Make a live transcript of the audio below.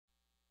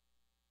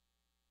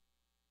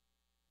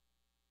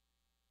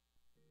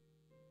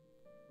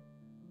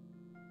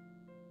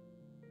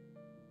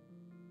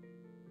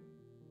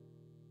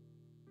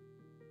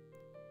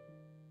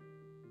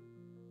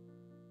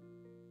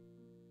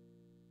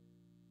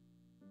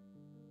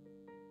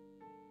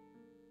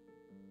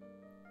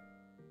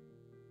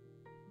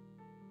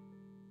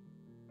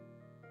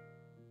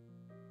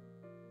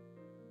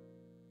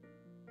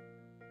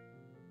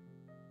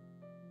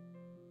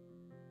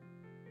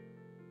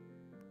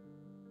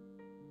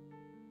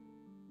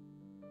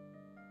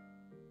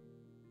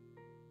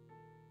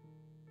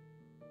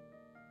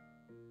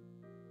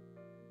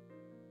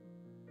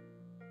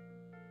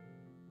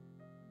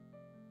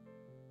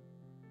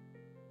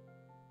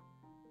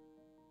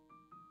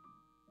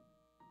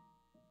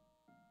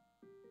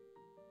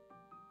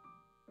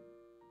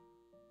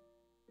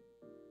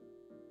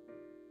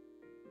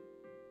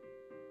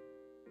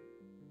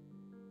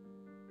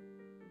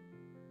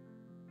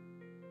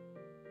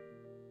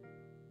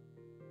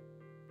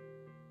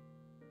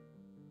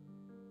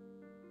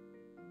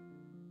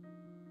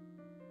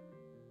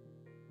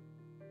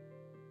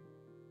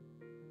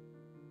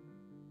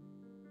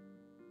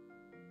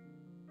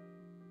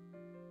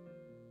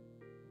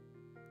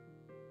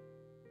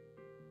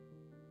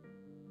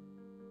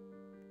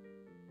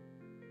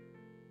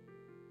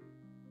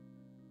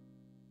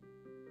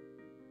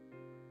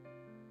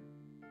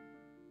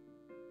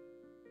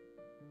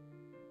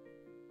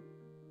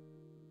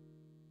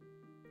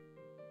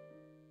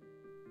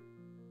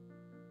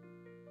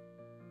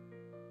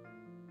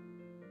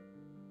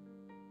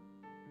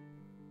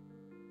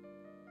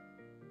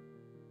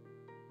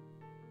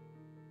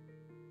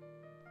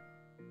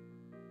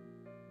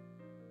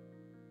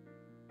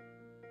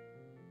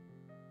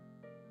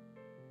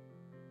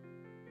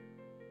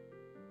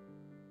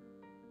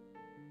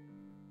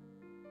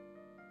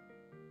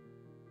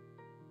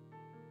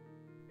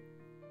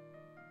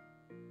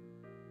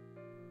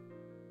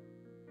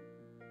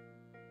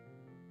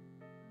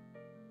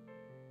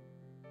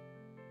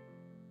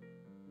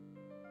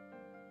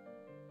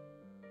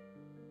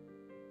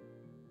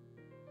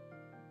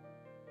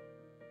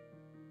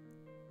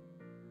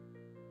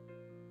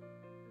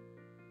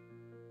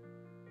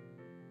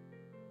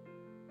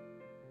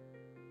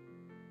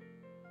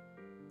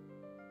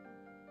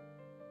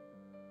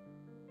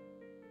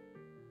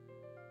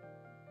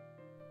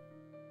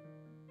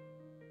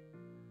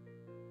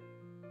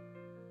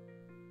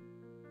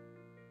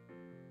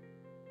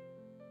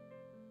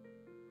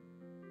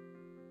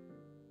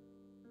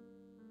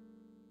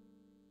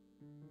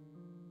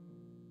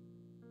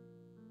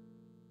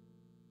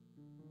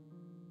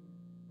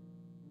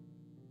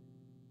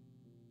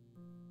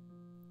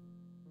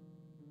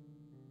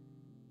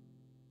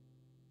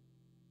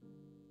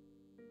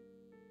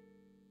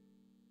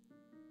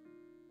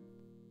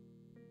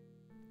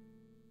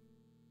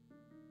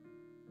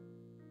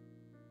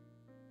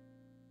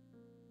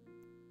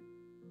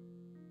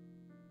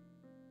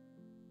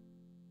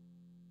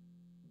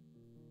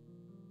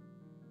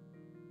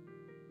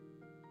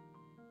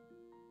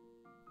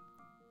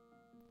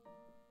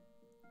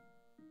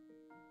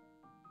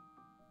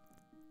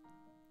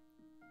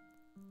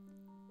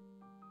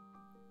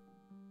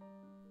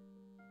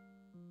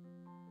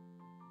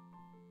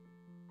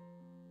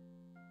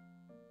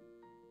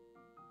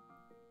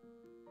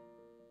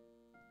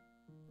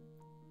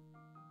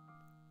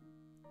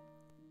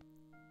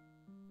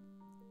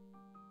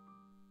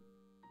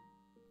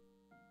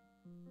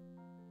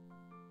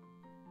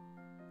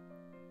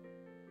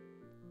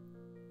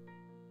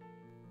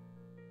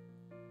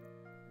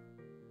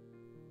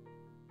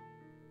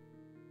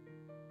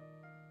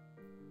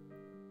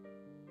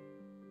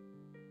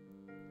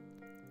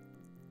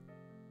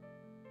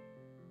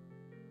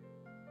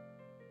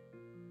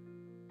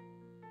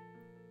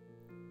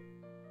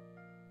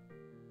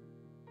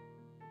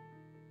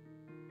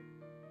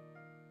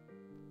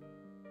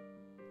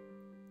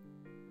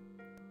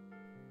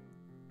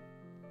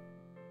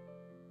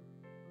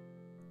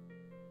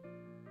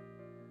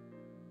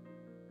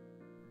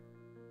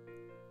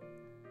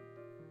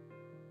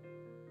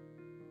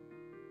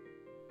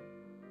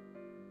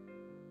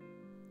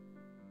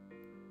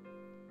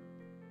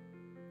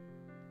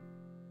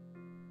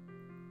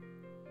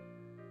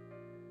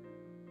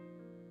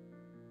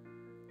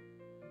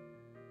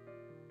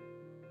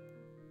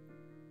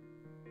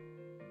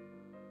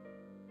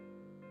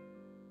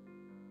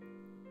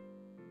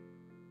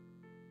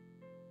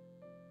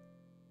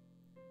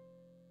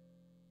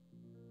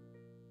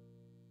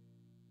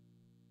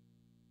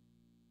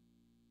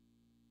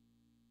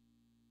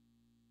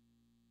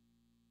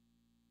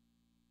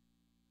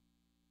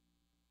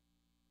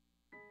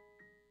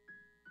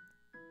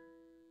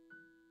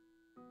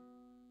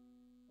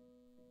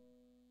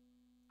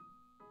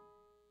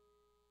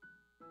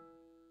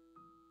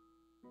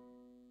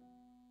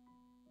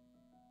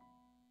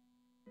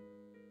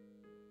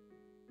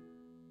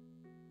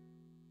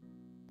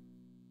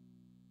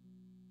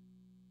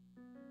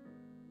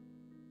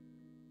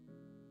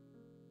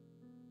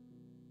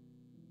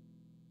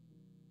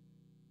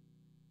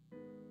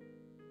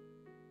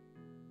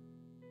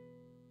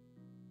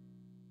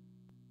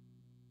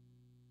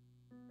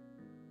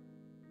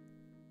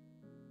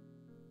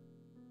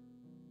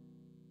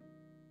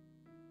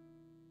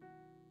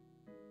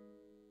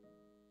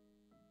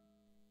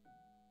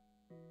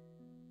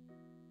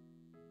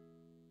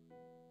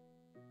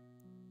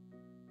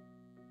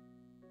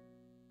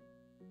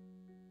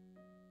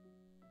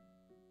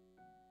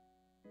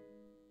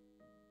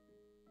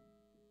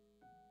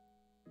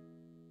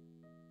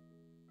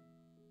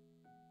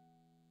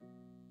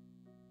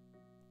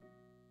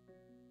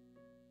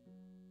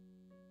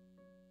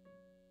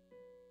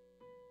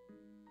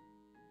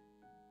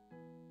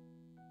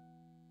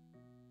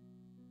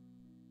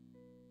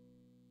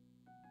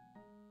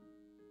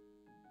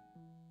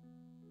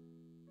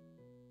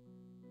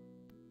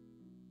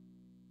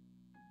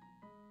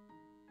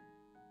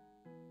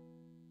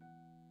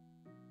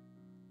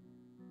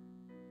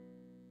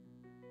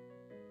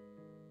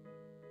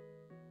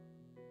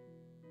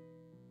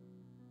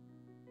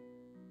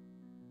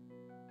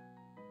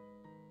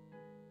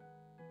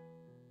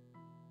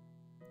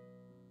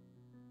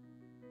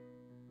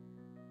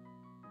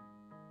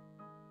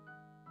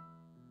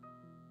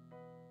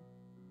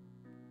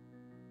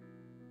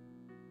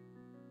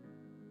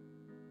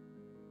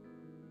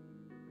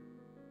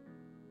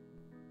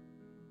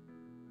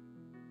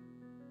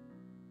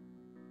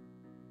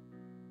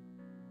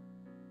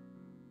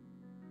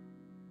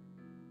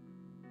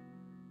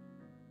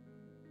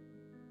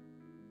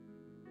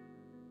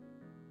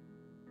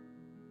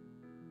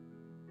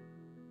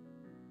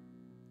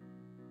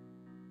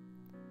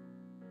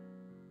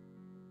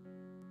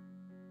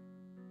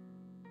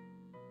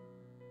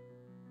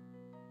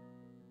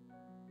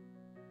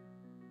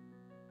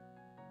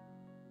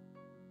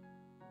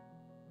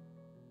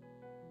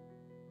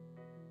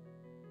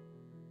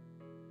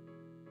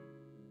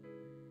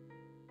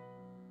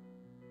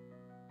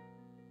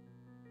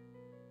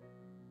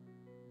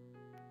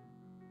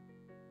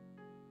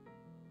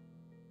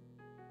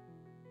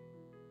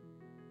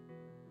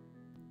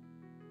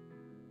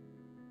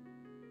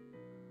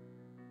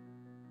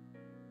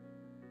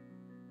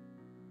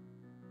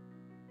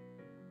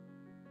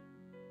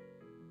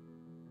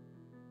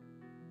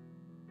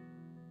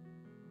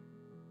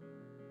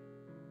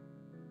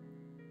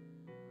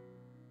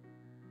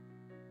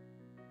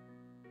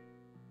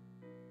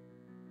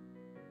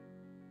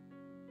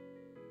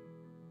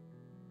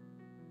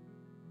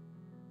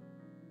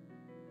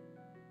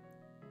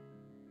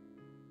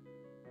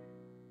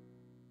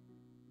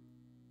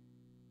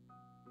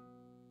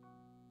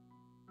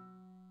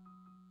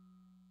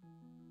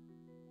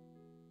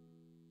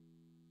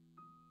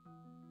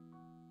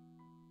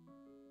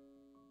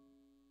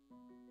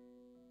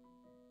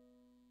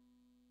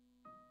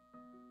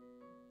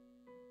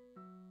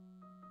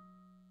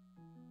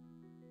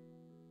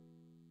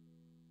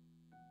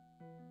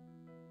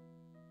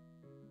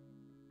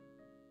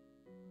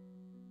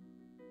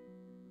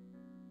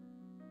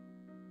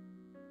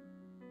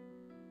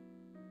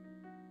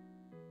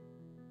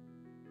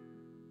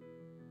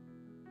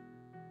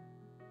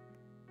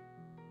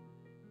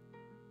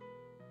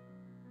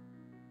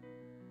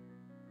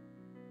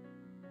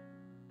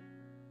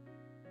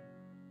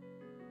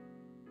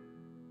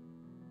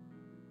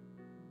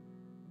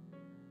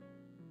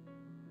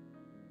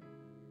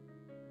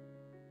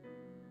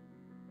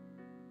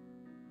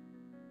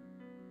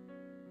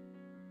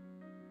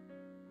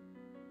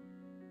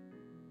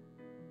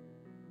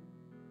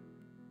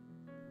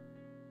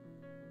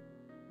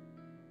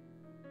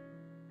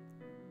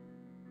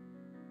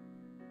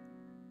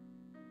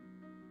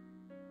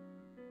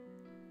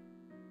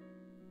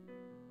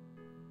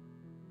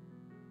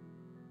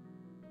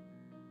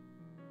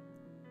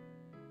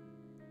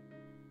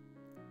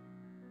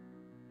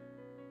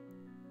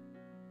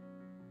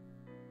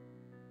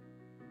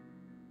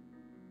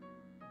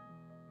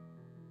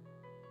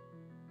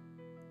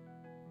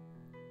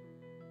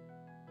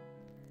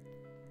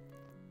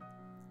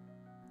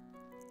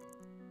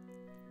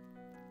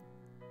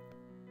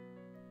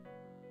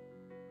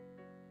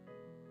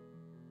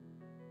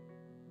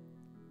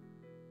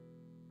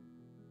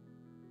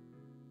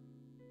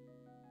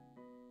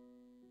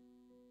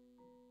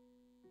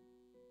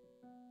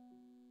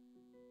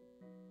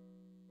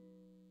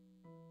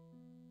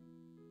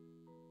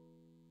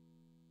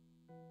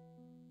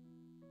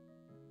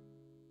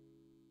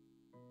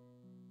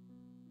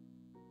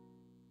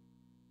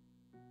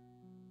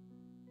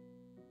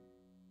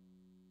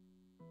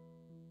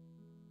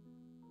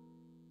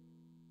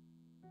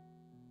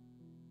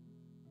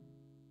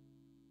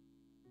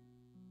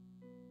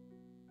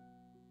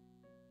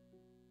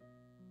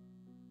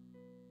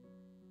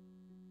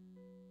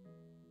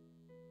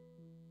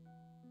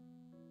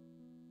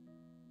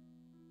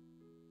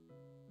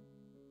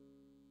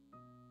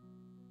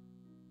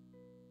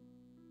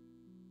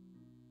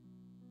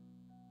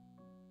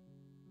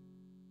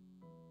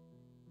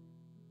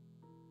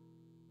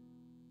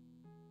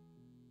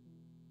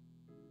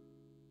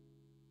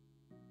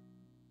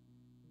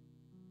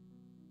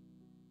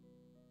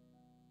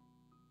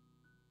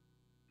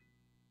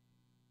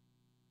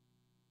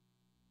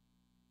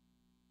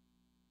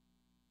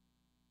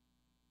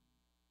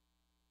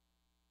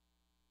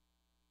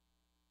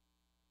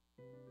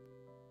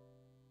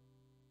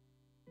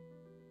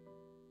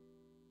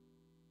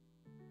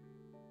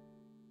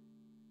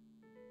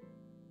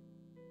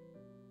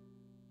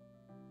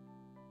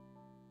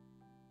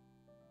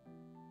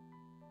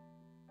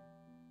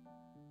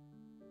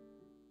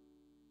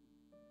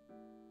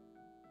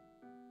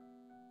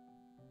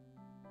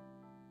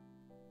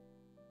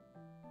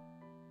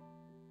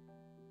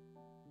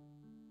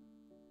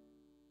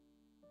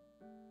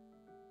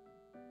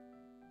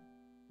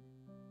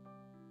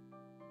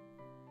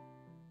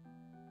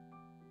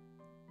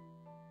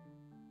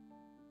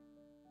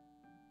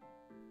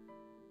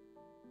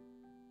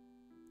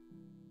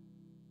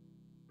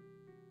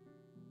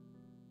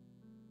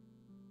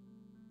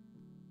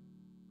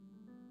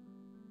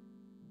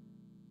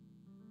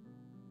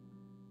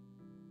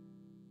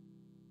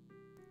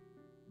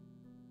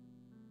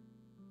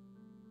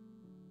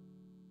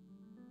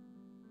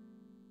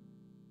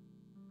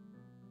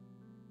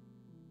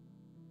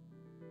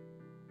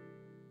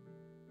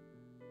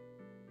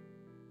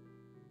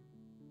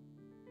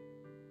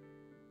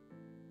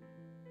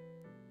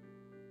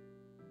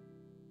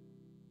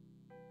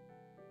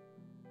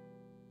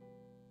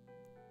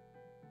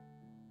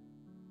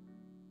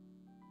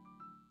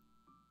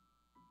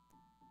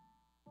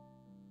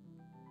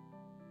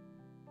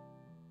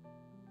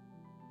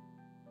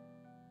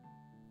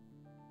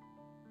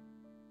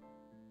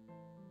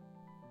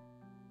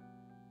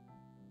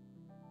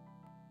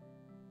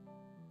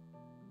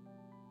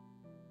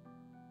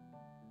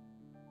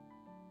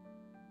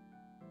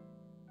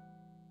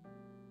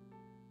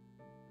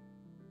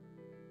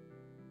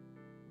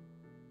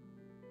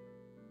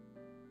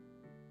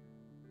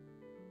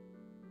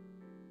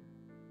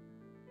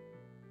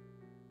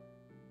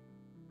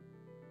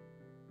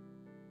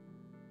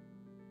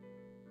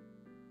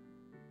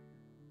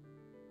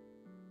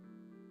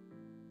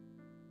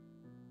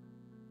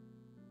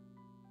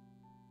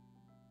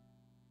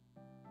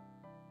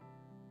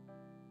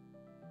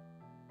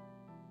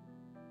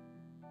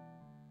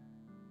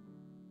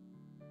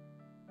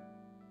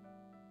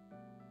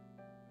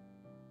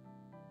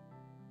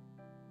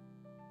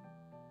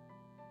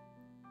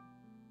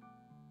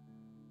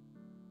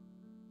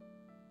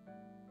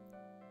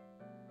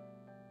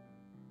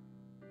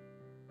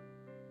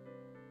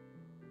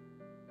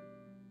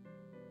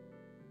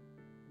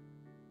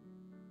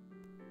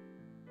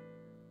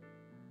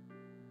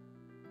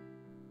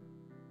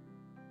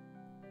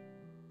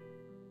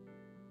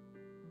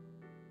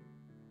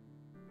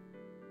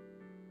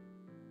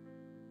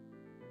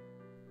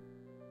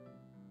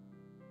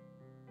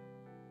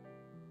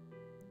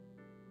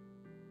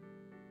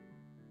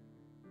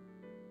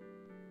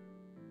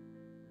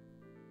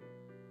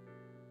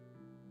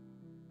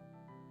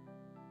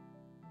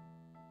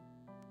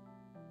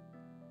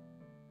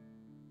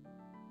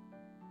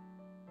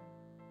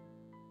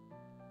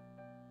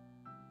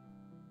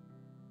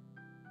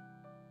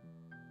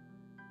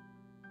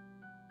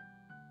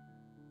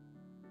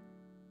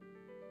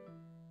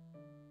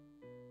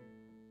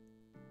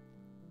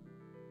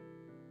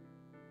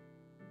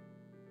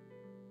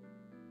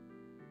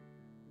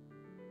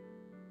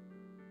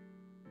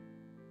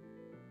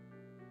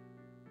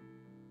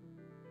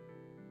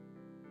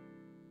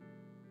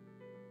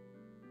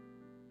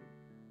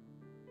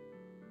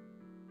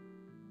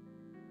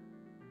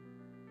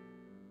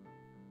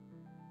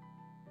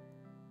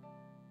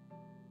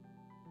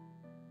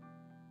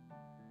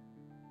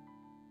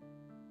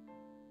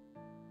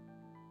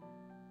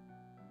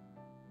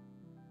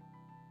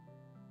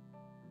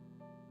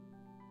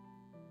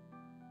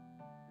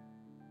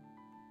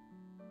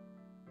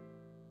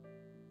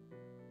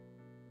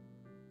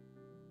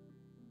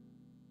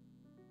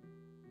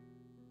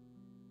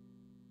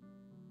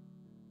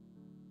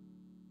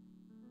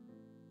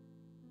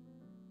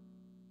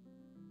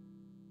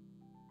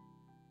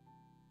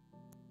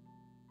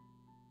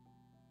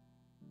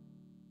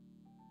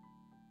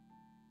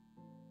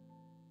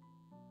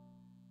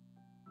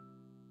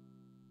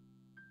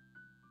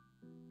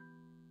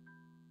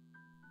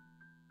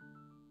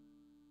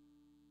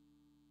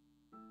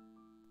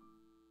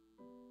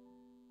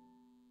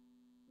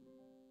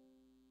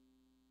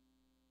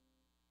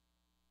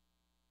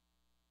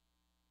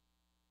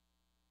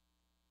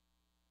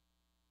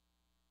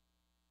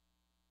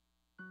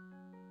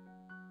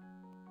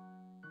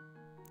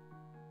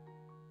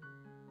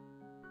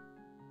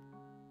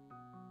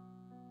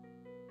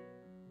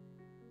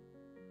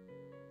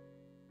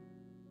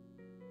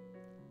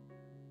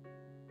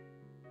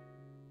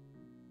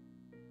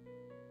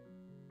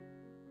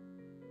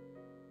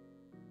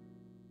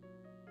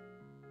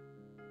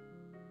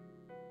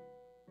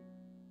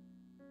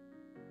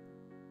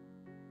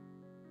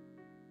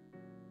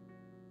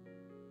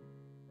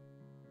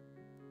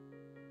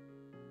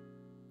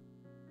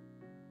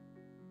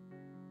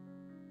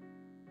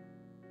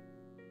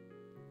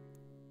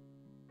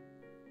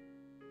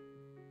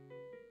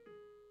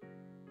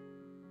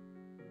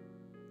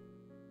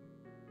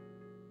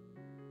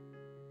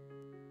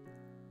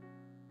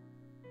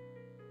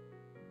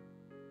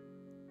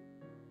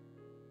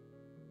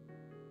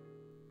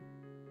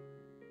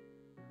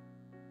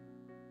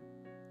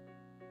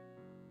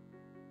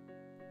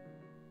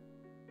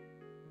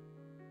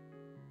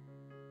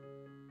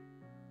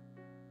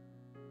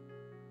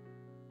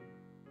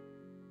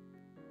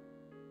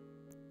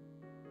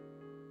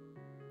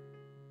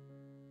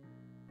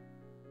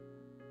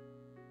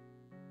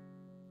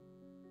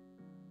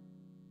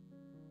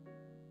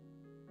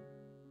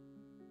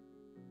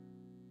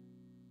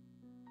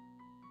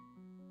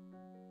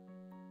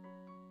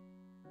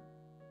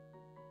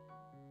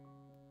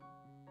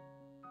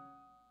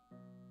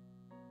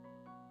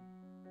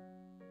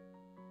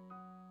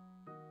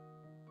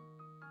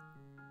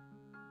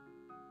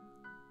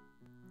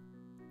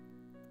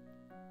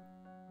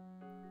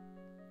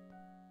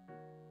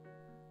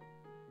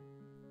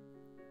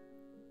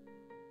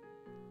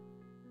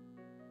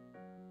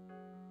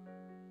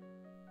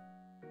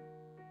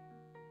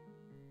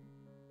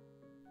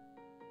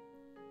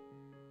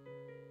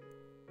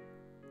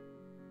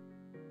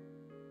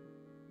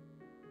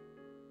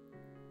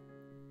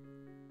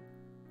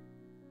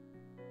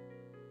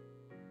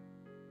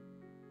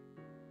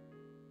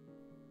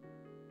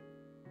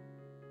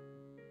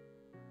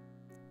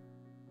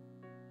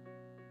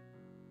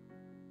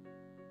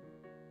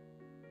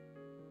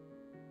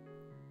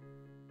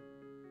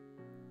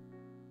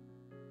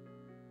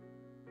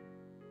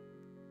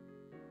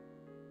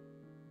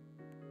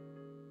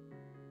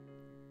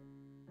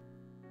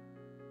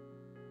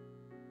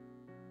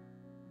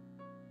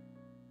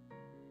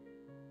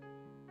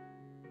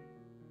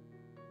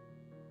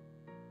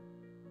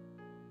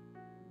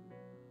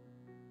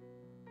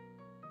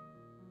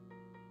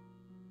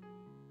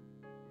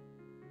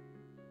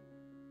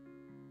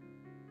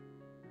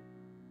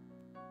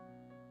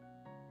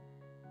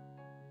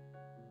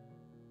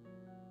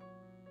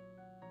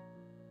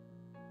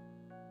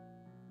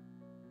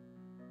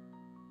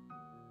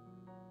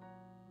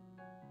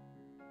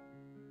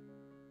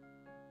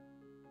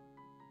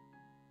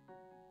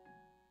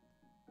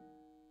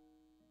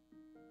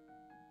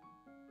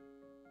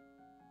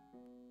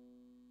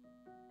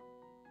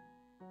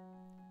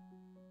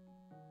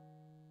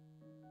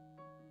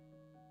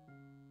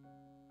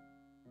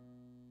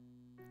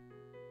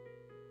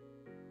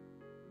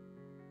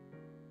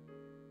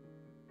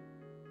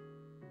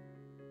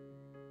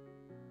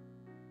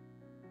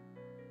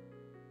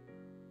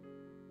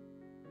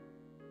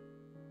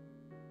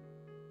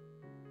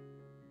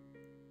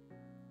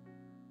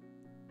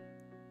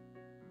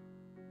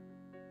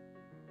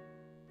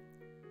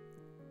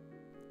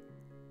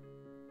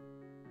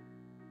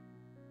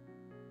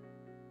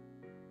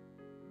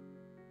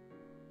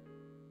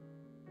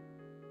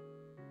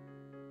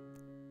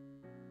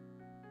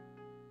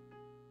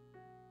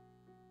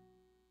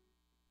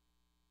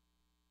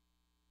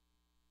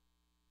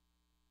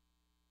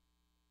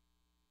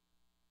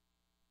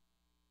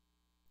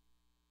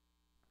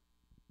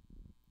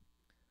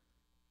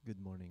Good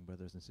morning,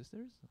 brothers and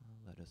sisters.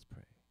 Let us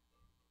pray.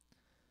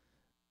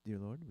 Dear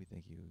Lord, we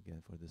thank you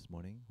again for this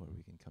morning where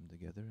we can come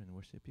together and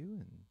worship you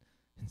in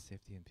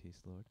safety and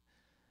peace, Lord.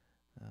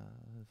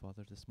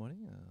 Father, this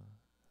morning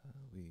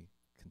we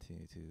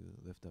continue to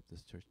lift up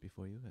this church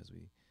before you as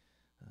we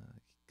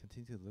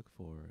continue to look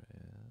for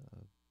a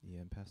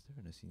EM pastor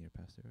and a senior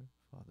pastor.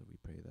 Father, we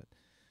pray that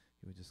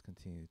you would just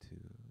continue to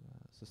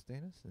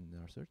sustain us in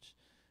our search,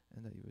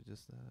 and that you would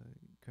just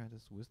grant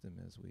us wisdom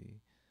as we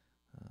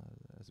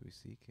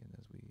seek and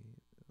as we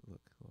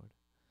look, Lord.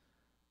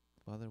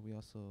 Father, we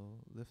also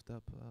lift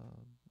up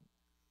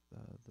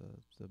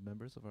the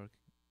members of our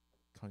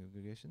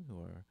congregation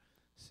who are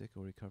sick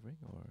or recovering,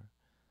 or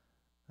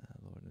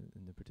Lord,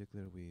 in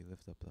particular, we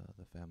lift up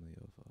the family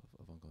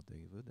of Uncle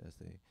David as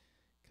they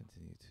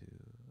continue to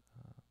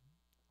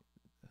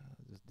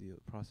just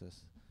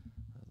process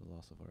the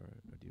loss of our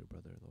dear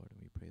brother, Lord,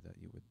 and we pray that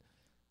you would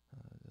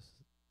just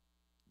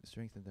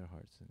strengthen their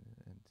hearts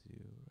and to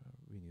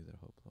renew their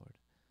hope, Lord.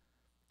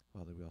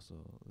 Father, we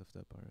also lift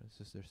up our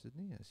sister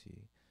Sydney as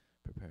she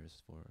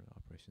prepares for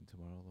operation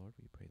tomorrow, Lord.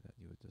 We pray that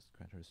you would just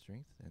grant her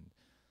strength and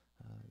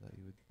that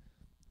you would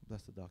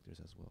bless the doctors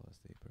as well as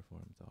they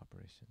perform the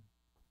operation.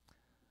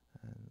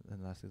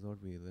 And lastly,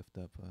 Lord, we lift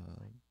up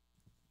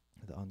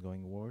the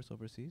ongoing wars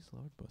overseas,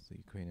 Lord, both the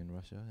Ukraine and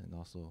Russia, and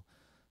also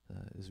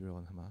Israel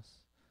and Hamas.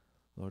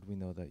 Lord, we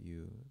know that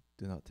you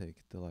do not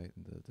take delight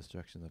in the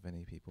destruction of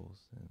any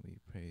peoples, and we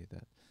pray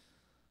that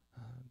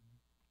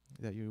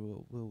that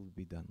your will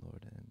be done,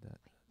 Lord, and that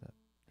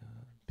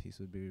peace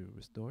would be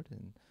restored,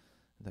 and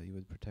that you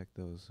would protect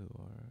those who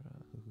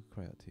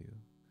cry out to you.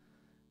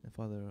 And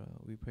Father,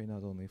 we pray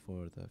not only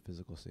for the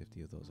physical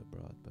safety of those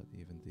abroad, but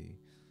even the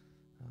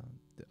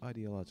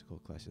ideological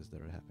clashes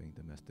that are happening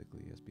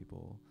domestically as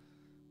people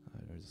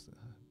are just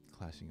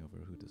clashing over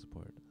who to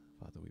support.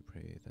 Father, we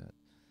pray that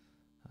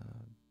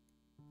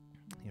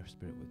your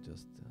Spirit would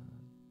just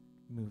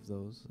move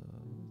those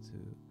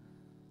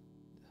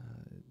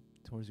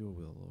towards your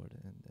will, Lord,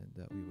 and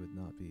that we would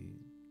not be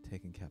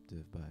taken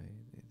captive by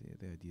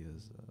the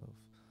ideas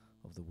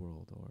of the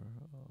world or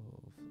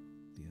of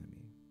the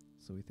enemy.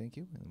 So we thank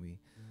you, and we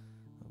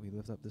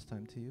lift up this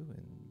time to you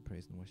in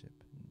praise and worship.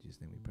 In Jesus'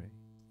 name we pray.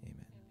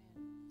 Amen.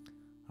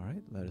 All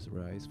right, let us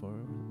rise for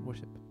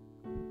worship.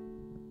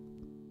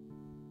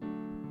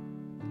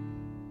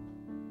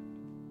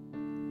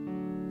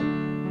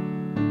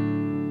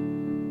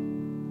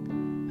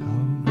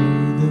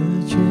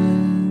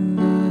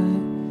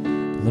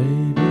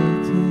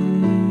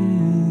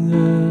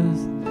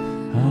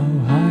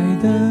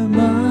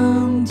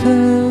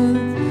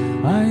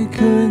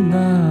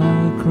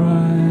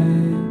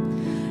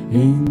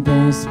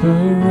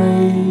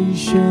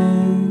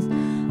 Desperations,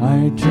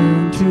 I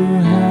turned to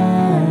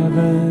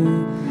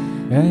heaven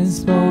and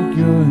spoke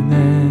your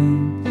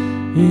name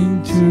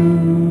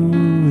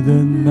into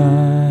the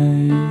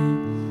night.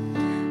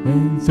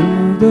 And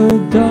through the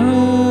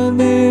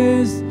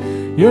darkness,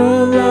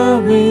 your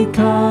loving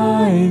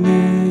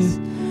kindness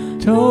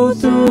told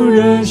through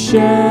the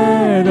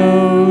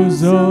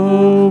shadows,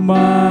 oh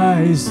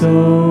my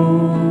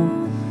soul.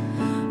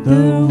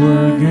 The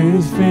work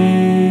is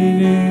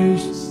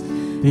finished,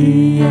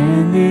 the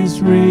end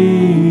is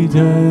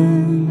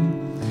written.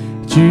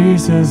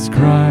 Jesus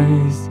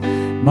Christ,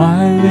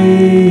 my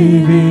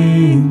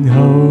living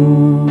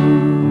hope.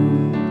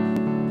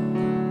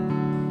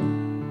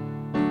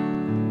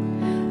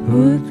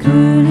 Who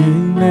could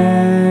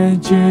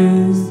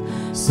imagine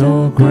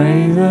so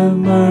great a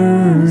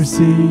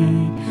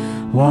mercy?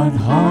 What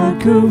heart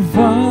could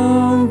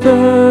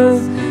fathom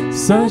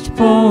such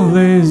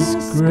boundless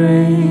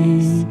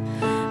grace?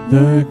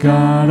 The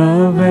God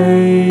of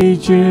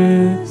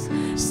ages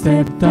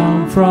stepped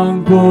down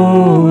from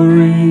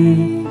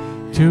glory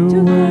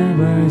to wear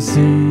my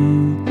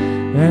sin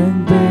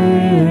and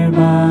bear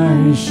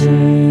my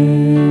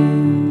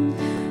shame.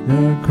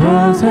 The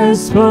cross has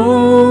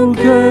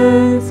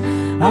spoken,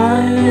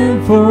 I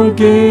am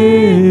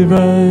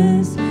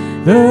forgiven.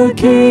 The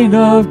King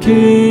of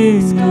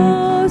Kings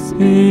was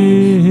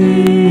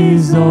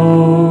his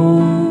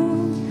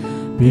own.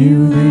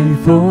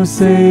 Beautiful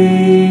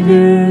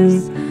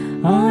Savior,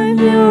 I'm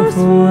yours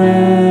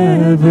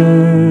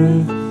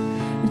forever.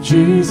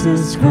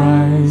 Jesus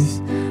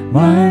Christ,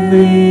 my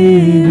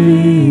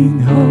living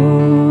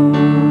hope.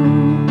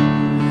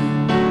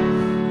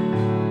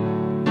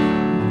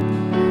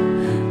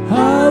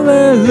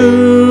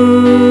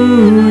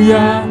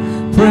 Hallelujah,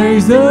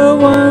 praise the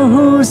one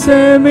who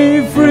set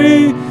me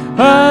free.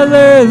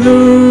 Hallelujah,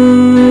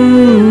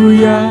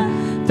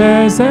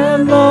 there's a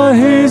Lord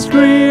his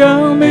grace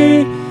on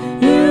me.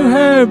 You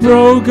have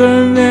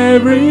broken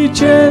every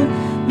chain.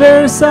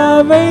 There's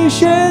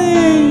salvation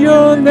in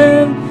your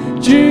name,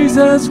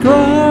 Jesus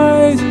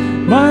Christ,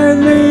 my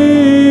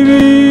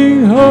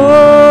living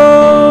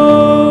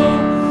hope.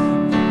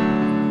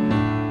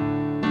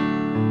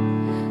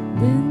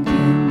 Then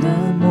came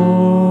the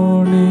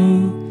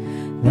morning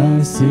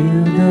that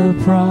sealed the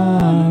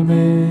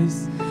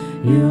promise.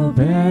 Your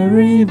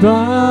very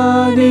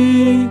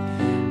body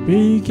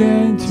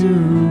began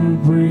to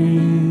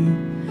breathe.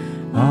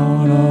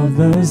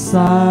 the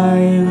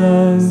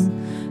silence,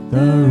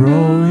 the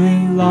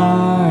roaring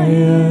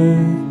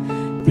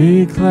lion,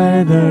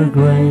 declare the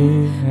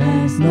grave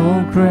has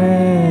no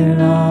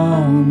crown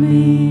on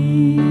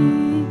me.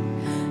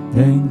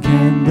 Then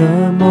came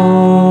the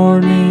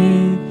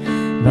morning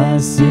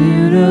that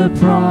sealed the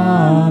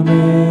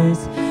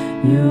promise.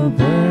 Your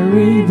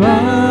very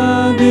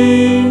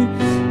body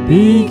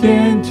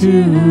began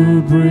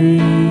to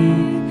breathe.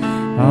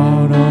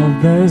 Out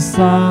of the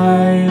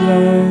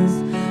silence,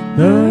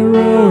 the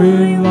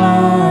roaring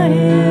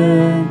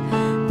lion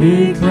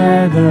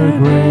declared the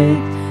grave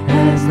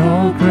has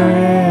no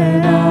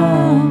crown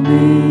on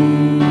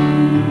me.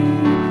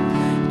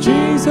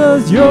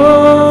 Jesus,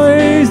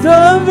 yours is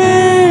the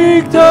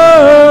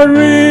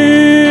victory.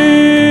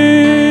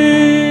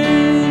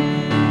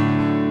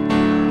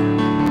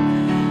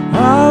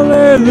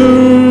 Hallelujah,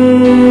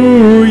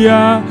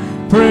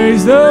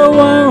 praise the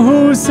one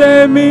who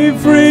set me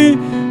free.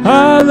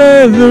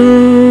 Hallelujah,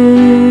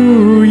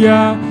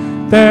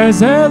 death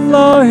has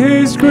lost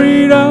his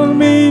grip on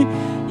me.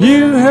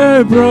 You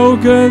have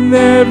broken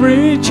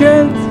every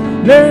chain.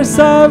 There's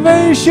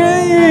salvation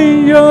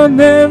in your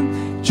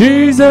name,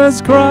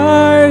 Jesus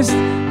Christ,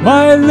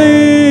 my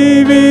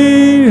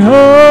living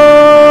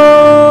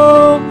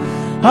hope.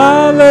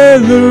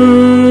 Hallelujah,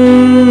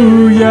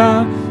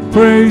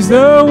 praise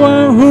the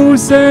one who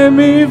set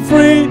me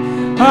free.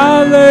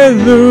 Hallelujah,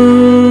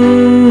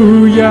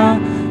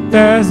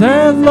 death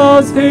has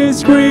lost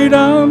his grip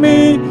on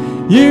me.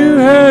 You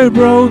have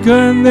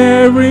broken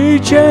every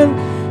chain.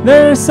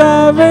 There's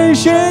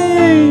salvation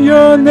in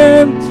your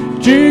name,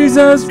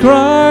 Jesus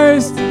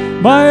Christ,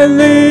 my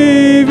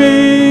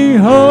living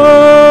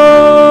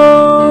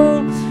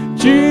hope.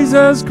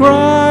 Jesus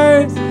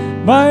Christ,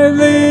 my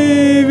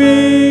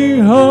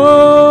living hope.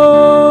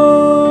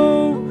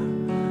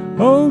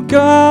 Oh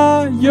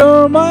God,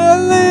 you're my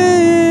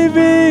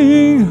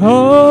living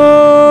hope.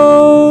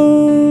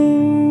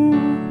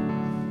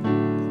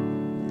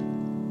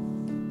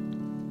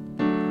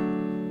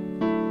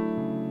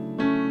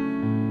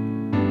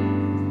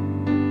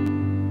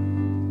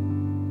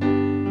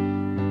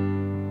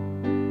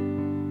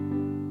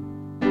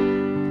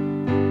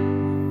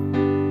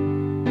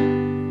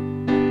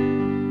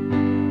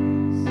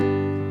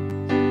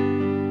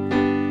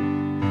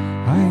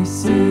 I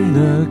see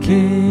the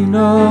King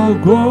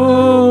of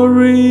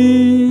glory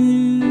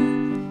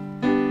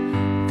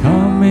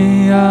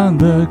coming on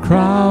the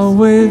crowd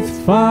with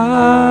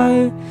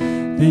fire.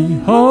 The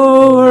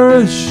whole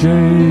world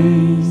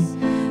shakes,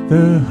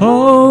 the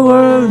whole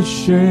world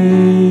shakes.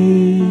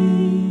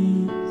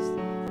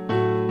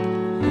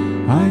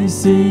 I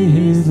see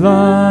his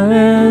love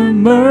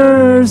and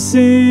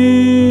mercy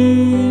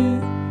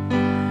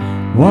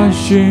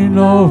washing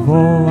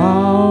over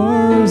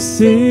our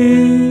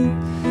sin.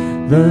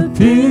 The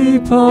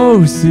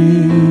people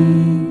see,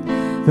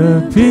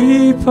 the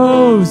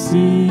people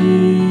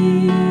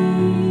see.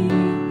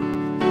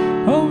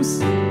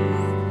 Hosanna,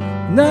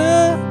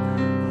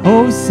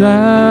 Hosanna,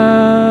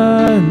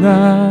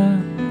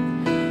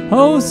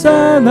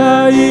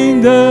 Hosanna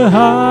in the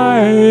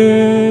highest.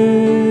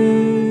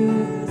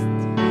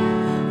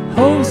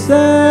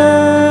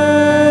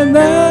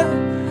 Hosanna,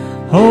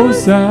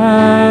 Hosanna,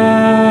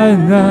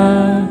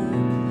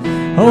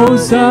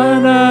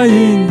 Hosanna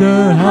in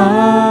the highest.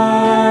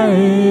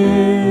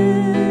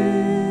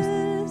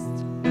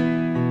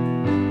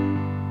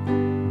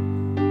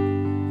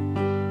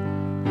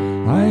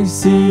 I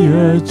see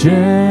a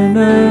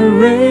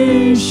generation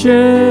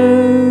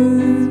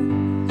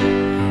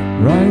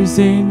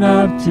rising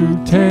up to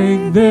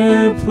take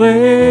their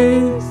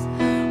place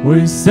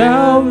with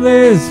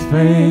selfless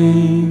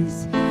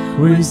faith,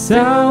 with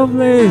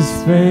selfless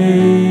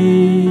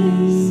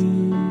faith.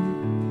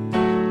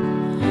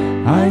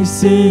 I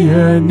see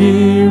a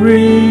new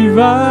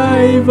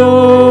revival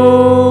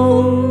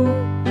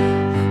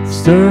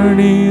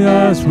stirring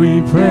us,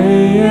 we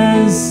pray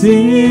and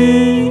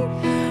sing.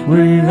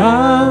 We're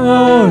on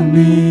our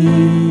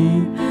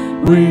knees,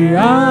 we're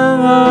on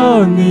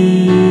our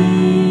knees.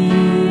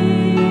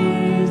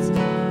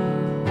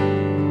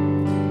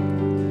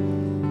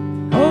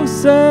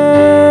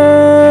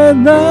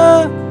 Hosanna,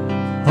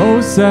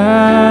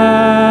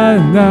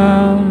 Hosanna,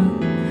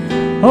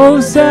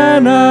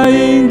 Hosanna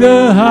in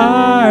the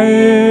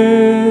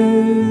highest.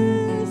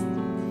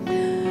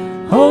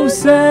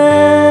 Hosanna,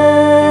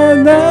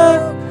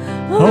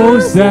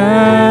 Hosanna,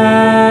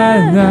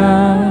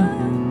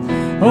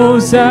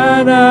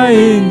 Hosanna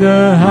in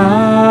the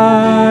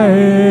highest.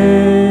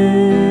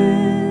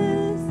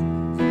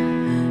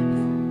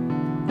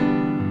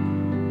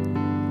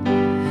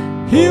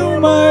 Heal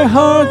my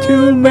heart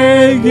to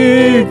make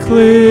it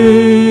clean.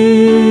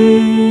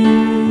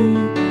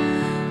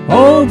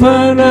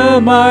 Open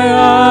up my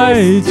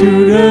eyes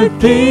to the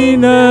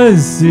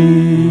thinnest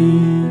sea.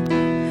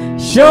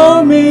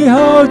 Show me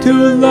how to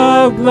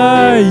love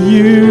like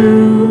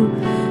you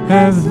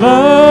have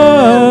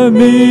loved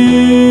me.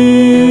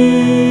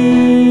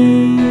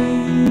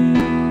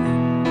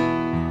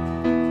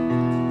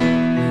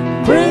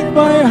 Break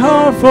my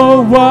heart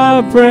for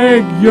what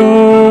break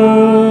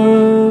yours.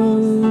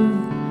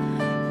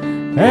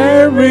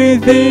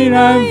 everything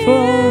I'm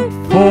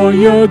for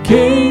your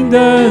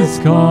kingdom's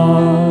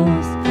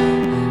cause.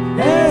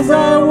 As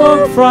I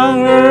walk from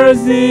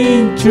earth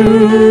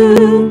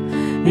into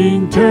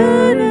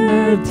eternity.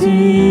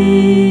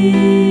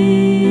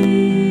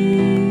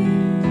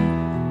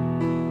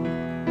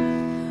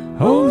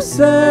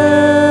 Hosanna,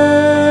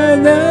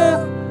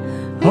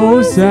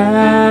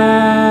 Hosanna,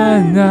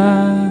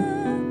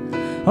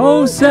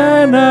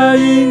 Hosanna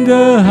in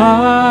the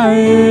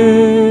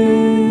highest.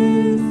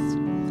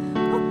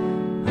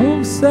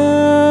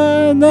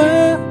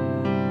 Hosanna,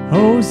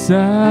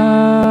 Hosanna,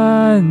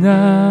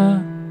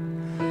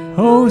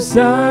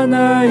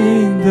 Hosanna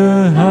in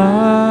the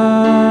highest.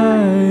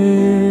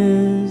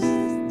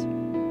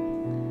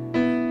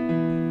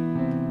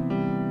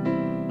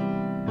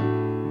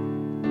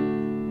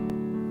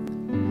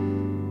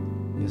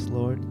 Yes,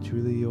 Lord,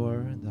 truly you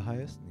are the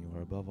highest, and you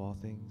are above all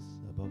things,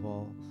 above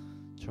all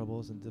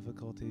troubles and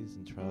difficulties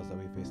and trials that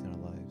we face in our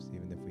lives,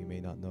 even if we may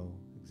not know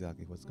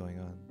exactly what's going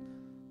on.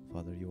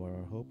 Father, you are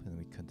our hope, and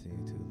we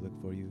continue to look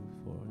for you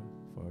for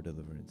our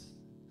deliverance.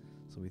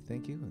 So we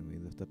thank you, and we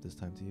lift up this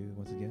time to you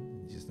once again.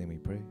 In Jesus' name we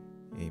pray.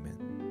 Amen.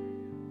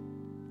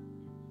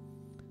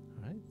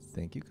 All right,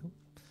 thank you.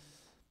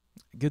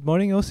 Good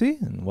morning, OC,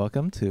 and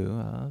welcome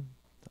to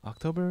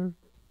October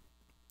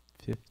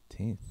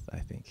 15th, I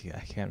think. Yeah,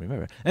 I can't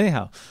remember.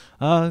 Anyhow,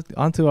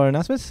 on to our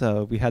announcements.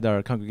 We had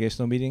our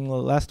congregational meeting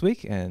last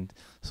week, and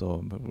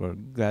so we're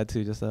glad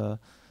to just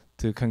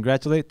to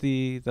congratulate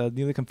the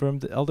newly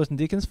confirmed elders and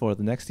deacons for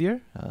the next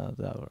year.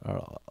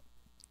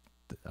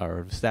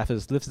 Our staff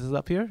has lifted us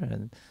up here,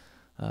 and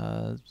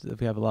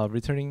we have a lot of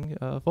returning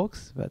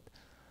folks. But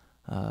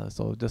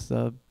so just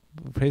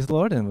praise the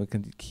Lord, and we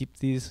can keep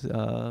these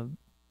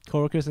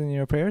co-workers in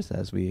your prayers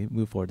as we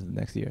move forward to the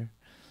next year.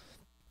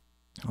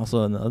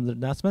 Also, another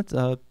announcement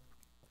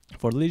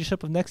for the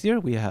leadership of next year,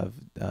 we have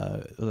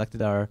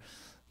elected our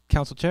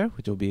council chair,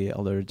 which will be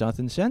Elder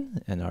Jonathan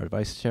Shen, and our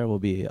vice chair will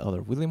be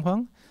Elder William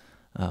Huang.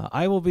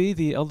 I will be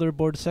the Elder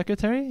Board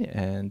Secretary,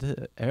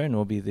 and Aaron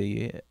will be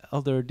the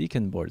Elder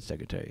Deacon Board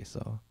Secretary.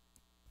 So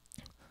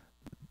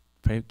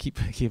pray, keep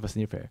us in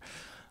your prayer.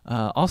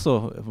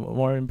 Also,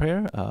 more in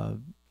prayer,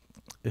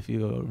 if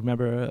you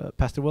remember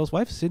Pastor Will's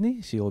wife,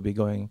 Sydney, she will be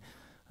going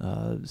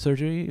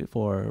surgery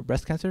for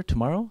breast cancer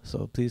tomorrow.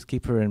 So please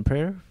keep her in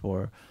prayer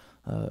for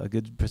a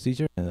good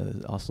procedure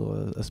and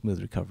also a smooth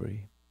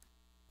recovery.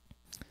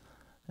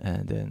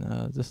 And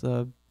then just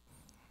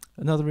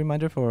another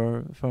reminder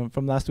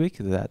from last week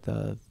that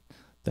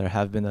there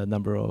have been a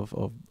number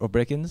of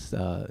break-ins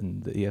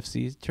in the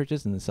EFC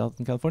churches in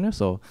Southern California.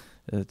 So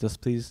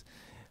just please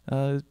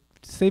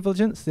stay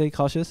vigilant, stay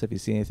cautious. If you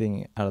see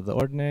anything out of the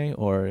ordinary,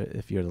 or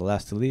if you're the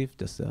last to leave,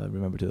 just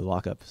remember to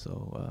lock up.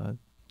 So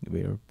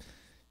we'll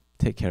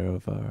take care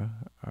of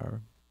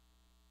our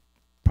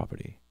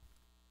property.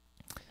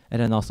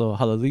 And then also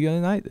Hallelujah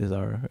Night is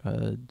our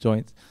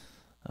joint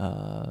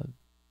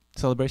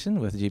celebration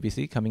with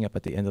GBC coming up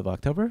at the end of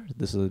October.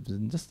 This is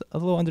just a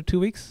little under 2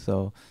 weeks,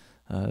 so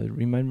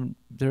remember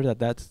that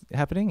that's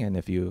happening. And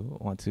if you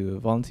want to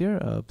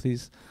volunteer,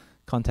 please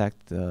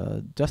contact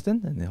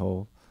Justin, and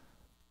he'll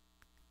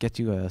get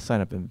you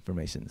sign-up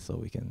information so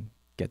we can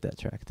get that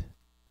tracked.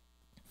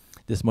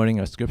 This morning,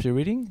 our scripture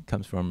reading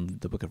comes from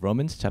the book of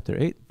Romans, chapter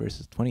 8,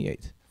 verses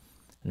 28,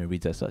 and it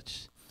reads as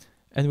such: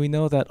 "And we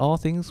know that all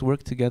things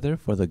work together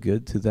for the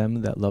good to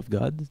them that love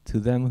God, to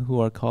them who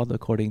are called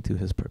according to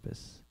his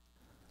purpose."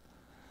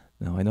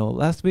 Now, I know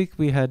last week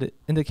we had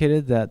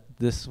indicated that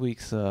this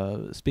week's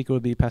speaker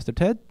would be Pastor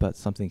Ted, but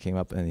something came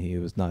up and he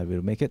was not able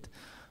to make it.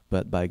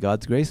 But by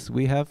God's grace,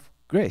 we have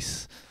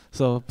grace.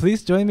 So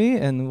please join me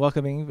in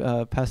welcoming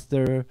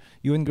Pastor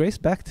Ewin Grace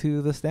back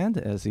to the stand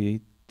as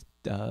he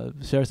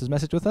shares his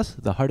message with us,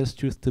 the hardest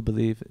truth to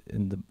believe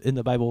in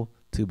the Bible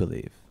to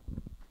believe.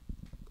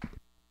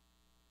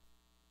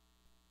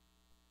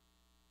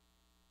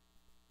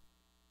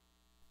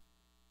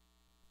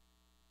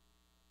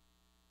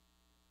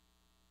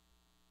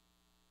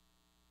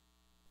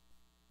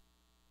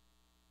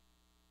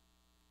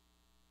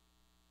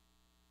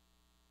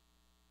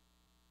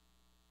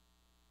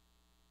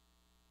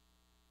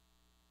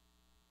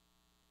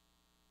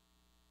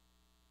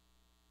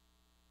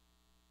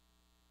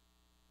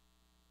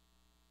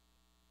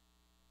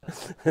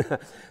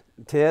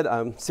 Ted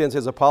sends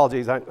his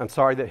apologies. I'm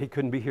sorry that he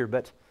couldn't be here,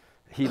 but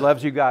he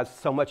loves you guys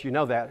so much, you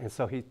know that, and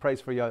so he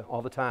prays for you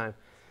all the time.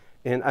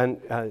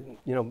 And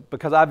you know,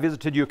 because I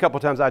visited you a couple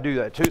of times, I do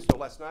that too. So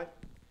last night,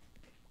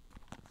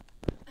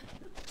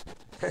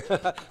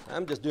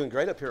 I'm just doing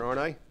great up here, aren't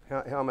I?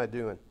 How am I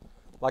doing?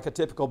 Like a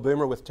typical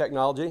boomer with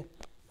technology.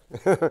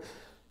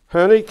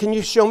 Honey, can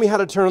you show me how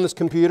to turn on this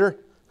computer?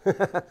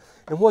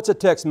 And what's a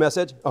text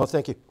message? Oh,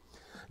 thank you.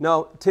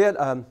 No,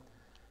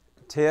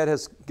 Ted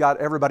has got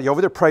everybody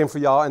over there praying for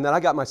y'all, and then I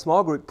got my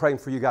small group praying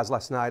for you guys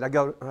last night. I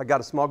got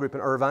a small group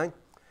in Irvine,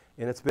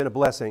 and it's been a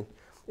blessing.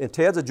 And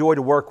Ted's a joy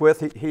to work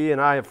with. He and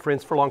I have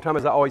friends for a long time,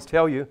 as I always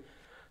tell you.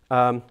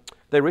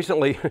 They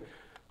recently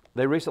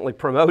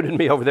promoted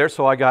me over there,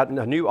 so I got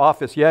a new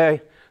office.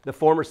 Yay! the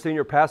former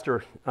senior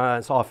pastor's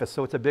office,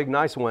 so it's a big,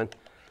 nice one.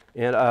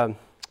 And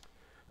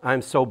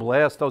I'm so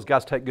blessed. Those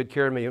guys take good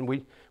care of me, and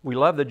we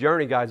love the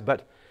journey, guys,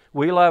 but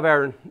we love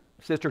our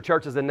sister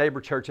churches and neighbor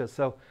churches,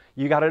 so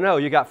you got to know,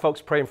 you got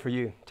folks praying for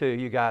you too,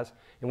 you guys.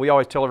 And we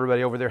always tell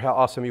everybody over there how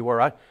awesome you were.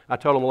 I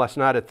told them last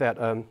night at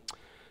that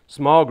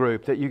small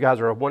group that you guys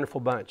are a wonderful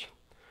bunch.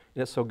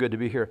 And it's so good to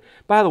be here.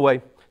 By the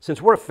way,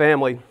 since we're a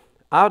family,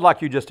 I would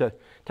like you just to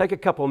take a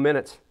couple of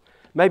minutes,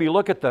 maybe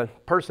look at the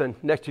person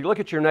next to you, look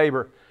at your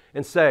neighbor,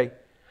 and say,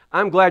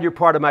 I'm glad you're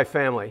part of my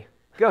family.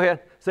 Go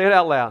ahead, say it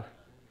out loud.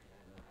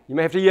 You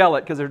may have to yell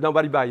it because there's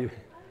nobody by you.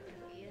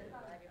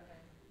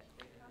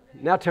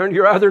 Now turn to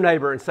your other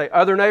neighbor and say,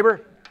 other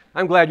neighbor,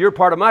 I'm glad you're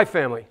part of my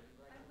family.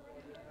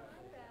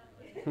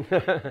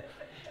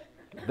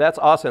 That's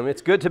awesome.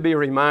 It's good to be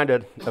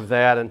reminded of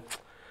that. And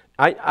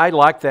I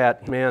like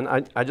that,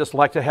 man. I just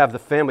like to have the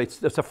family.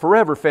 It's a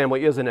forever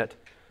family, isn't it?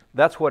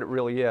 That's what it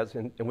really is.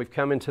 And we've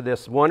come into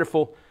this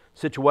wonderful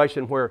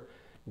situation where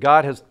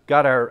God has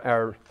got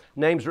our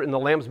names written in the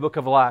Lamb's Book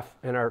of Life,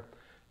 and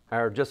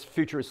our just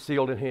future is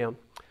sealed in Him.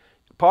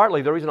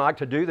 Partly the reason I like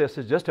to do this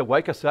is just to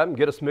wake us up and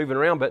get us moving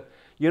around. But,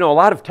 you know, a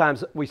lot of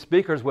times we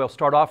speakers will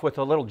start off with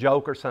a little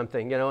joke or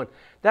something, you know, and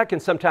that can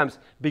sometimes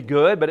be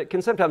good, but it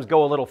can sometimes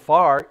go a little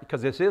far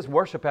because this is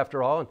worship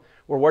after all, and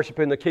we're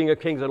worshiping the King of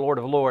Kings and Lord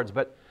of Lords.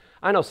 But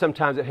I know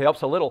sometimes it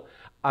helps a little.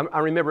 I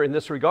remember in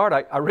this regard,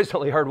 I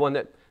recently heard one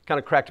that kind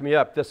of cracked me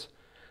up.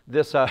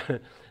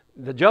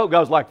 The joke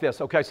goes like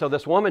this. Okay, so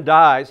this woman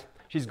dies.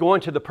 She's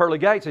going to the pearly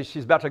gates, and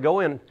she's about to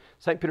go in.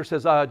 St. Peter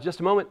says,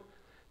 just a moment,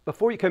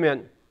 before you come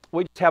in,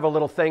 we just have a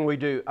little thing we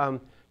do.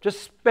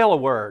 Just spell a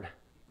word.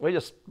 We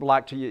just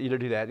like you to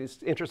do that.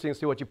 It's interesting to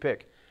see what you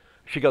pick.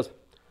 She goes,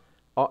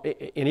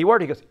 any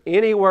word? He goes,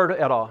 any word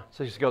at all.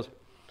 So she goes,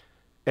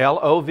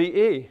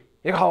 L-O-V-E.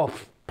 You go, oh,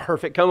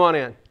 perfect. Come on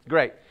in.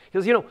 Great. He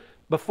goes, you know,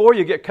 before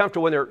you get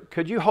comfortable in there,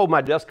 could you hold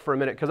my desk for a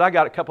minute? Because I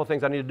got a couple of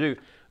things I need to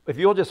do. If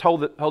you'll just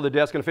hold the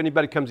desk, and if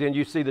anybody comes in,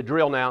 you see the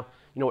drill now,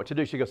 you know what to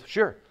do. She goes,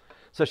 sure.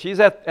 So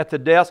she's at the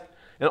desk,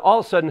 and all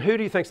of a sudden, who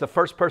do you think's the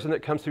first person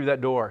that comes through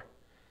that door?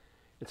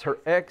 It's her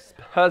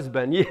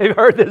ex-husband. You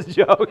heard this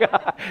joke.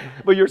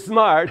 But you're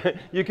smart.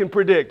 You can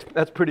predict.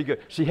 That's pretty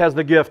good. She has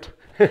the gift.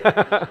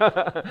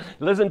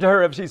 Listen to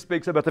her if she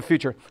speaks about the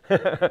future.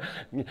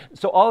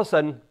 So all of a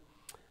sudden,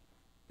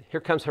 here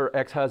comes her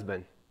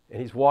ex-husband.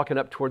 And he's walking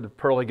up toward the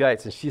pearly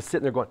gates. And she's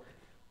sitting there going,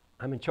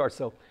 I'm in charge.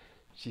 So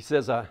she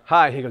says,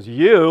 hi. He goes,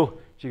 you.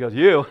 She goes,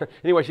 you.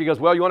 Anyway, she goes,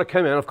 well, you want to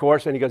come in, of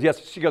course. And he goes,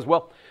 yes. She goes,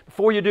 well,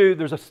 before you do,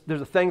 there's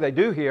a thing they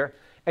do here.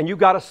 And you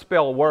got to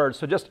spell a word.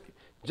 So just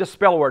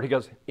spell a word. He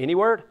goes, any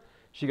word?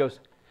 She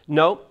goes,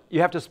 no,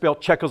 you have to spell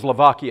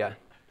Czechoslovakia.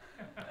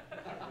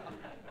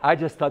 I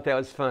just thought that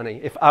was funny.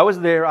 If I was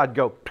there, I'd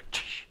go,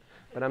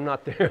 but I'm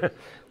not there.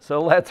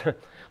 So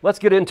let's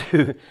get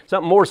into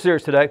something more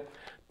serious today.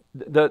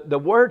 The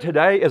word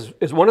today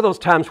is one of those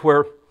times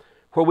where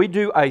we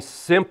do a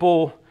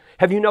simple,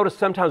 have you noticed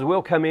sometimes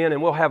we'll come in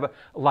and we'll have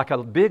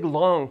a big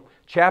long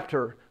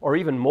chapter or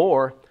even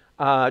more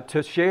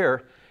to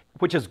share,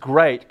 which is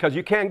great because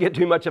you can't get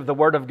too much of the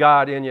Word of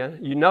God in you.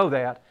 You know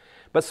that.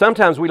 But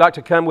sometimes we like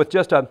to come with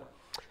just a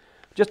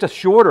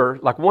shorter,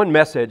 like one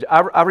message.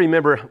 I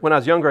remember when I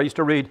was younger, I used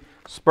to read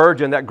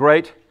Spurgeon, that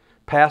great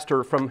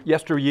pastor from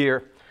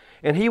yesteryear.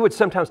 And he would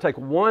sometimes take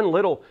one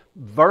little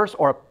verse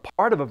or a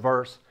part of a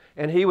verse,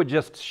 and he would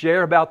just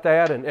share about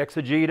that and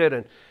exegete it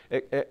and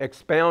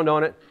expound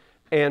on it.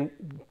 And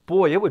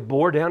boy, it would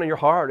bore down in your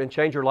heart and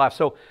change your life.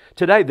 So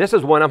today, this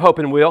is one I'm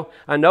hoping will.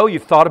 I know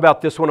you've thought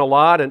about this one a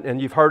lot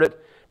and you've heard it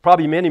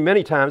probably many,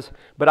 many times,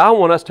 but I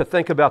want us to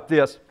think about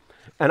this.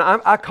 And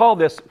I call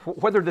this,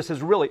 whether this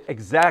is really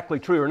exactly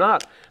true or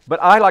not,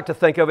 but I like to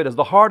think of it as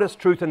the hardest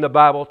truth in the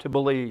Bible to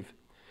believe.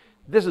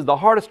 This is the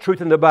hardest truth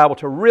in the Bible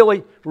to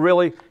really,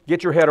 really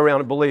get your head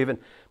around and believe. And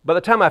by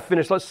the time I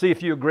finish, let's see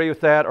if you agree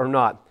with that or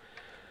not.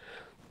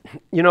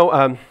 You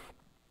know,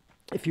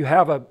 if you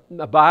have a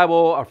Bible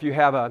or if you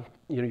have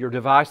your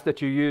device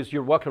that you use,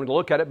 you're welcome to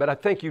look at it. But I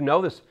think you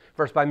know this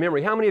verse by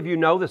memory. How many of you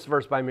know this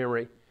verse by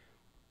memory?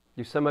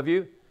 Do some of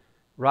you?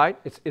 Right?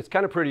 It's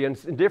kind of pretty. And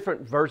it's in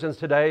different versions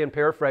today and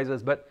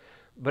paraphrases, but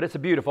it's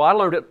beautiful. I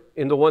learned it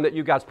in the one that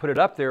you guys put it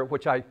up there,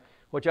 which I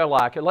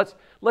like. And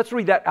let's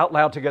read that out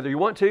loud together. You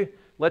want to?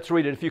 Let's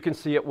read it if you can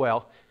see it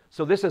well.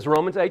 So this is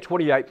Romans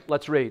 8:28.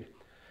 Let's read.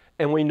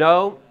 And we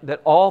know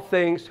that all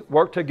things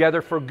work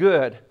together for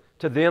good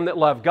to them that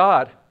love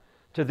God,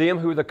 to them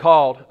who are the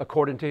called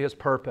according to His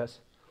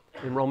purpose.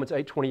 In Romans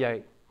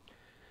 8:28.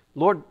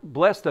 Lord,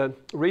 bless the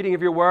reading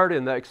of your word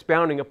and the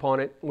expounding upon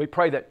it. We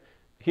pray that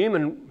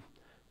human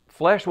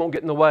flesh won't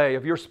get in the way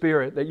of your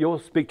Spirit, that you'll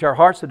speak to our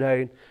hearts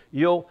today. And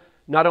you'll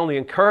not only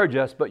encourage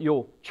us, but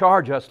you'll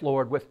charge us,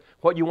 Lord, with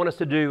what you want us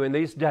to do in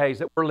these days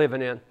that we're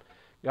living in.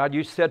 God,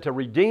 you said to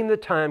redeem the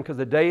time because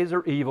the days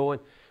are evil,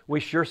 and we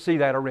sure see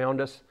that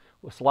around us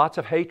with lots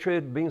of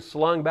hatred being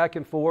slung back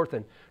and forth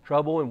and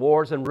trouble and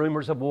wars and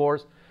rumors of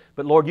wars.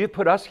 But Lord, you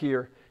put us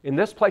here in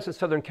this place in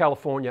Southern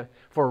California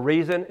for a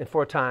reason and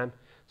for a time.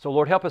 So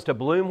Lord, help us to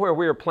bloom where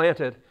we are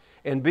planted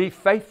and be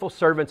faithful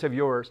servants of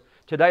yours.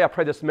 Today I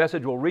pray this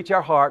message will reach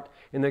our heart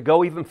and then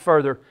go even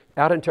further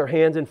out into our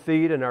hands and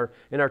feet and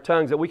our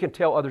tongues, that we can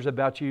tell others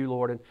about you,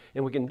 Lord,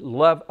 and we can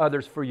love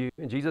others for you.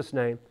 In Jesus'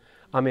 name,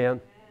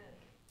 amen.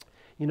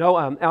 You know,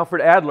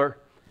 Alfred Adler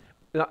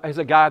is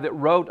a guy that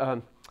wrote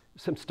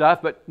some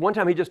stuff, but one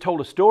time he just told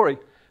a story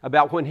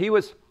about when he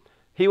was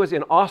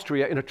in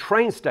Austria in a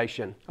train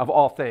station, of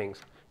all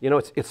things. You know,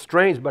 it's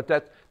strange, but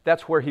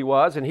that's where he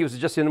was, and he was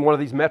just in one of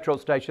these metro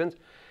stations.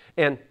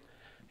 And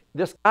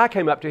this guy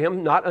came up to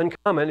him, not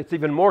uncommon, it's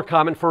even more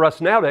common for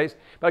us nowadays,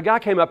 but a guy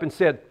came up and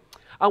said,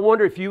 I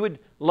wonder if you would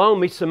loan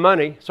me some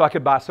money so I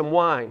could buy some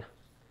wine.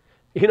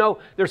 You know,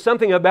 there's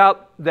something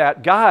about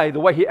that guy, the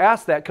way he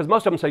asked that, because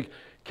most of them say,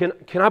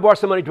 can I borrow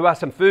some money to buy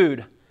some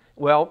food?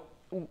 Well,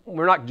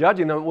 we're not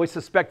judging them. We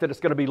suspect that it's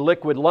going to be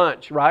liquid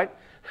lunch, right?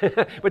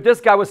 But this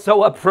guy was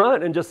so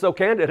upfront and just so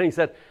candid. And he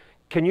said,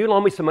 can you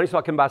loan me some money so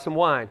I can buy some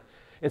wine?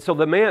 And so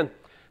the man,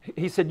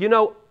 he said, you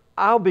know,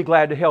 I'll be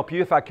glad to help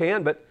you if I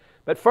can, but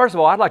first of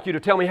all, I'd like you to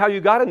tell me how you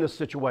got in this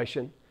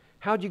situation.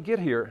 How'd you get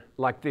here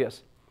like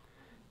this?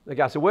 The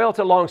guy said, well, it's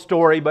a long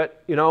story,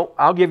 but, you know,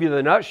 I'll give you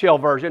the nutshell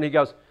version. He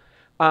goes,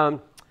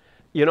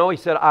 you know, he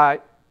said, I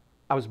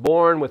was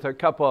born with a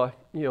couple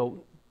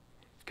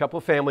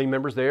of family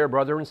members there,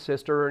 brother and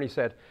sister, and he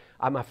said,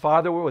 my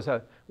father was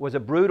a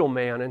brutal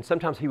man, and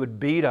sometimes he would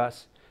beat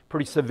us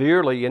pretty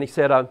severely. And he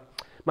said,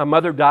 my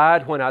mother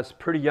died when I was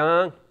pretty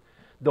young.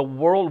 The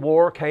World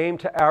War came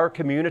to our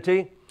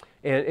community,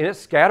 and it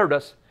scattered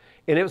us.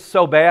 And it was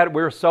so bad,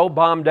 we were so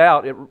bombed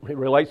out. It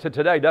relates to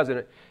today, doesn't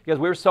it? Because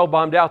we were so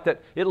bombed out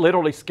that it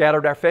literally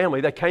scattered our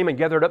family. They came and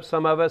gathered up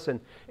some of us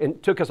and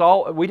took us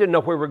all. We didn't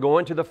know where we were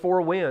going, to the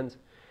four winds.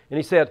 And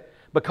he said,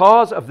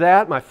 because of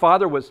that, my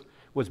father was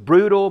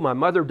brutal. My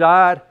mother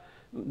died.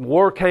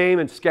 War came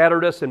and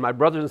scattered us. And my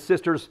brothers and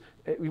sisters,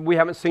 we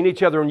haven't seen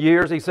each other in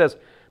years. He says,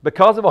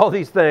 because of all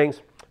these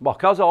things,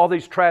 because of all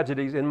these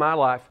tragedies in my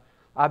life,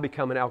 I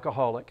become an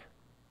alcoholic.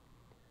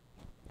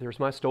 There's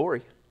my story.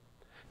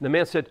 And the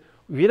man said,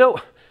 you know,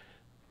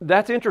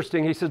 that's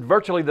interesting. He said,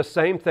 virtually the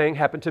same thing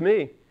happened to me.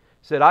 He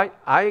said,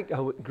 I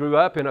grew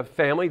up in a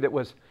family that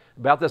was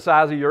about the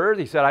size of yours.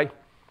 He said,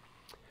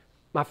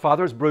 my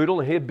father was brutal,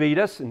 and he'd beat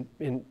us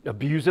and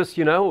abuse us,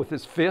 you know, with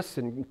his fists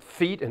and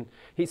feet. And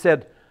he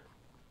said,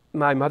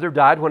 my mother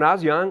died when I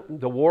was young.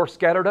 The war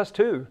scattered us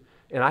too.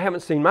 And I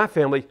haven't seen my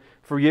family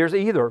for years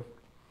either.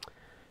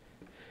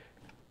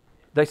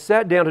 They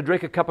sat down to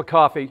drink a cup of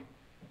coffee,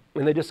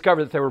 and they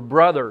discovered that they were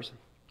brothers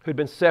who'd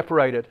been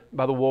separated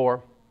by the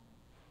war.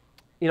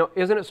 You know,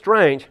 isn't it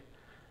strange?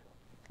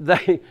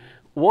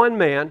 One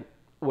man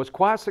was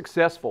quite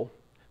successful.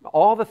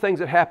 All the things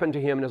that happened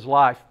to him in his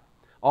life,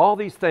 all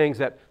these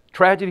things,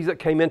 tragedies that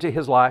came into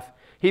his life,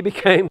 he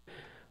became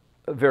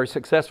very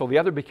successful. The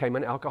other became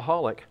an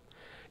alcoholic.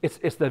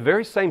 It's the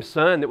very same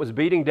sun that was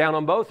beating down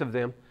on both of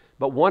them,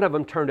 but one of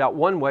them turned out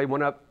one way,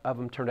 one of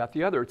them turned out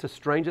the other. It's the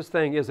strangest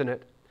thing, isn't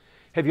it?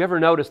 Have you ever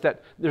noticed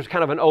that there's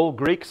kind of an old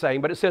Greek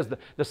saying, but it says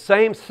the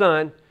same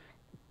sun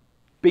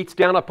beats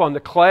down upon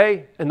the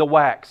clay and the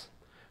wax.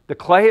 The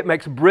clay, it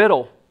makes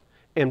brittle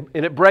and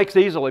it breaks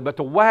easily, but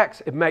the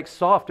wax, it makes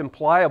soft and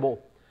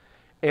pliable.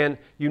 And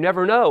you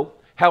never know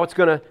how it's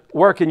going to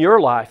work in your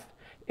life.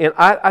 And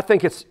I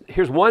think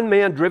here's one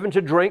man driven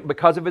to drink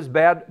because of his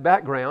bad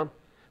background,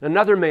 and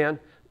another man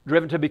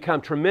driven to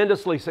become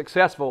tremendously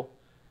successful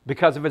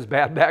because of his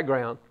bad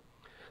background.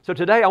 So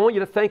today I want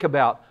you to think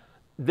about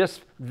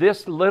this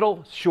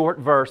little short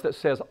verse that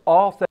says,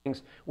 all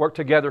things work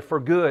together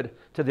for good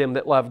to them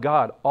that love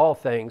God. All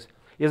things.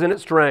 Isn't it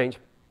strange?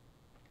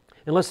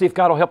 And let's see if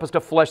God will help us to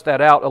flesh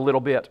that out a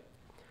little bit.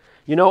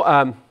 You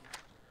know,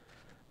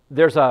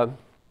 there's a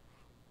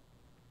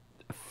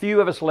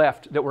few of us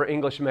left that were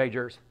English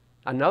majors.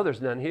 I know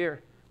there's none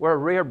here. We're a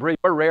rare breed.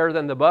 We're rarer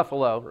than the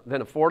buffalo,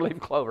 than a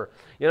four-leaf clover.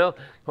 You know,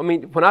 I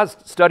mean, when I was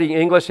studying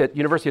English at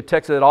University of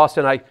Texas at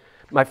Austin,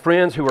 my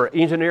friends who were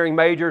engineering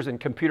majors and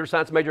computer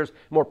science majors,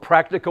 more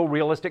practical,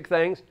 realistic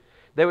things,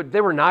 they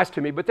were nice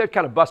to me, but they'd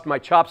kind of bust my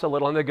chops a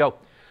little, and they'd go,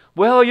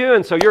 well,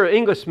 Ewin, so you're an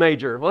English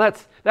major. Well,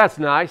 that's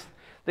nice.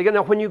 They go,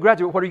 now, when you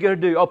graduate, what are you going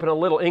to do? Open a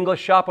little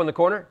English shop on the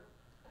corner?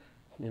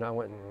 You know, I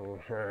went,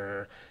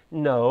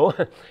 no.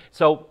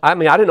 So, I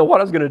mean, I didn't know what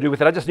I was going to do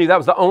with it. I just knew that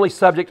was the only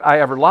subject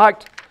I ever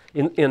liked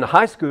in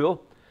high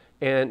school.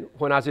 And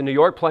when I was in New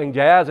York playing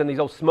jazz in these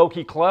old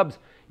smoky clubs,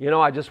 you know,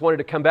 I just wanted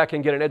to come back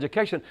and get an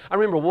education. I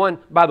remember one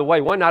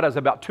night I was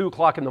about 2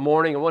 o'clock in the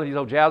morning in one of these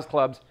old jazz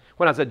clubs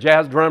when I was a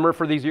jazz drummer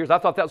for these years. I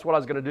thought that's what I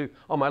was going to do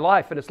all my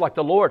life. And it's like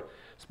the Lord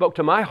spoke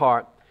to my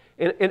heart.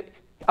 And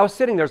I was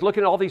sitting there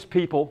looking at all these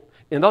people.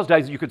 In those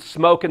days, you could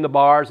smoke in the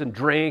bars and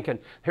drink, and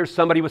here's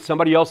somebody with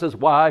somebody else's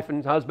wife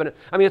and husband.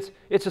 I mean,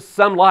 it's just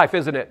some life,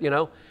 isn't it, you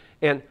know?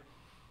 And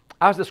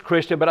I was this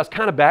Christian, but I was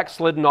kind of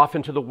backslidden off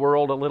into the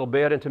world a little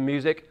bit, into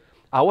music.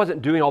 I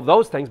wasn't doing all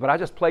those things, but I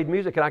just played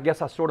music, and I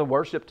guess I sort of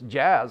worshiped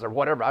jazz or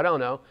whatever. I don't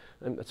know.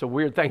 And it's a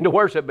weird thing to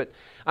worship, but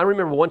I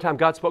remember one time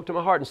God spoke to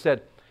my heart and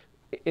said,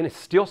 in a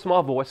still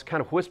small voice, kind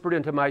of whispered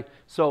into my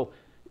soul,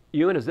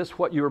 Ewin, is this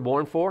what you were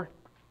born for?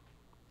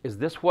 is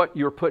this what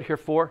you were put here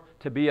for?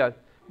 To be a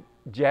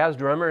jazz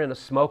drummer in a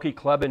smoky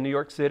club in New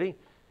York City,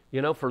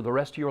 for the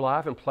rest of your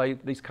life and play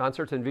these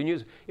concerts and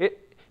venues?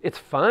 It's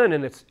fun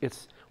and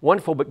it's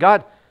wonderful, but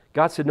God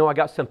said, no, I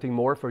got something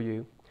more for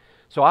you.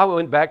 So I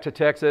went back to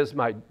Texas.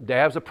 My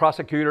dad's a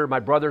prosecutor. My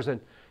brothers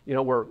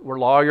were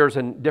lawyers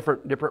and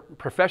different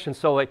professions.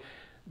 So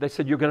they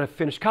said, you're going to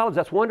finish college.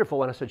 That's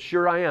wonderful. And I said,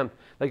 sure I am.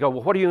 They go,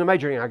 well, what are you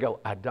majoring in? I go,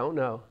 I don't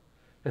know.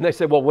 And they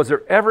said, well, was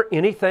there ever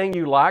anything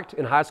you liked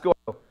in high school?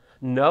 I go,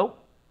 no.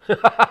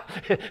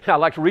 I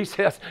liked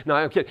recess. No,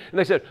 I'm kidding. And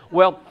they said,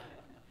 well,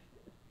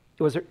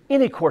 was there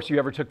any course you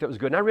ever took that was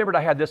good? And I remembered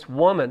I had this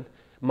woman,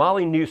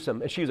 Molly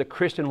Newsom, and she was a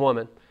Christian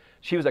woman.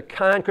 She was a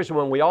kind Christian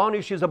woman. We all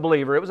knew she was a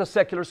believer. It was a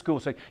secular school,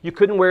 so you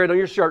couldn't wear it on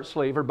your shirt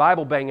sleeve or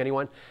Bible bang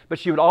anyone. But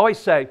she would always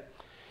say,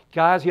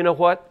 guys, you know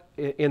what?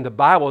 In the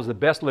Bible is the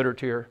best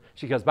literature.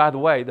 She goes, by the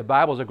way, the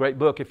Bible is a great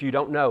book if you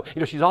don't know.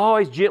 She's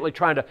always gently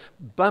trying to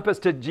bump us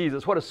to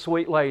Jesus. What a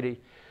sweet lady.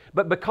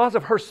 But because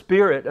of her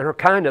spirit and her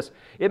kindness,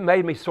 it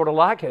made me sort of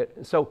like it.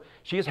 And so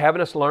she's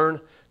having us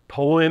learn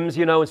poems,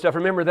 and stuff.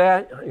 Remember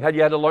that? You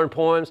had to learn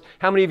poems.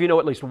 How many of you know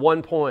at least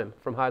one poem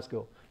from high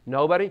school?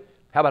 Nobody?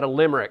 How about a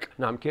limerick?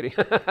 No, I'm kidding.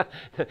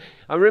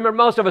 I remember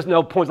most of us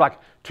know poems like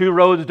Two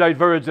roads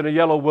diverged in a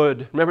yellow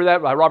wood. Remember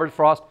that by Robert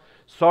Frost?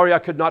 Sorry I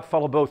could not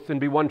follow both and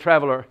be one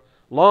traveler.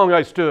 Long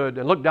I stood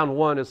and looked down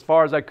one as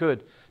far as I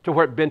could to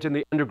where it bent in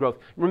the undergrowth.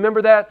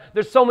 Remember that?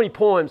 There's so many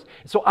poems.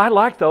 So I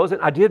like those,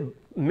 and I did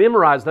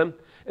memorize them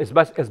as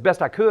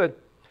best I could.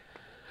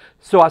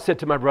 So I said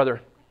to my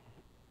brother,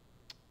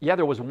 yeah,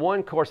 there was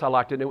one course I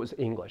liked, and it was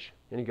English.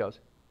 And he goes,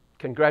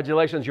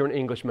 congratulations, you're an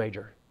English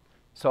major.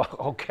 So,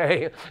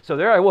 okay. So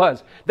there I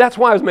was. That's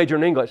why I was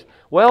majoring in English.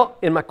 Well,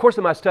 in my course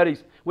of my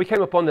studies, we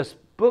came upon this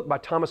book by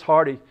Thomas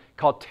Hardy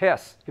called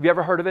Tess. Have you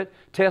ever heard of it?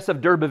 Tess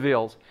of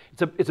D'Urbervilles.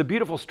 It's a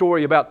beautiful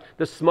story about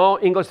this small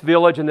English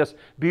village and this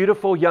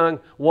beautiful young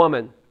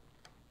woman.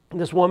 And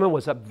this woman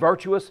was a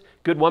virtuous,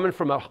 good woman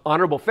from an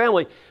honorable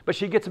family, but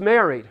she gets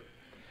married.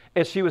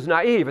 And she was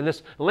naive. And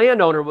this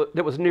landowner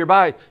that was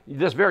nearby,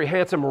 this very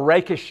handsome,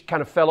 rakish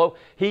kind of fellow,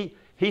 he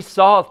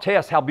saw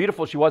Tess, how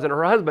beautiful she was, and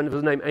her husband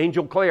was named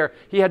Angel Clare.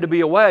 He had to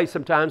be away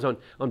sometimes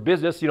on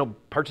business,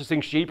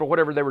 purchasing sheep or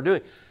whatever they were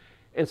doing.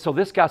 And so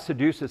this guy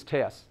seduces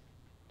Tess.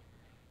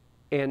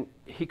 And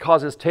he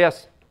causes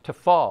Tess to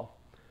fall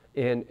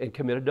and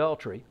commit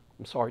adultery,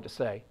 I'm sorry to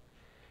say.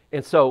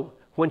 And so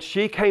when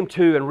she came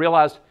to and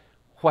realized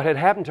what had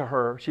happened to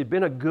her, she'd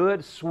been a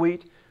good,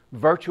 sweet,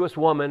 virtuous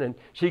woman, and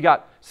she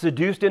got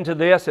seduced into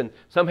this and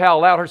somehow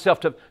allowed herself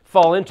to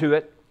fall into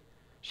it.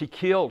 She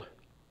killed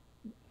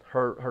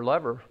her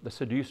lover, the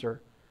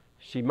seducer.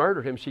 She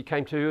murdered him. She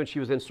came to and she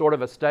was in sort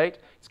of a state.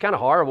 It's kind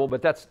of horrible,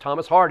 but that's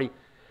Thomas Hardy.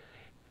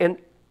 And,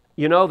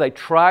 they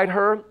tried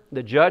her.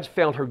 The judge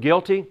found her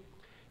guilty,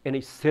 and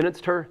he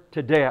sentenced her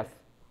to death.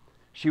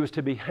 She was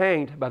to be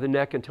hanged by the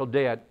neck until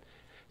dead.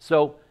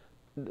 So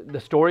the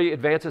story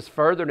advances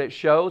further, and it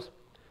shows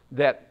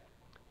that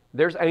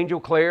there's Angel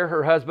Clare,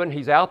 her husband.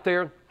 He's out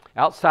there,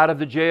 outside of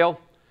the jail,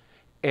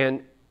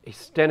 and he's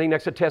standing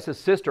next to Tess's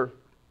sister.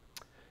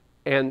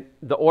 And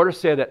the order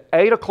said at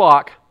 8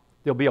 o'clock,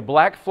 there'll be a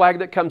black flag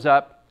that comes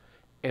up,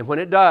 and when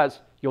it does,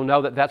 you'll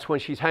know that that's when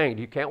she's hanged.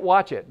 You can't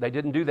watch it. They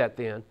didn't do that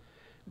then,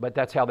 but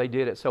that's how they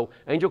did it. So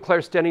Angel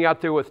Clare's standing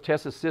out there with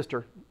Tess's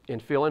sister and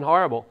feeling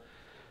horrible.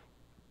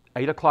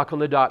 8 o'clock on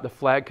the dot, the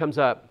flag comes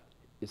up.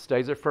 It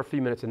stays there for a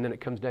few minutes, and then it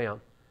comes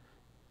down.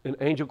 And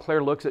Angel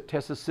Clare looks at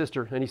Tess's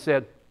sister, and he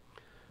said,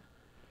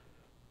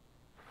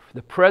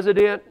 the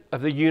president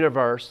of the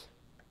universe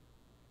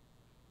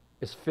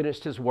has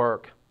finished his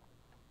work.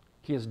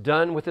 He is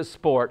done with his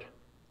sport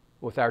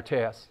with our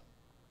Tess.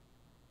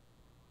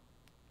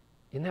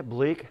 Isn't that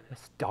bleak?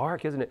 That's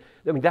dark, isn't it?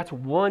 I mean, that's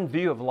one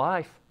view of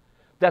life.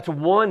 That's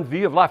one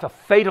view of life, a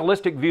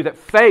fatalistic view that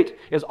fate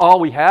is all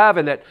we have,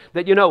 and that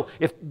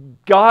if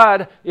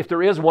God, if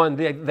there is one,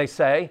 they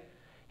say,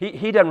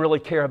 He doesn't really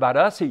care about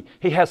us.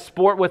 He has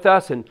sport with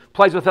us and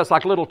plays with us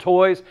like little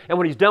toys, and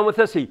when He's done with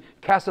us, He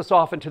casts us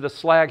off into the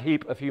slag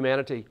heap of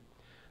humanity.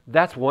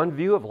 That's one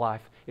view of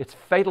life. It's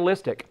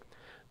fatalistic.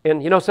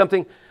 And you know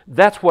something?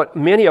 That's what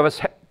many of us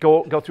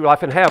go through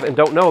life and have and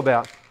don't know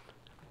about.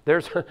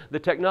 There's the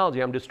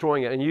technology. I'm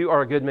destroying it. And you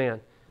are a good man.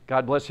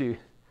 God bless you.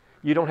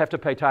 You don't have to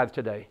pay tithe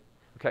today.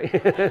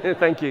 Okay?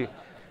 Thank you.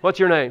 What's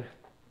your name?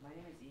 My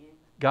name is Ian.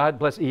 God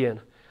bless Ian.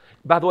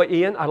 By the way,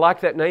 Ian, I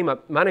like that name.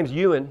 My name's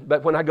Ewin,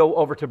 but when I go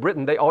over to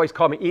Britain, they always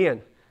call me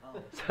Ian.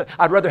 Oh. So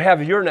I'd rather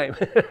have your name.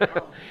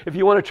 Oh. If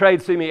you want to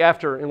trade, see me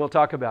after and we'll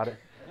talk about it.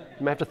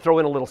 You may have to throw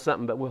in a little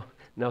something, but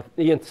no,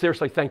 Ian,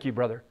 seriously, thank you,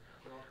 brother.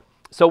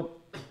 So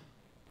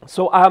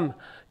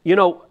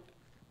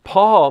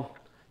Paul,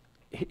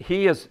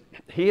 he is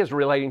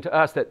relating to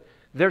us that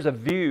there's a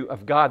view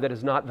of God that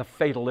is not the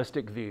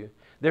fatalistic view.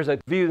 There's a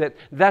view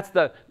that's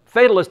the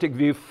fatalistic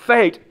view,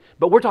 fate,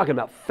 but we're talking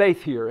about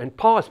faith here. And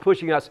Paul is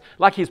pushing us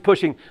like he's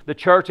pushing the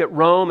church at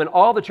Rome and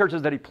all the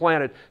churches that he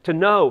planted to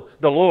know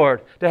the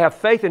Lord, to have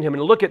faith in Him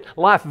and look at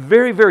life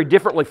very, very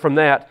differently from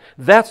that.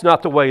 That's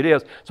not the way it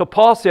is. So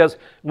Paul says,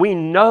 we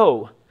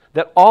know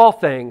that all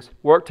things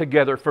work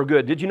together for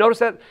good. Did you notice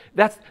that?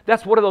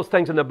 That's one of those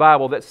things in the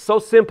Bible that's so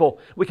simple,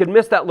 we could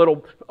miss that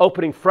little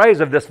opening phrase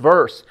of this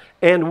verse.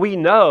 And we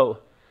know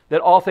that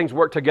all things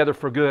work together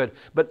for good.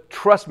 But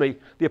trust me,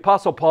 the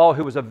Apostle Paul,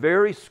 who was a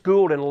very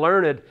schooled and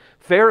learned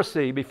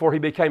Pharisee before he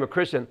became a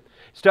Christian,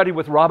 studied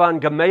with Rabban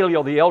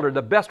Gamaliel the elder,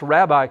 the best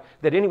rabbi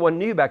that anyone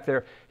knew back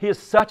there. He is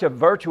such a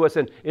virtuous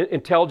and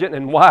intelligent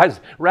and wise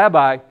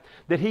rabbi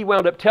that he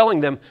wound up telling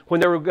them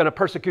when they were going to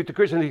persecute the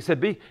Christians, he said,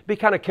 be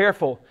kind of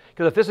careful,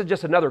 because if this is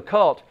just another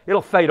cult,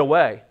 it'll fade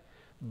away.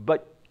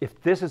 But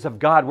if this is of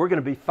God, we're going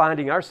to be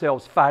finding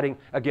ourselves fighting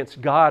against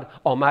God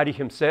Almighty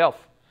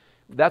Himself.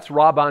 That's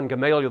Rabban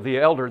Gamaliel the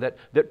elder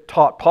that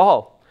taught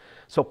Paul.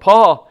 So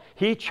Paul,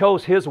 he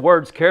chose his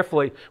words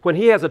carefully when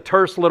he has a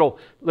terse little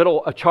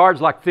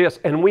charge like this,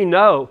 and we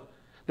know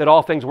that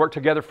all things work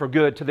together for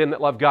good to them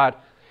that love God.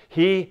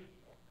 He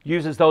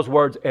uses those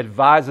words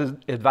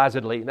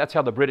advisedly. That's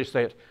how the British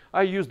say it.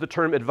 I use the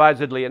term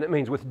advisedly, and it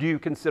means with due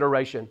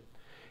consideration.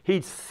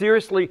 He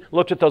seriously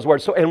looked at those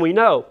words. So, and we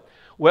know,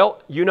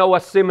 well, you know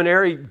us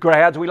seminary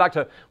grads, we like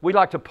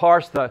to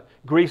parse the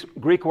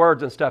Greek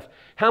words and stuff.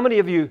 How many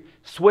of you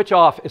switch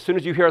off as soon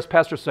as you hear us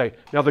pastors say,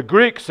 now the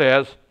Greek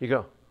says, you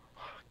go,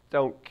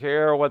 don't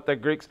care what the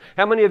Greeks.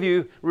 How many of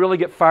you really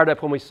get fired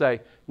up when we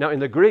say, now in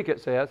the Greek it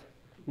says,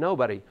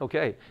 nobody.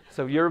 Okay,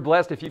 so you're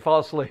blessed if you fall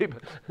asleep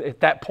at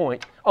that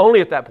point.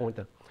 Only at that point,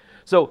 though.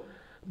 So,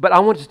 but I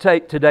want to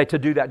take today to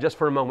do that just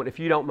for a moment, if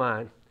you don't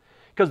mind,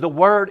 because the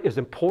word is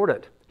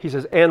important. He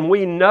says, and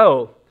we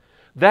know.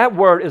 That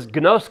word is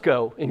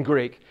gnosko in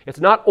Greek. It's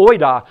not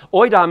oida.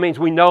 Oida means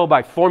we know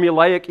by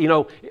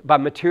formulaic, by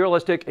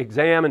materialistic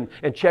exam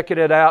and checking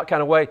it out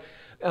kind of way,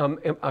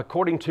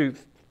 according to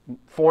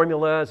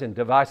formulas and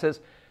devices,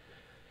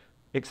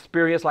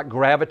 experience like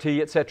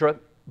gravity, etc.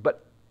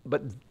 But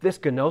this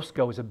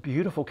gnosko is a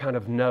beautiful kind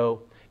of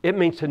know. It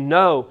means to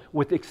know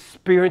with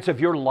experience of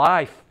your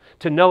life,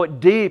 to know it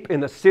deep in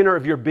the center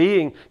of your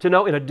being, to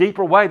know in a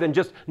deeper way than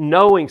just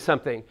knowing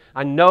something.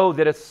 I know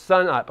that it's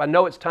sun up. I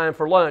know it's time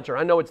for lunch, or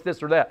I know it's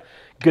this or that.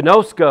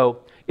 Gnosko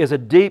is a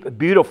deep,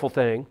 beautiful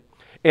thing.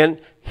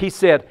 And he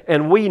said,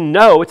 and we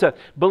know, it's a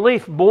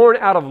belief born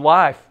out of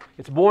life.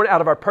 It's born out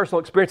of our personal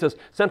experiences,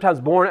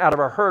 sometimes born out of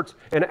our hurts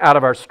and out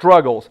of our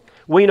struggles.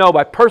 We know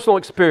by personal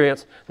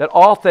experience that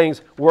all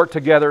things work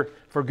together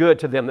for good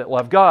to them that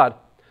love God,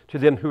 to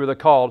them who are the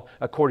called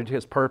according to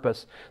His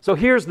purpose. So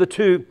here's the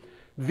two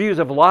views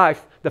of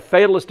life, the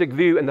fatalistic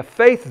view and the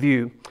faith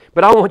view.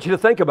 But I want you to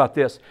think about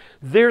this.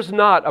 There's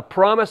not a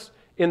promise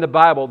in the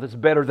Bible that's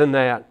better than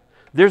that.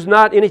 There's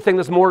not anything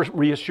that's more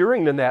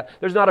reassuring than that.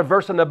 There's not a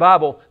verse in the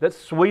Bible that's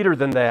sweeter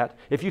than that.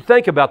 If you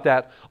think about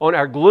that, on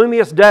our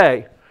gloomiest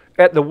day,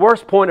 at the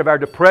worst point of our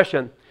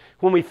depression,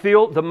 when we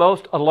feel the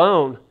most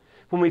alone,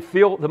 when we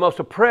feel the most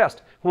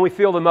oppressed, when we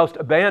feel the most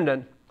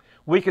abandoned,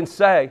 we can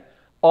say,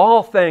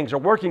 all things are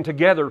working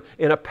together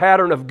in a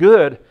pattern of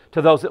good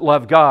to those that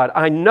love God.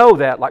 I know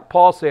that, like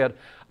Paul said,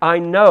 I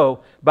know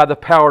by the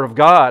power of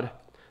God,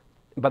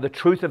 by the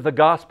truth of the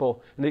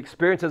gospel and the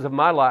experiences of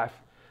my life,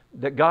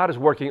 that God is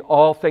working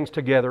all things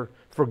together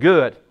for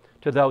good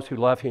to those who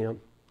love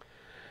Him.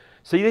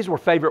 See, these were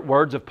favorite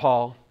words of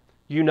Paul.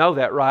 You know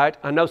that, right?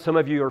 I know some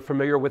of you are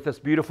familiar with this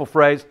beautiful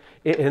phrase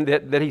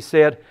that he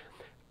said.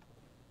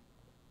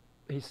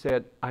 He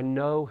said, I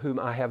know whom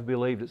I have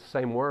believed. It's the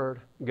same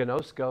word,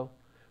 gnosko.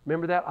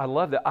 Remember that? I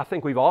love that. I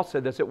think we've all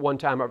said this at one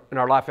time in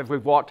our life if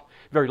we've walked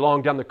very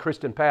long down the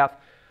Christian path.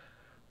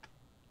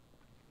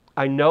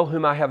 I know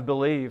whom I have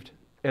believed,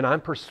 and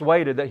I'm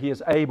persuaded that He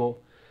is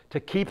able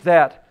to keep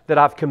that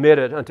I've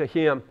committed unto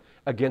Him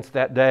against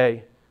that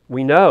day.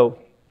 We know.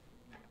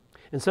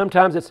 And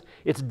sometimes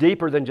it's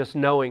deeper than just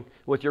knowing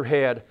with your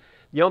head.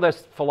 You know,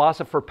 this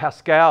philosopher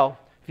Pascal,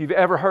 if you've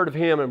ever heard of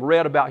him and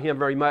read about him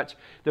very much,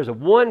 there's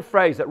one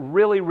phrase that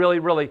really, really,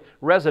 really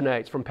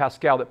resonates from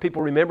Pascal that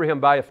people remember him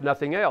by, if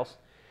nothing else.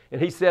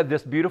 And he said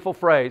this beautiful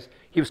phrase.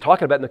 He was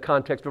talking about it in the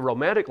context of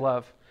romantic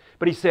love.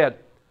 But he said,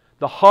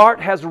 the heart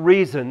has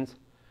reasons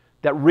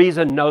that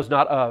reason knows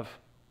not of.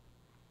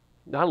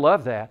 And I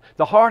love that.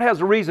 The heart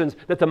has reasons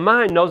that the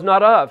mind knows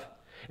not of.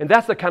 And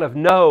that's the kind of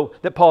know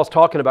that Paul's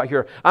talking about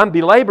here. I'm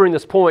belaboring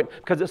this point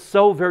because it's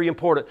so very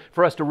important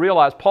for us to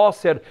realize. Paul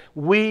said,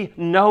 we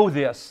know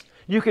this.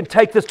 You can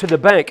take this to the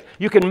bank.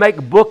 You can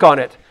make book on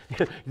it.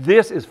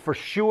 This is for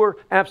sure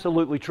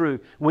absolutely true.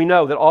 We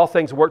know that all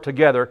things work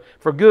together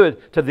for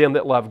good to them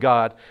that love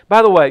God.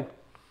 By the way,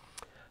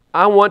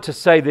 I want to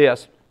say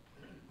this.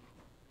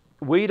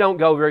 We don't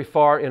go very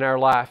far in our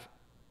life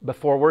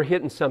before we're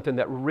hitting something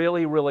that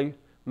really, really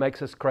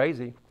makes us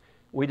crazy.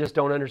 We just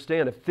don't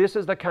understand. If this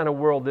is the kind of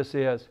world this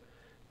is,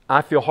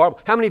 I feel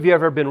horrible. How many of you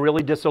have ever been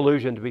really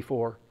disillusioned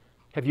before?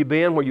 Have you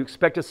been where you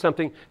expected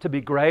something to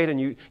be great and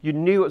you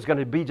knew it was going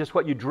to be just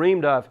what you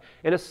dreamed of,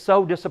 and it's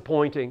so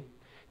disappointing,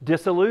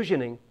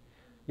 disillusioning?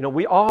 You know,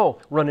 we all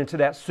run into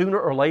that sooner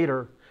or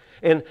later.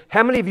 And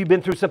how many of you have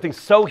been through something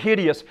so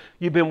hideous?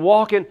 You've been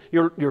walking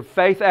your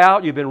faith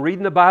out. You've been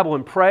reading the Bible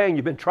and praying.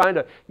 You've been trying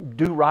to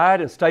do right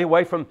and stay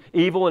away from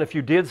evil. And if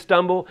you did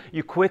stumble,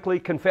 you quickly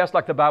confess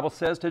like the Bible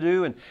says to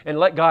do and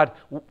let God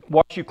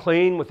wash you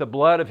clean with the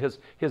blood of His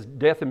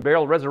death and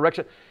burial and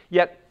resurrection.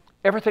 Yet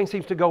everything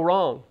seems to go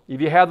wrong.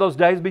 Have you had those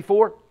days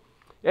before?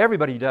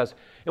 Everybody does.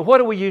 And what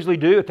do we usually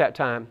do at that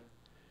time?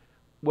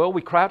 Well,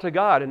 we cry out to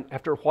God, and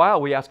after a while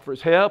we ask for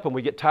His help, and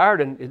we get tired,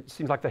 and it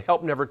seems like the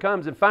help never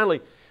comes. And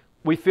finally,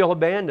 we feel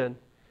abandoned,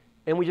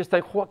 and we just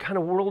think, what kind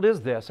of world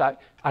is this? I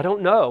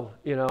don't know.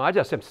 I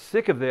just am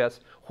sick of this.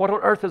 What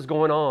on earth is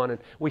going on? And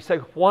we say,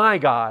 why,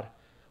 God?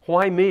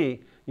 Why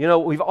me?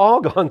 We've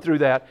all gone through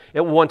that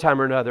at one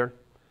time or another.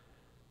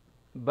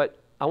 But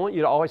I want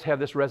you to always have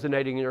this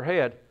resonating in your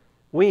head.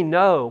 We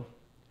know,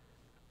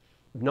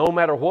 no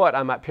matter what,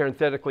 I might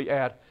parenthetically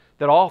add,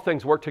 that all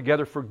things work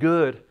together for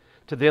good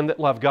to them that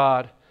love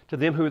God, to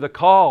them who are the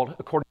called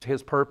according to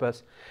His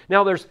purpose.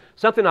 Now there's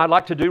something I'd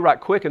like to do right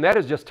quick, and that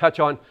is just touch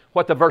on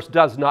what the verse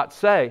does not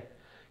say.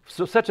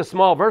 So such a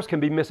small verse can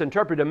be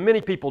misinterpreted, and many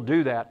people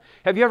do that.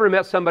 Have you ever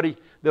met somebody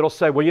that'll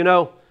say,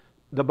 well,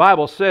 the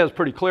Bible says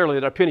pretty clearly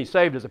that a penny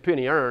saved is a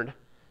penny earned.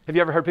 Have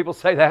you ever heard people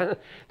say that?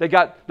 They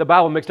got the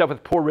Bible mixed up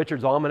with Poor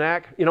Richard's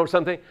Almanac,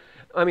 something.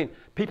 I mean,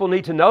 people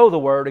need to know the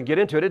Word and get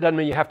into it. It doesn't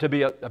mean you have to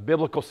be a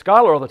biblical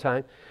scholar all the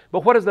time.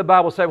 But what does the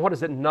Bible say? What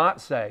does it not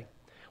say?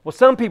 Well,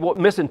 some people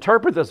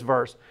misinterpret this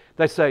verse.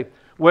 They say,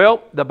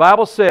 well, the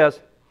Bible says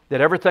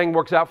that everything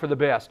works out for the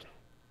best.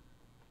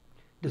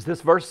 Does this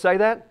verse say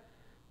that?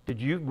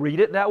 Did you read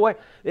it that way?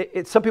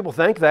 Some people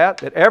think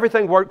that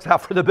everything works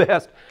out for the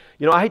best.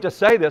 I hate to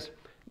say this.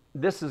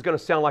 This is going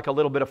to sound like a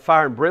little bit of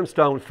fire and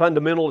brimstone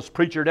fundamentalist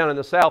preacher down in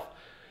the South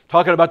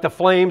talking about the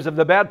flames of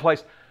the bad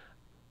place.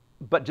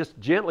 But just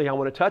gently, I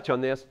want to touch on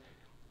this.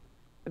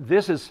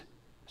 This is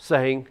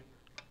saying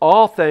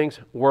all things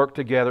work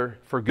together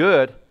for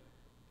good.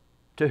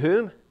 To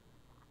whom?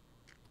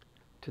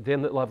 To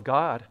them that love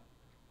God,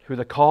 who are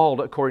the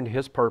called according to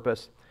His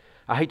purpose.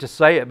 I hate to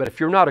say it, but if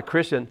you're not a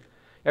Christian,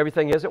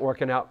 everything isn't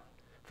working out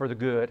for the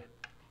good.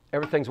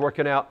 Everything's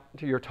working out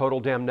to your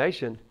total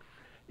damnation.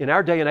 In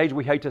our day and age,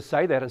 we hate to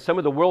say that, and some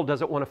of the world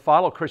doesn't want to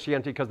follow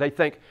Christianity because they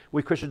think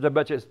we Christians are a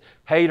bunch of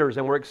haters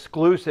and we're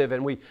exclusive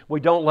and we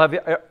don't love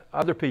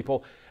other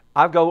people.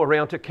 I go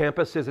around to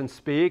campuses and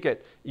speak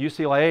at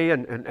UCLA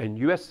and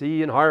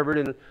USC and Harvard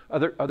and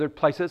other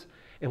places,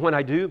 and when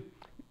I do,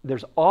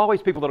 there's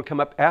always people that will come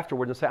up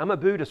afterwards and say, I'm a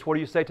Buddhist, what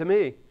do you say to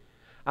me?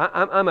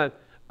 I'm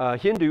a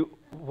Hindu,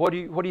 what do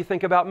you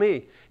think about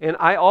me? And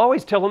I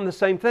always tell them the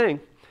same thing.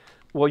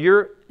 Well,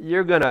 you're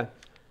going to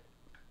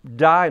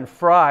die and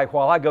fry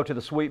while I go to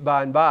the sweet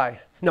by and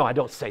by. No, I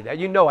don't say that.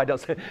 I don't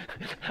say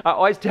I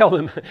always tell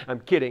them,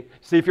 I'm kidding,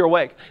 see if you're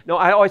awake. No,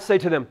 I always say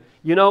to them,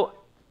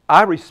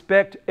 I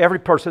respect every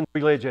person's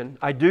religion.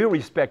 I do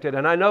respect it,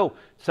 and I know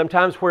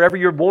sometimes wherever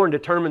you're born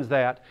determines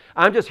that.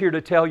 I'm just here to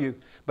tell you,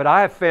 but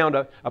I have found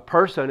a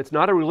person, it's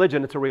not a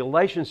religion, it's a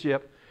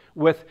relationship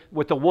with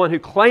the one who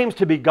claims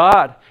to be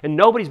God, and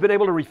nobody's been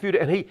able to refute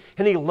it,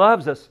 and He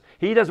loves us.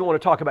 He doesn't want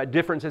to talk about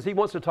differences. He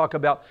wants to talk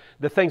about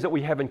the things that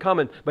we have in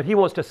common, but He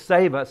wants to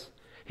save us.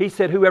 He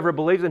said, whoever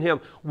believes in Him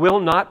will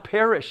not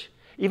perish.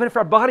 Even if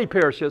our body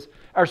perishes,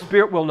 our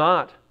spirit will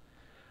not.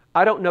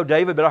 I don't know,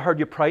 David, but I heard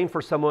you praying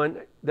for someone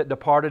that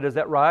departed. Is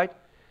that right?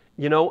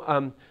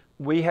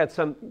 We had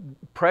some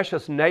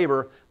precious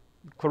neighbor,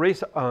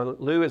 Clarice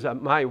Lou is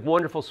my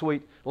wonderful,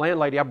 sweet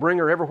landlady. I bring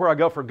her everywhere I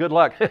go for good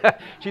luck.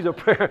 She's a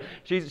prayer.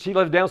 She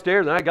lives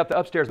downstairs, and I got the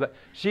upstairs. But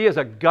she is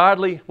a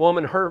godly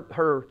woman.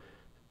 Her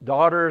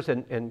daughters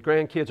and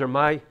grandkids are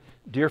my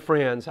dear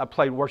friends. I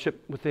played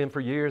worship with them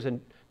for years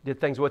and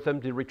did things with them,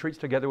 did retreats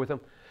together with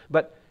them.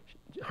 But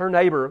her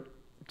neighbor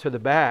to the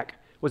back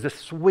was a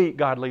sweet,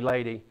 godly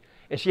lady.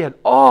 And she had,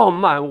 oh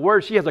my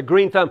word, she has a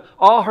green thumb.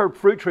 All her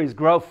fruit trees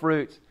grow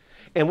fruits.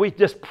 And we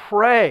just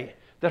pray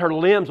that her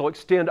limbs will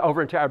extend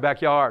over into our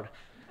backyard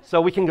so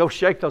we can go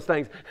shake those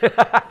things.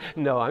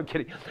 No, I'm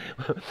kidding.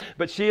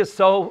 But she is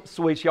so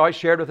sweet. She always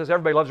shared with us.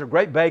 Everybody loves her.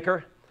 Great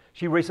baker.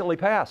 She recently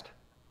passed.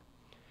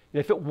 And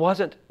if it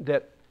wasn't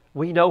that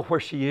we know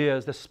where she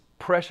is, this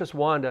precious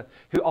Wanda,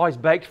 who always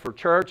baked for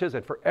churches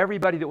and for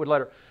everybody that would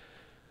let her,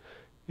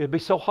 it'd be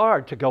so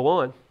hard to go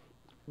on.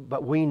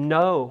 But we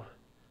know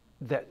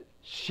that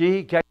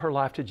she gave her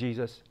life to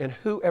Jesus, and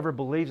whoever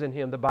believes in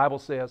Him, the Bible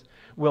says,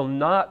 will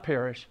not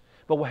perish,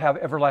 but will have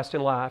everlasting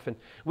life. And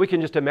we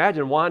can just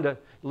imagine Wanda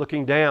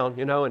looking down,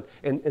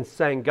 and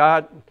saying,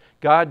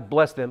 God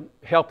bless them,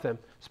 help them,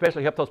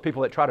 especially help those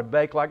people that try to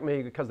bake like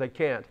me because they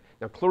can't.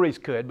 Now, Clarice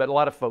could, but a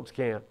lot of folks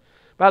can't.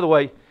 By the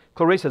way,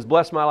 Clarice has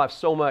blessed my life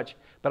so much,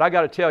 but I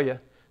got to tell you,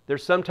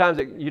 there's sometimes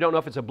that you don't know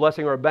if it's a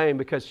blessing or a bane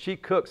because she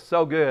cooks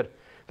so good.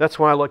 That's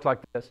why I look like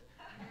this.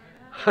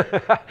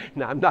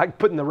 No, I'm not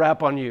putting the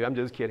rap on you. I'm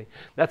just kidding.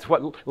 That's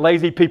what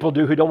lazy people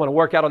do who don't want to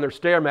work out on their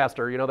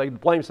Stairmaster. They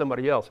blame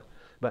somebody else.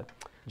 But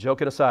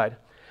joking aside.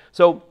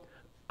 So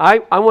I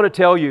want to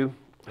tell you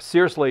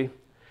seriously,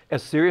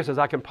 as serious as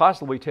I can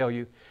possibly tell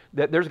you,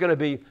 that there's going to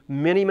be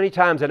many, many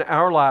times in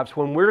our lives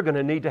when we're going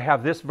to need to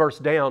have this verse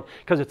down,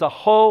 because it's a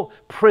whole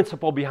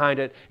principle behind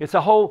it. It's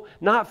a whole,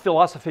 not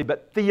philosophy,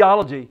 but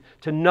theology,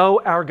 to know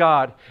our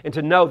God and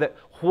to know that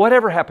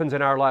whatever happens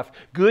in our life,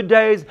 good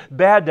days,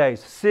 bad days,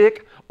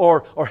 sick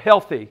or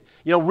healthy,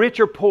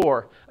 rich or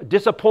poor,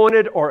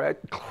 disappointed or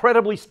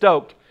incredibly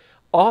stoked,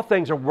 all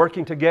things are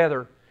working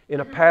together in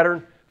a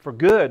pattern for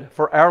good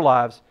for our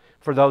lives,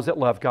 for those that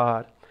love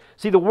God.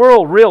 See, the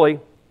world really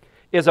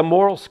is a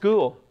moral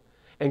school.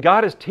 And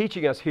God is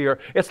teaching us here.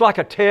 It's like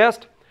a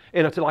test,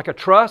 and it's like a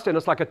trust, and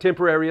it's like a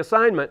temporary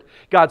assignment.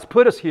 God's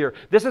put us here.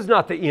 This is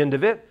not the end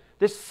of it.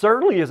 This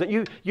certainly isn't.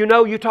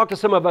 You talk to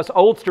some of us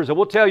oldsters, and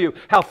we'll tell you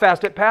how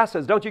fast it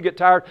passes. Don't you get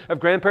tired of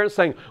grandparents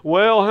saying,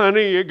 well,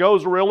 honey, it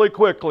goes really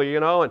quickly,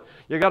 and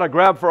you got to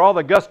grab for all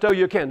the gusto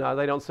you can. No,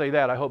 they don't say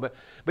that, I hope.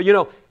 But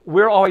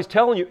we're always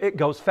telling you it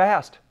goes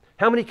fast.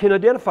 How many can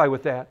identify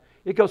with that?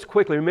 It goes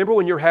quickly. Remember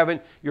when you're having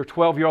your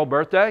 12-year-old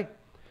birthday?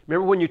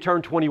 Remember when you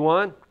turned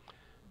 21?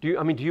 Do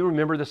you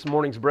remember this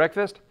morning's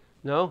breakfast?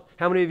 No?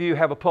 How many of you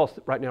have a pulse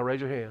right now? Raise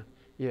your hand.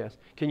 Yes.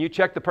 Can you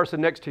check the person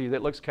next to you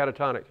that looks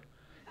catatonic?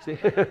 See?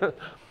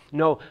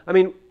 No.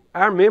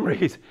 Our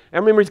memories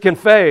can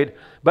fade,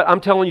 but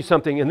I'm telling you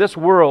something. In this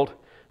world,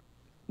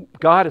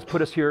 God has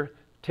put us here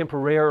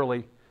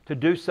temporarily to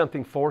do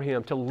something for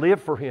Him, to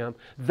live for Him.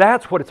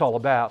 That's what it's all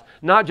about.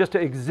 Not just to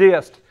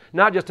exist,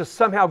 not just to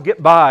somehow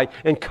get by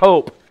and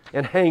cope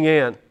and hang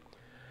in.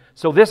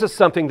 So this is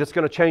something that's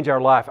going to change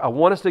our life. I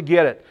want us to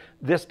get it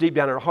this deep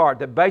down in our heart,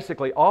 that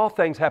basically all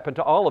things happen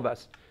to all of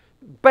us.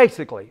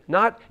 Basically,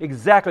 not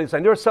exactly the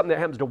same. There's something that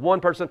happens to one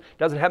person,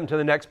 doesn't happen to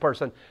the next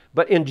person.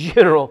 But in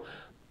general,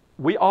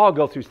 we all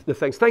go through the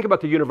things. Think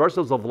about the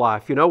universals of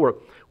life.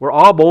 We're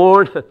all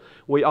born.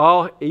 We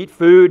all eat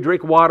food,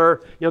 drink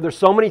water. There's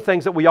so many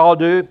things that we all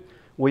do.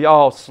 We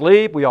all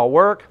sleep. We all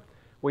work.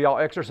 We all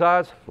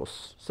exercise. Well,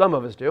 some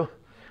of us do.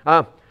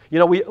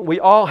 We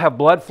all have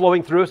blood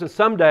flowing through us, and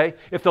someday,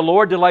 if the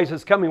Lord delays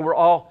His coming, we're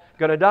all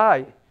going to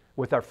die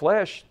with our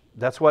flesh.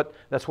 That's what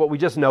we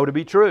just know to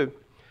be true.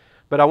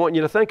 But I want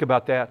you to think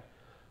about that.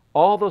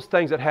 All those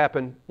things that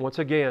happen, once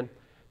again,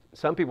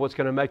 some people it's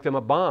going to make them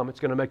a bomb.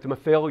 It's going to make them a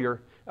failure.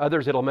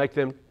 Others, it'll make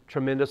them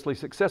tremendously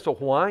successful.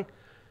 Why?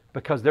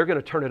 Because they're going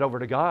to turn it over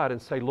to God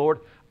and say, Lord,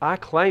 I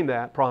claim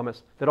that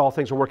promise that all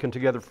things are working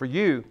together for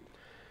you,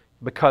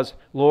 because,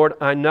 Lord,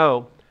 I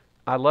know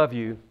I love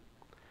you.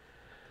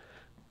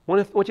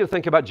 I want you to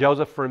think about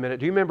Joseph for a minute.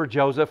 Do you remember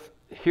Joseph?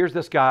 Here's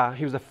this guy.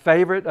 He was a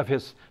favorite of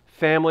his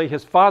family.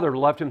 His father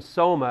loved him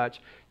so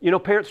much.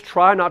 Parents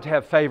try not to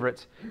have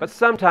favorites, but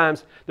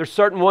sometimes there's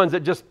certain ones that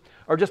just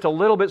are just a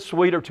little bit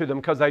sweeter to them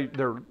because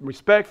they're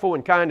respectful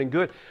and kind and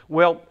good.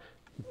 Well,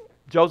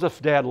 Joseph's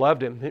dad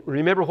loved him.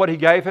 Remember what he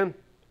gave him?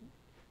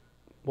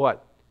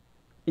 What?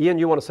 Ian,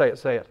 you want to say it?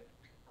 Say it.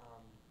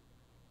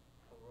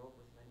 A robe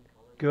with many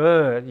colors.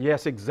 Good.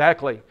 Yes,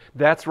 exactly.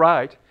 That's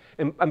right.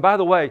 And by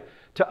the way,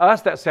 to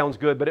us that sounds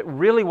good, but it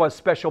really was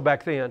special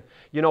back then.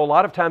 A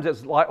lot of times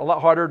it's a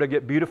lot harder to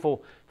get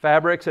beautiful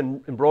fabrics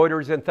and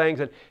embroideries and things,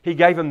 and he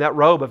gave him that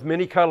robe of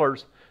many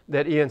colors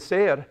that Ian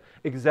said.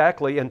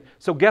 Exactly. And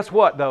so guess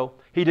what, though?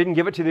 He didn't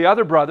give it to the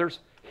other brothers.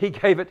 He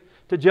gave it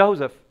to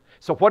Joseph.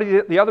 So what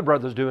are the other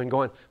brothers doing?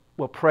 Going,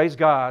 well, praise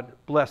God,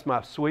 bless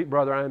my sweet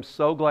brother, I am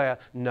so glad.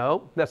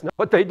 No, that's not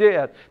what they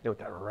did. They went,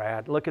 that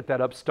rat, look at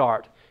that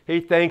upstart. He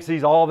thinks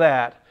he's all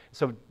that.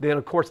 So then,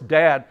 of course,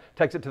 Dad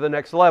takes it to the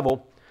next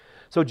level.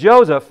 So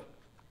Joseph,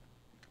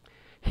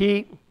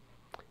 he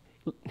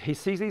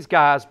sees these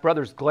guys,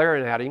 brothers,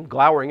 glaring at him,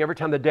 glowering. Every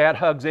time the dad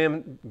hugs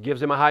him,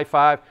 gives him a high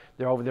five,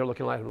 they're over there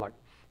looking at him like,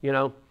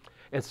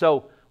 And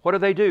so what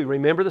do?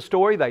 Remember the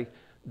story?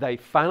 They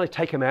finally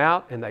take him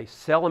out and they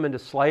sell him into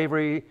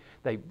slavery.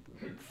 They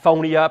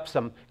phony up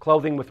some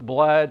clothing with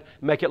blood,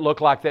 make it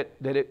look like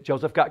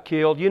Joseph got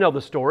killed. You know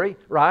the story,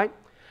 right?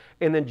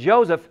 And then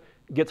Joseph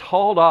gets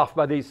hauled off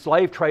by these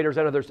slave traders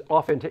and others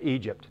off into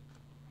Egypt.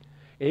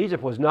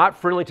 Egypt was not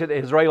friendly to the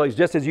Israelis,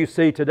 just as you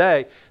see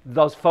today.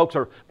 Those folks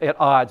are at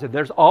odds. And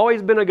there's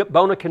always been a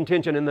bone of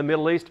contention in the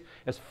Middle East.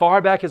 As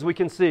far back as we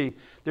can see,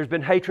 there's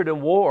been hatred and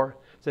war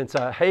since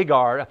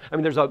Hagar.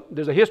 There's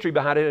a history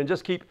behind it, and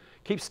just keep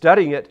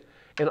studying it.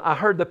 And I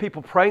heard the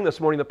people praying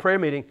this morning, the prayer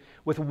meeting,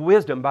 with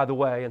wisdom, by the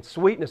way, and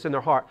sweetness in their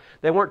heart.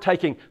 They weren't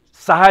taking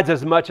sides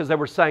as much as they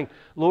were saying,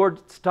 Lord,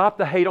 stop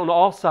the hate on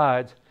all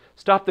sides.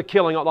 Stop the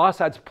killing on all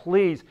sides.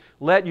 Please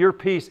let your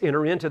peace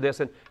enter into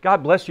this. And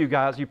God bless you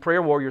guys, you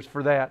prayer warriors,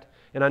 for that.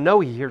 And I know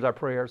He hears our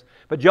prayers.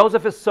 But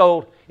Joseph is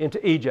sold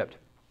into Egypt.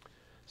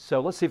 So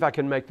let's see if I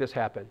can make this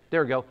happen.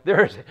 There we go.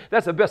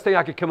 That's the best thing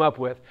I could come up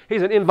with.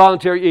 He's an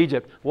involuntary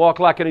Egypt. Walk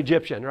like an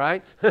Egyptian,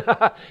 right?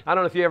 I don't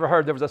know if you ever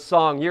heard, there was a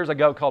song years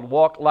ago called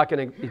Walk Like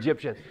an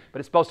Egyptian. But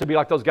it's supposed to be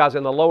like those guys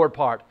in the lower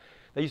part.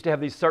 They used to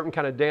have these certain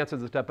kind of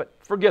dances and stuff. But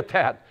forget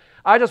that.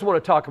 I just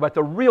want to talk about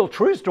the real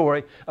true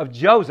story of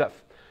Joseph.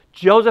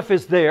 Joseph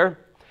is there,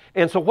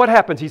 and so what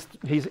happens?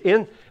 He's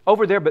in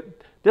over there, but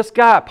this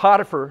guy,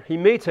 Potiphar, he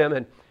meets him,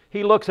 and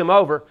he looks him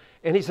over,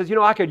 and he says,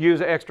 I could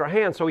use an extra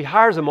hand, so he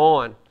hires him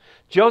on.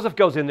 Joseph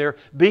goes in there,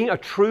 being a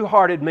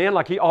true-hearted man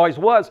like he always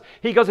was.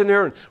 He goes in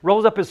there and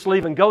rolls up his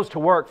sleeve and goes to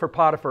work for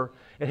Potiphar.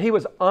 And he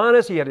was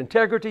honest, he had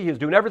integrity, he was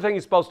doing everything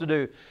he's supposed to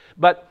do.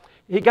 But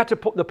he got to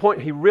the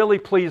point he really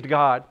pleased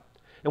God.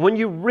 And when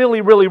you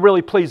really, really,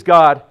 really please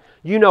God,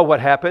 you know what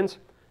happens.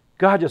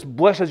 God just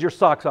blesses your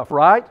socks off,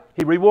 right?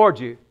 He rewards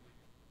you.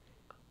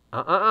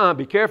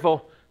 Be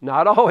careful.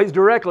 Not always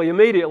directly,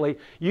 immediately.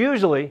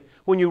 Usually,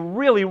 when you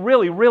really,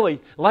 really, really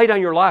lay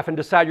down your life and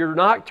decide you're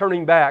not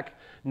turning back,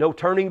 no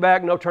turning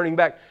back, no turning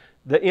back,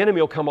 the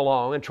enemy will come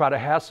along and try to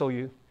hassle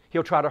you.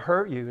 He'll try to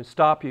hurt you and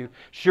stop you.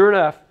 Sure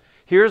enough,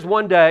 here's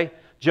one day,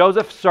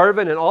 Joseph's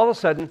serving, and all of a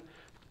sudden,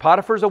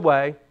 Potiphar's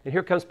away, and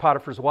here comes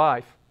Potiphar's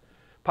wife.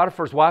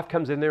 Potiphar's wife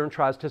comes in there and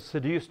tries to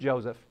seduce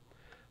Joseph.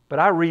 But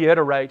I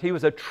reiterate, he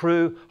was a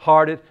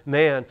true-hearted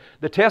man.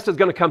 The test is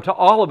going to come to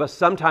all of us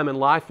sometime in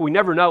life. We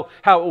never know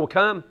how it will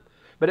come.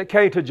 But it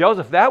came to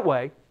Joseph that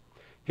way.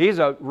 He's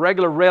a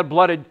regular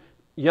red-blooded,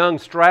 young,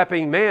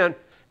 strapping man.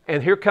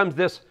 And here comes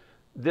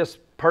this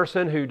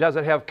person who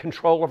doesn't have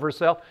control of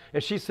herself.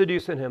 And she's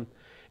seducing him.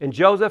 And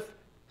Joseph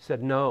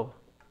said, no.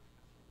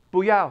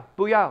 Booyah,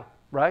 booyah,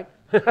 right?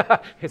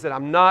 He said,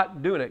 I'm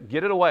not doing it.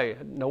 Get it away.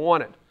 I don't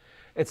want it.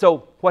 And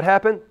so what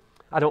happened?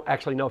 I don't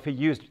actually know if he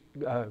used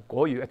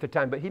goyu at the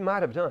time, but he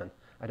might have done.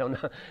 I don't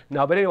know.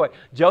 No, but anyway,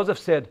 Joseph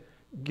said,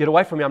 get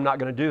away from me. I'm not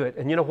going to do it.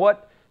 And you know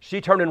what?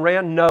 She turned and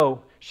ran.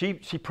 No. She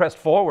pressed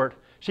forward.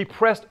 She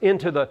pressed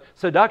into the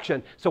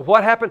seduction. So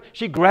what happened?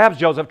 She grabs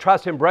Joseph,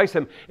 tries to embrace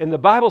him. And the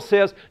Bible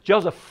says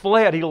Joseph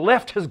fled. He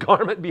left his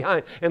garment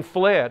behind and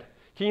fled.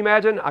 Can you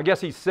imagine? I guess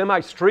he's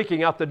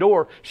semi-streaking out the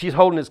door. She's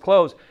holding his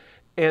clothes.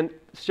 And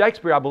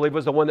Shakespeare, I believe,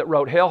 was the one that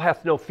wrote, hell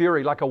hath no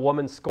fury like a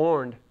woman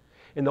scorned.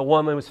 And the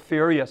woman was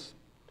furious.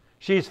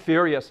 She's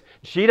furious.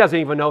 She doesn't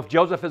even know if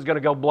Joseph is going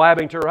to go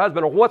blabbing to her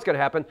husband or what's going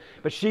to happen.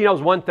 But she knows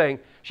one thing.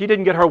 She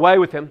didn't get her way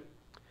with him.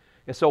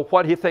 And so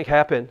what do you think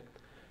happened?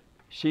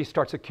 She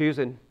starts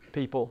accusing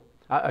people,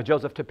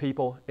 Joseph to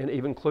people, and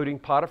even including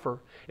Potiphar,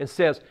 and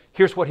says,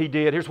 here's what he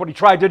did. Here's what he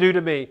tried to do to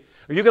me.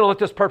 Are you going to let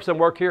this person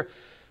work here?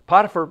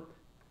 Potiphar,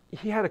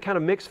 he had a kind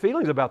of mixed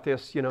feelings about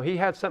this. You know, he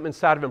had something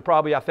inside of him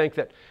probably, I think,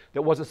 that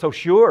wasn't so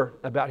sure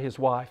about his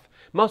wife.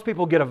 Most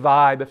people get a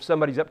vibe if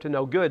somebody's up to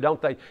no good,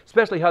 don't they?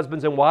 Especially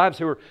husbands and wives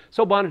who are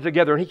so bonded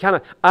together. And he kind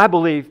of, I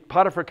believe,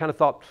 Potiphar kind of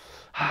thought,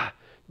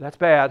 that's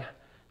bad.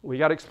 We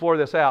got to explore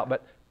this out.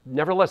 But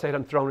nevertheless, they had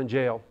him thrown in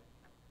jail.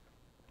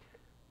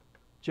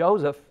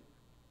 Joseph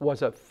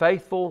was a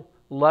faithful,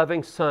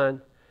 loving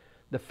son,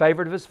 the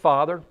favorite of his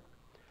father.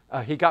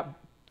 He got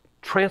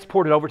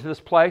transported over to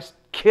this place,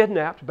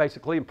 kidnapped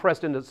basically, and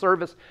pressed into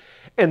service.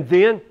 And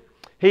then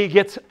he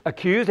gets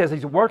accused as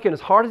he's working as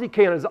hard as he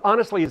can, as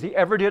honestly as he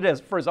ever did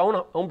for his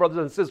own brothers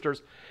and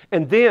sisters.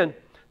 And then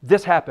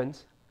this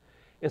happens.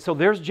 And so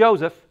there's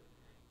Joseph.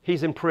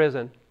 He's in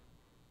prison.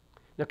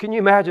 Now can you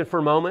imagine for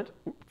a moment,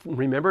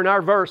 remember in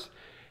our verse,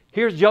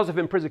 here's Joseph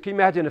in prison. Can you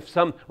imagine if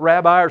some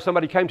rabbi or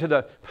somebody came to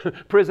the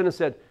prison and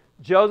said,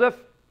 Joseph,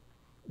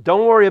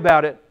 don't worry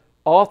about it.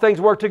 All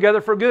things work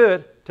together for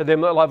good to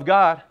them that love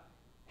God.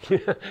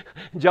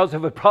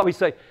 Joseph would probably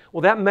say,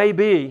 well, that may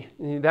be,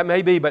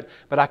 but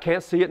I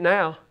can't see it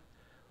now.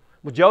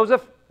 Well,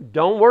 Joseph,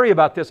 don't worry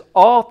about this.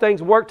 All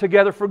things work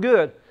together for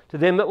good to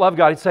them that love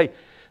God. He'd say,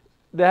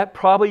 that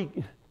probably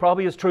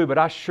is true, but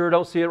I sure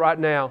don't see it right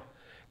now.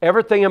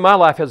 Everything in my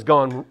life has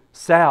gone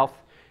south.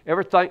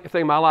 Everything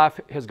in my life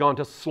has gone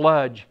to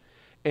sludge.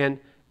 And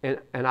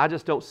I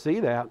just don't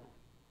see that.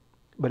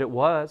 But it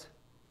was.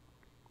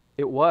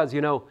 It was.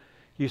 You know,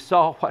 you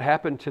saw what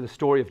happened to the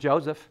story of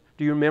Joseph.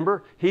 Do you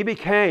remember? He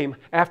became,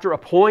 after a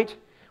point,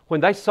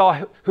 when they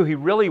saw who he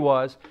really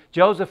was,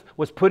 Joseph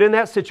was put in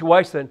that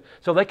situation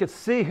so they could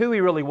see who he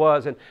really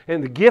was and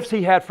the gifts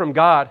he had from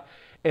God.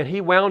 And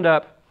he wound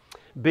up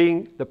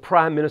being the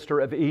prime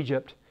minister of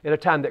Egypt at a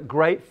time that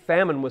great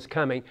famine was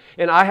coming.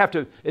 And I have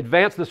to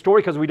advance the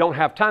story because we don't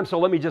have time, so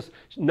let me just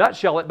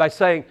nutshell it by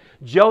saying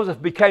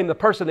Joseph became the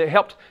person that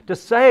helped to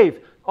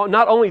save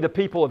not only the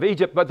people of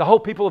Egypt, but the whole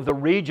people of the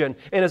region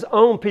and his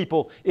own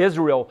people,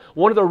 Israel.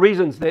 One of the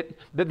reasons that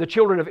the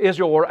children of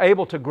Israel were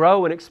able to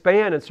grow and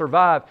expand and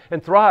survive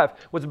and thrive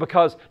was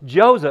because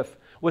Joseph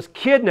was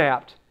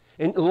kidnapped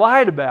and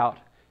lied about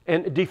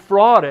and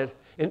defrauded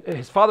and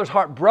his father's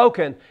heart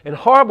broken and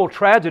horrible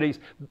tragedies,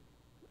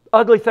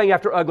 ugly thing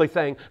after ugly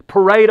thing,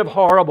 parade of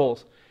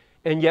horribles.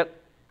 And yet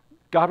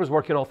God was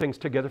working all things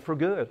together for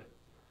good.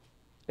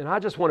 And I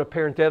just want to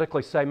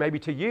parenthetically say maybe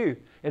to you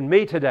and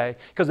me today,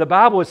 because the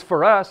Bible is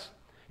for us.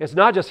 It's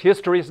not just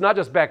history. It's not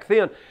just back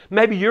then.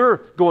 Maybe you're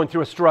going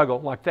through a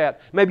struggle like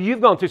that. Maybe you've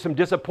gone through some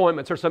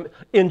disappointments or some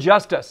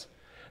injustice.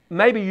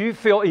 Maybe you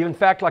feel, in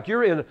fact, like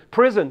you're in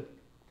prison.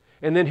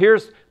 And then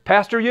here's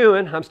Pastor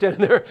Ewin. I'm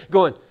standing there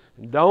going,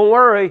 don't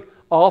worry.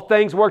 All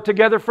things work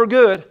together for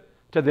good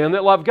to them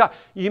that love God.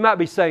 You might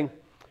be saying,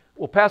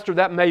 well, Pastor,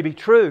 that may be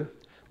true,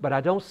 but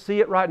I don't see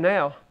it right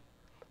now.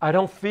 I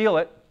don't feel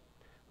it.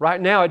 Right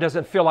now, it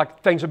doesn't feel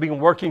like things are being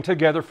working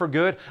together for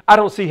good. I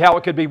don't see how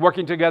it could be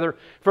working together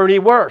for any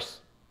worse.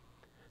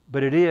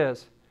 But it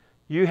is.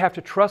 You have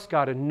to trust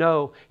God and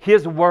know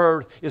His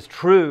Word is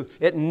true.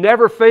 It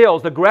never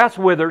fails. The grass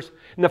withers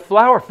and the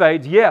flower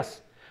fades,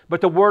 yes, but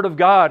the Word of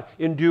God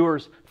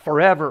endures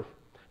forever.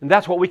 And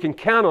that's what we can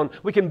count on.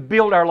 We can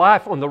build our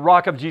life on the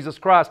rock of Jesus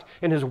Christ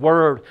and His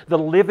Word, the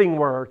living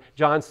Word,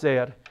 John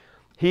said.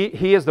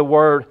 He is the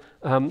Word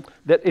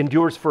that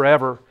endures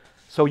forever.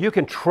 So you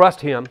can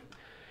trust Him.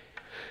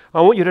 I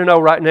want you to know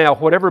right now,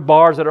 whatever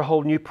bars that are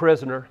holding you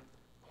prisoner,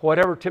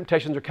 whatever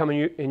temptations are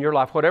coming in your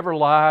life, whatever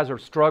lies or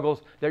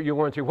struggles that you're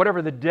going through,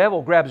 whatever the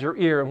devil grabs your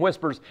ear and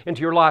whispers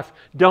into your life,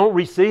 don't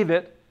receive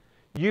it.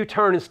 You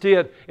turn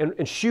instead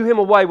and shoo him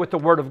away with the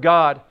Word of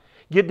God.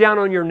 Get down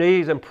on your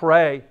knees and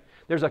pray.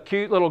 There's a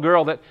cute little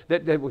girl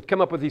that would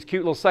come up with these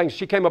cute little sayings.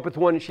 She came up with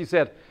one and she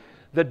said,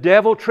 "The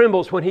devil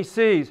trembles when he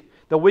sees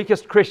the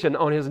weakest Christian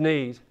on his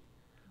knees."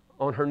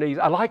 On her knees.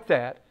 I like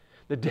that.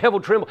 The devil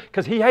trembles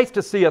because he hates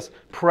to see us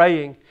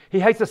praying. He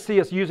hates to see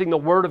us using the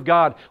Word of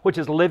God, which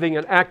is living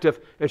and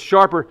active and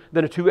sharper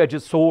than a two-edged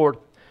sword.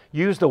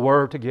 Use the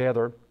Word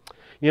together.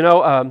 You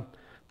know,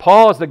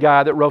 Paul is the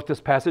guy that wrote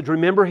this passage.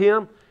 Remember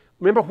him?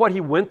 Remember what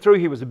he went through?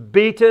 He was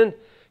beaten.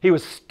 He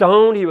was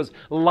stoned. He was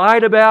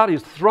lied about. He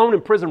was thrown in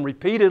prison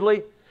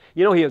repeatedly.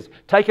 You know, he was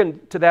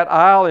taken to that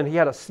isle and he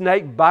had a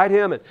snake bite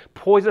him and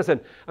poisonous.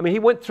 And I mean, he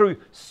went through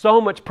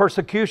so much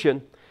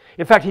persecution.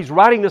 In fact, he's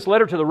writing this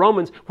letter to the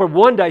Romans where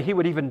one day he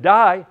would even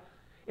die.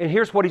 And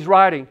here's what he's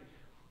writing.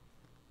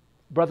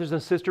 Brothers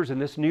and sisters, in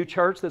this new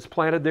church that's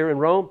planted there in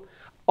Rome,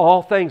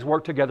 all things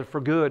work together for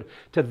good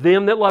to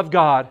them that love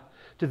God,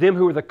 to them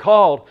who are the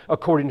called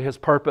according to His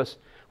purpose.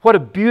 What a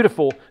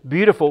beautiful,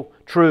 beautiful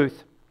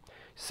truth.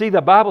 See,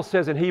 the Bible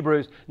says in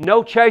Hebrews,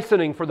 no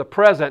chastening for the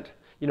present,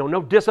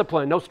 no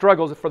discipline, no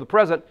struggles for the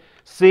present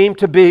seem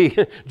to be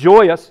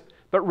joyous,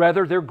 but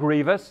rather they're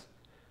grievous.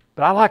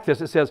 But I like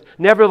this. It says,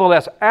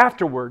 nevertheless,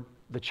 afterward,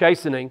 the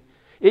chastening,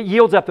 it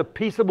yields up the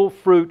peaceable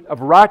fruit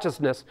of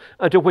righteousness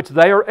unto which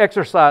they are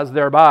exercised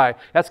thereby.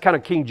 That's kind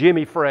of King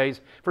Jimmy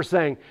phrase for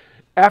saying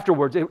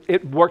afterwards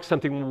it works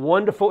something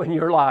wonderful in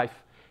your life.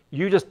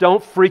 You just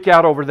don't freak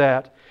out over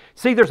that.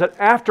 See, there's an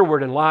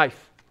afterward in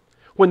life.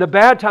 When the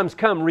bad times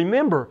come,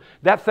 remember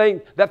that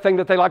thing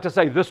that they like to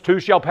say, this too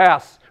shall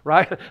pass,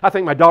 right? I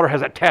think my daughter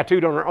has it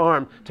tattooed on her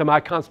arm to my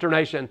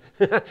consternation.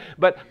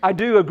 But I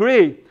do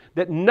agree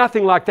that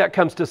nothing like that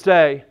comes to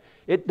stay.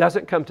 It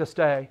doesn't come to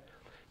stay.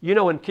 You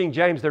know, in King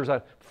James, there's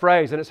a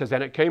phrase, and it says,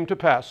 and it came to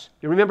pass.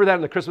 You remember that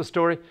in the Christmas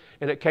story?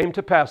 And it came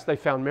to pass, they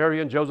found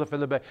Mary and Joseph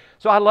in the bed.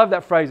 So I love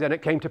that phrase, and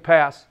it came to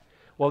pass.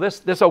 Well,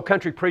 this old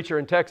country preacher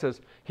in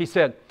Texas, he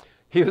said,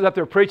 he was up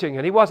there preaching,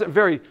 and he wasn't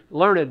very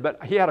learned,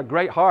 but he had a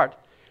great heart.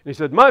 And he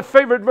said, my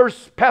favorite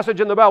passage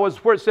in the Bible is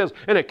where it says,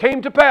 and it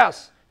came to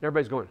pass. And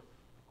everybody's going,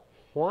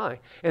 why?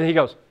 And he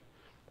goes,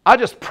 I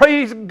just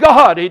praise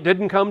God it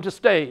didn't come to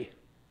stay.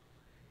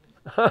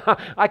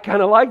 I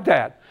kind of like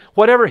that.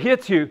 Whatever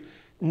hits you,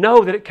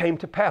 know that it came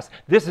to pass.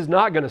 This is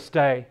not going to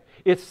stay.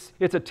 It's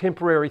a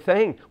temporary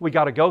thing we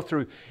got to go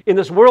through. In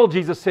this world,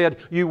 Jesus said,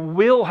 you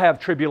will have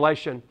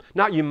tribulation.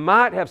 Not you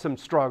might have some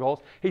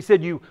struggles. He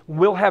said you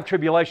will have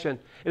tribulation.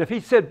 And if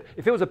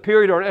it was a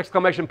period or an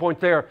exclamation point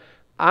there,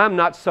 I'm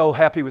not so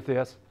happy with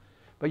this.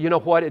 But you know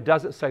what? It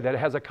doesn't say that. It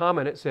has a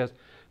comment. It says,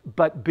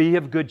 but be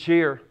of good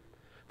cheer,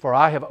 for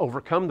I have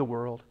overcome the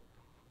world.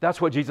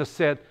 That's what Jesus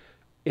said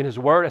in His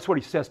Word. That's what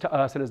He says to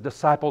us, and His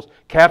disciples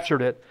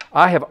captured it.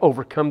 I have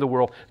overcome the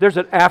world. There's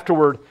an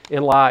afterward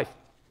in life.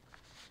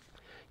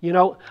 You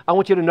know, I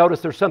want you to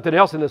notice there's something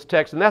else in this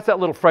text, and that's that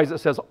little phrase that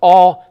says,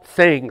 all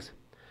things.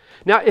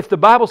 Now, if the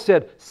Bible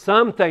said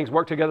some things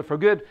work together for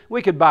good,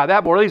 we could buy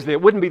that more easily.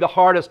 It wouldn't be the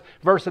hardest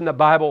verse in the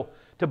Bible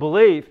to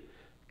believe,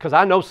 because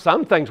I know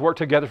some things work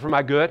together for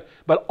my good,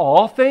 but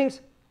all things?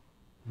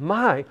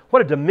 My,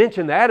 what a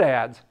dimension that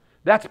adds.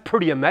 That's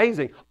pretty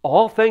amazing.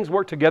 All things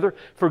work together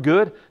for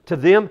good to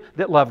them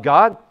that love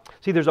God.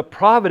 See, there's a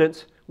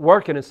providence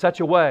working in such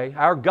a way,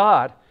 our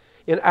God,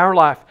 in our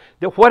life,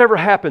 that whatever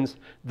happens,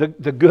 the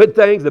good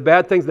things, the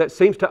bad things that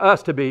seems to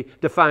us to be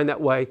defined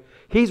that way,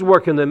 He's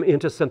working them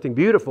into something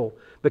beautiful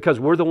because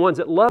we're the ones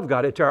that love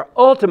God. It's our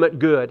ultimate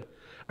good,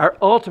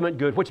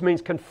 which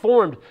means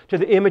conformed to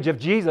the image of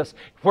Jesus,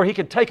 where He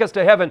can take us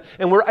to heaven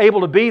and we're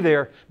able to be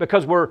there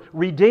because we're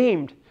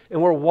redeemed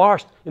and we're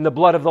washed in the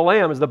blood of the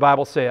Lamb, as the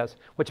Bible says,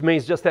 which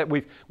means just that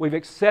we've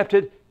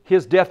accepted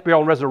His death, burial,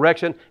 and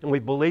resurrection, and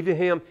we've believed in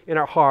Him in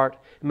our heart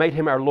and made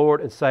Him our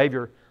Lord and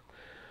Savior.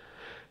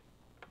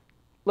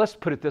 Let's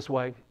put it this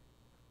way.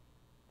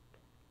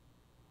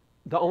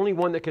 The only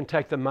one that can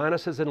take the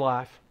minuses in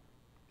life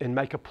and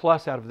make a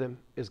plus out of them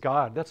is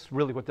God. That's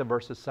really what the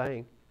verse is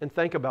saying. And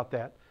think about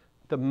that.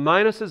 The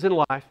minuses in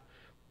life,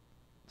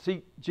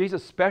 see,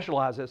 Jesus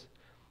specializes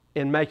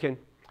in making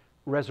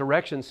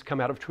resurrections come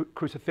out of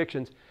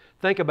crucifixions.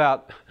 Think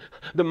about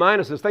the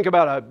minuses. Think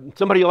about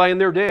somebody laying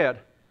there dead.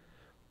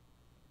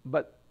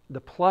 But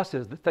the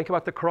pluses, think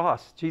about the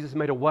cross. Jesus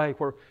made a way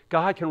where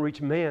God can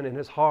reach man in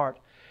His heart.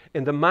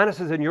 And the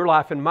minuses in your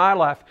life and my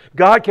life,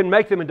 God can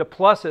make them into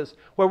pluses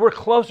where we're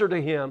closer to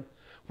Him,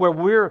 where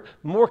we're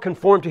more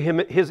conformed to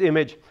His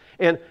image.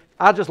 And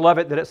I just love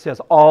it that it says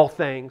all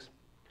things.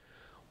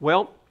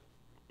 Well,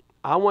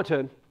 I want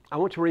to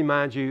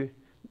remind you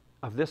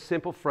of this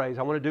simple phrase.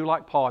 I want to do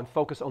like Paul and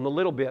focus on the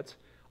little bits,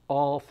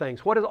 all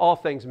things. What does all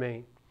things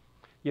mean?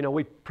 You know,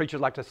 we preachers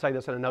like to say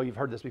this, and I know you've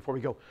heard this before. We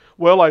go,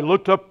 well, I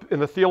looked up in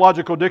the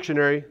theological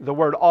dictionary the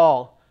word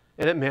all,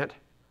 and it meant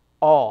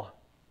all.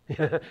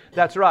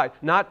 That's right.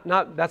 Not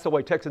that's the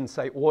way Texans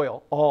say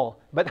oil,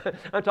 all. But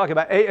I'm talking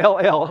about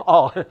A-L-L,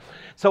 all.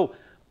 So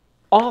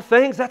all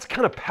things, that's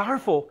kind of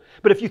powerful.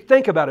 But if you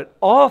think about it,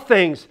 all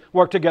things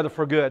work together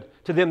for good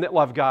to them that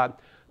love God.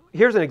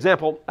 Here's an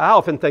example I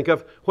often think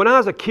of. When I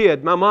was a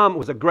kid, my mom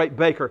was a great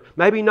baker.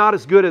 Maybe not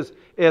as good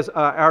as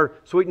our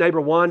sweet neighbor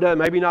Wanda,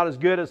 maybe not as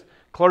good as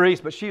Clarice,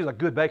 but she was a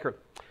good baker.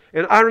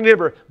 And I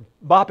remember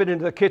bopping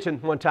into the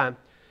kitchen one time.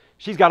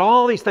 She's got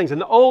all these things. In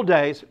the old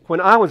days, when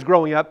I was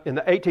growing up in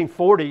the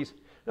 1840s,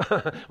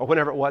 or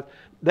whenever it was,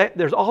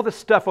 there's all this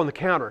stuff on the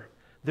counter.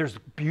 There's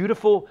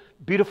beautiful,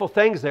 beautiful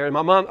things there. And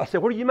my mom, I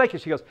said, what are you making?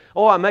 She goes,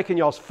 oh, I'm making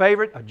y'all's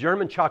favorite, a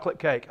German chocolate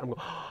cake. I'm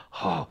going,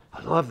 oh,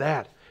 I love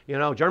that. You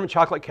know, German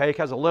chocolate cake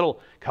has a little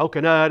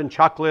coconut and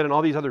chocolate and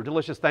all these other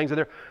delicious things in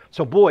there.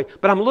 So boy,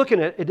 but I'm looking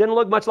at it. It didn't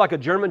look much like a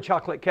German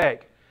chocolate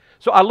cake.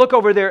 So I look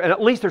over there and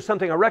at least there's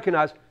something I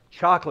recognize,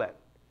 chocolate.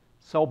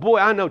 So boy,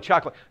 I know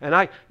chocolate. And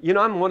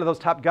I'm one of those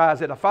type guys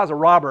that if I was a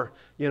robber,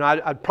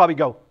 I'd probably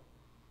go,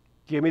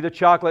 give me the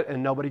chocolate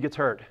and nobody gets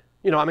hurt.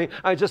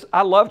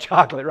 I love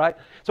chocolate, right?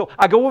 So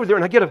I go over there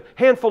and I get a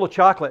handful of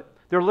chocolate.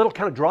 They're little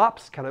kind of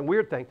drops, kind of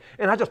weird thing.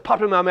 And I just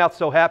popped it in my mouth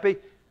so happy.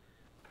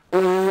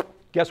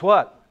 Guess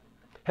what?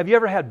 Have you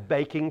ever had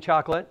baking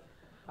chocolate?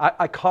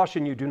 I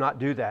caution you, do not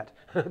do that.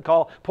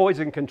 Call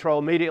poison control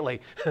immediately.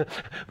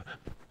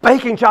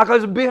 Baking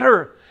chocolate is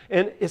bitter.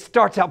 And it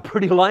starts out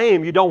pretty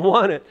lame. You don't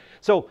want it.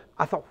 So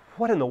I thought,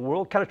 what in the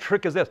world kind of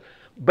trick is this?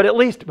 But at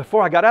least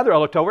before I got out there, I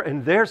looked over,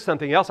 and there's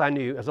something else I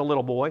knew as a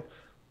little boy.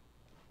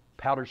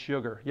 Powdered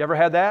sugar. You ever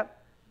had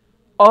that?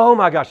 Oh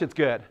my gosh, it's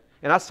good.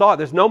 And I saw it.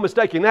 There's no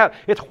mistaking that.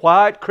 It's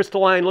white,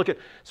 crystalline looking.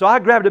 So I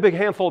grabbed a big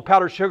handful of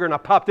powdered sugar, and I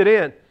popped it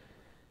in.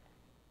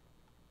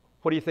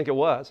 What do you think it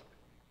was?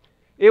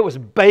 It was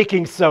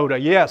baking soda.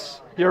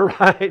 Yes, you're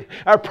right.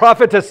 Our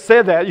prophetess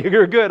said that.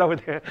 You're good over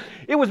there.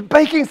 It was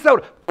baking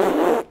soda.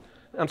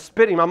 I'm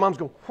spitting. My mom's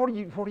going, what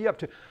are you up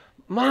to?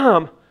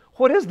 Mom,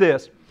 what is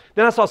this?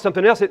 Then I saw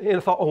something else and I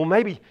thought, oh,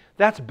 maybe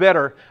that's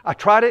better. I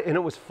tried it and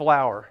it was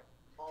flour.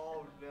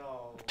 Oh,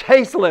 no.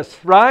 Tasteless,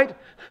 right?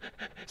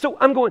 So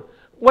I'm going,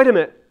 wait a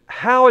minute.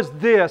 How is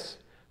this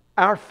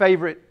our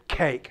favorite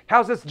cake?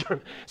 How's this?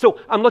 So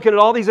I'm looking at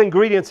all these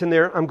ingredients in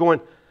there. I'm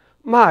going,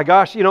 my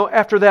gosh,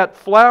 after that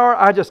flour,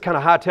 I just kind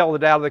of hightailed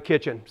it out of the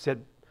kitchen.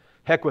 Said,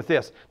 heck with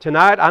this.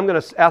 Tonight, I'm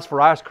going to ask for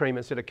ice cream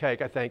instead of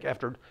cake, I think,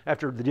 after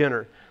the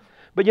dinner.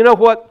 But you know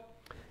what?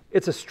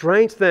 It's a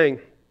strange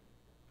thing.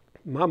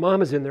 My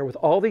mom is in there with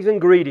all these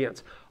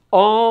ingredients.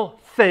 All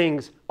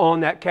things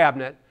on that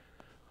cabinet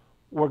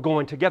were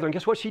going together. And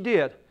guess what she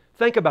did?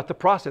 Think about the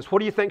process. What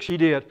do you think she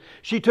did?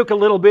 She took a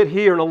little bit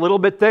here and a little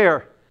bit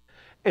there.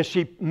 And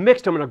she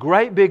mixed them in a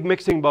great big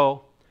mixing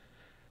bowl.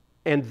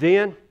 And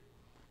then,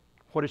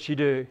 what did she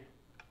do?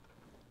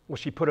 Well,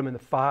 she put them in the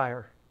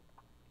fire.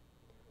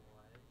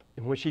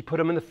 And when she put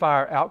them in the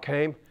fire, out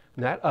came,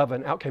 in that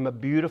oven, out came a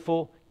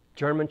beautiful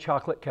German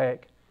chocolate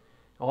cake.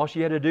 All she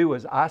had to do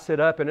was ice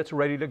it up and it's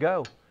ready to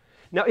go.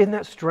 Now, isn't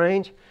that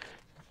strange?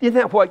 Isn't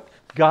that what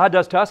God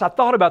does to us? I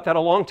thought about that a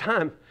long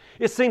time.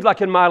 It seems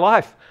like in my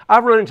life,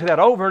 I've run into that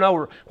over and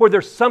over, where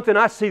there's something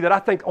I see that I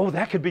think, oh,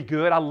 that could be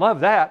good. I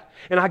love that.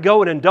 And I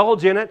go and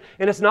indulge in it,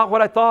 and it's not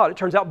what I thought. It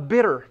turns out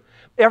bitter.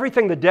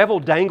 Everything the devil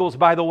dangles,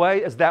 by the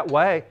way, is that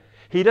way.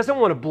 He doesn't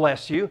want to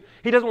bless you.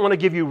 He doesn't want to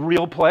give you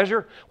real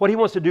pleasure. What he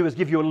wants to do is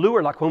give you a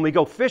lure, like when we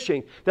go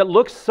fishing, that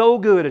looks so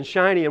good and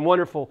shiny and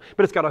wonderful,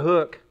 but it's got a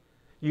hook.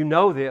 You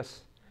know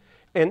this.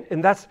 And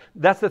that's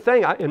the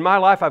thing. In my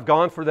life, I've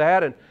gone for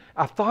that, and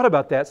I've thought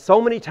about that so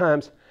many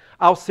times.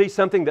 I'll see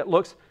something that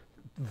looks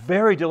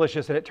very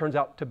delicious, and it turns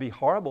out to be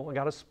horrible. I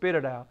got to spit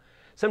it out.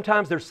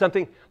 Sometimes there's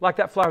something like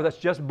that flower that's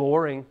just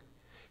boring.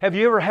 Have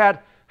you ever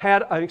had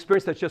an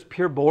experience that's just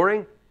pure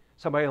boring?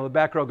 Somebody on the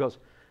back row goes,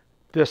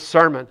 this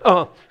sermon.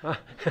 Oh,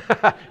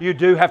 you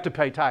do have to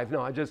pay tithe. No,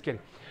 I'm just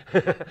kidding.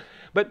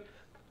 But,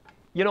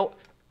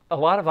 a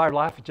lot of our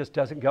life just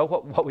doesn't go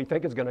what we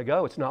think is going to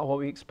go. It's not what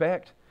we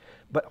expect.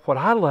 But what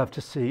I love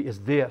to see is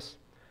this.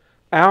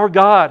 Our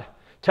God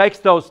takes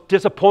those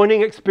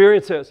disappointing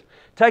experiences,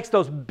 takes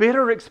those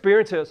bitter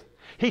experiences.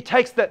 He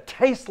takes that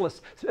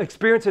tasteless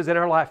experiences in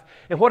our life.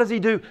 And what does He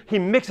do? He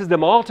mixes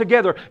them all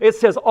together. It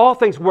says all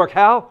things work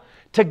how?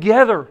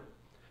 Together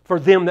for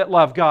them that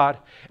love God.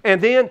 And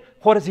then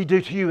what does He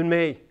do to you and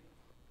me?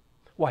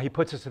 Why, He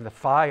puts us in the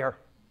fire.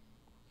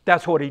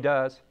 That's what He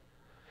does.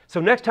 So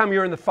next time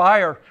you're in the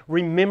fire,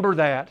 remember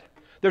that.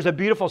 There's a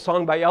beautiful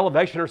song by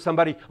Elevation or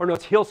somebody, or no,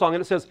 it's Hillsong,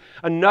 and it says,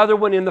 another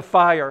one in the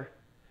fire.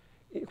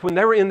 When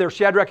they were in there,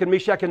 Shadrach and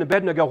Meshach and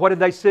Abednego, what did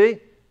they see?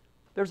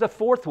 There's a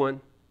fourth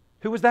one.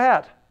 Who was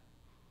that?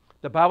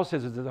 The Bible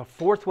says there's a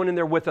fourth one in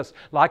there with us,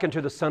 like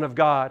unto the Son of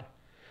God.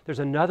 there's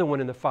another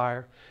one in the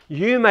fire.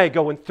 You may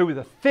go through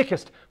the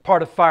thickest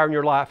part of fire in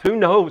your life. Who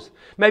knows?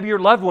 Maybe your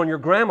loved one, your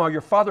grandma,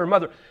 your father or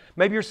mother,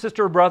 maybe your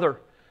sister or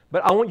brother.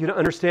 But I want you to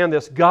understand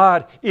this.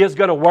 God is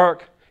going to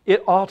work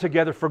it all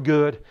together for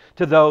good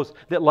to those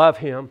that love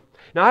Him.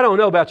 Now, I don't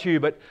know about you,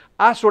 but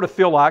I sort of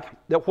feel like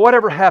that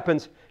whatever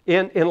happens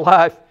in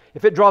life,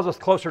 if it draws us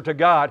closer to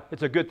God,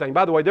 it's a good thing.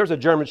 By the way, there's a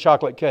German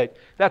chocolate cake.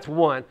 That's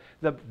one.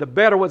 The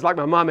better ones, like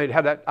my mom made,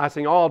 have that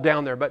icing all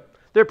down there, but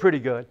they're pretty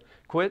good.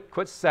 Quit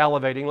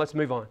salivating. Let's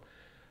move on.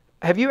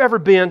 Have you ever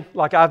been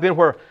like I've been,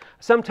 where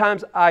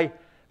sometimes I'm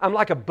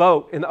like a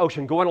boat in the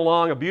ocean going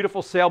along, a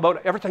beautiful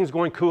sailboat. Everything's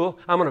going cool.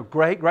 I'm on a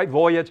great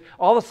voyage.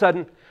 All of a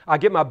sudden, I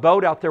get my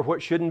boat out there where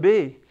it shouldn't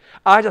be.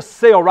 I just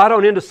sail right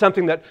on into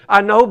something that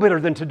I know better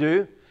than to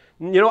do.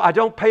 You know, I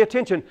don't pay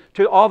attention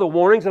to all the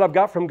warnings that I've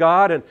got from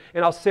God, and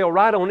I'll sail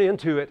right on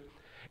into it.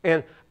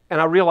 And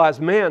I realize,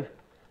 man,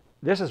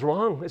 this is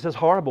wrong. This is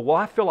horrible. Well,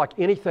 I feel like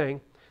anything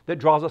that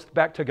draws us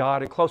back to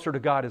God and closer to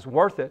God is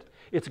worth it.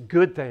 It's a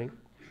good thing.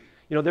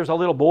 You know, there's a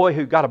little boy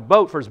who got a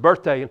boat for his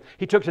birthday, and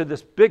he took it to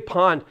this big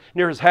pond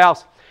near his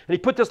house, and he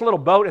put this little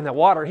boat in the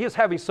water. He was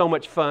having so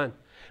much fun.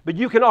 But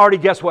you can already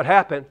guess what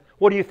happened.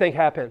 What do you think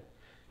happened?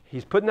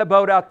 He's putting the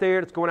boat out there,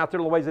 it's going out there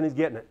a little ways, and he's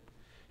getting it.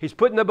 He's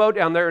putting the boat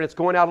down there, and it's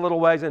going out a little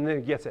ways, and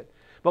then he gets it.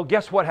 Well,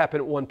 guess what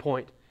happened at one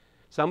point?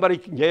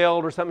 Somebody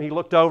yelled or something. He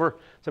looked over.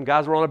 Some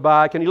guys were on a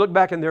bike, and he looked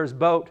back, and their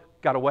boat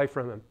got away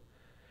from him.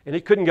 And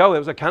he couldn't go. It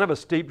was a kind of a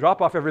steep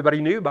drop-off.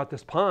 Everybody knew about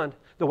this pond,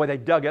 the way they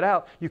dug it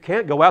out. You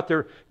can't go out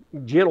there,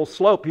 gentle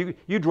slope.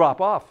 You drop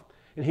off.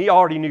 And he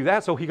already knew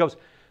that, so he goes,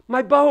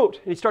 my boat.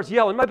 And he starts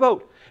yelling, my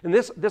boat. And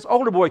this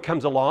older boy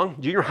comes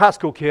along, junior high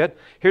school kid.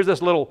 Here's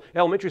this little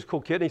elementary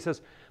school kid, and he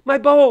says, my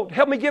boat,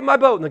 help me get my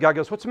boat. And the guy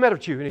goes, what's the matter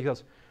with you? And he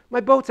goes, my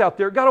boat's out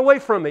there, it got away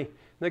from me. And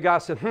the guy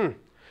said,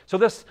 So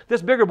this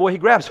bigger boy, he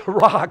grabs a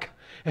rock,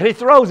 and he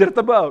throws it at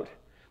the boat.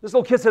 This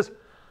little kid says,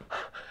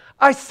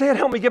 I said,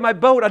 help me get my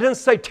boat. I didn't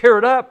say tear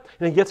it up.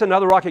 And he gets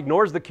another rock,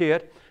 ignores the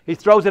kid. He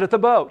throws it at the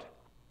boat.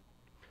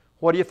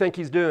 What do you think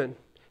he's doing?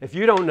 If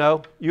you don't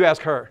know, you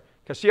ask her,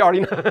 because she already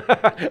knows.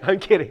 I'm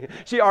kidding.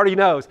 She already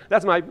knows.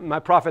 That's my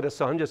prophetess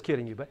son. I'm just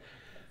kidding you. But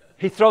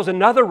he throws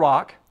another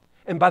rock,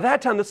 and by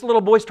that time, this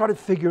little boy started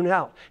figuring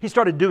out. He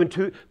started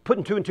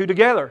putting two and two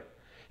together.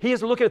 He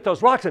is looking at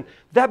those rocks, and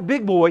that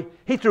big boy,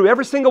 he threw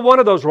every single one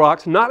of those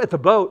rocks, not at the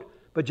boat,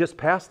 but just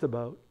past the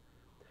boat.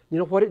 You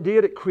know what it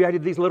did? It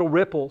created these little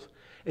ripples,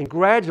 and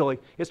gradually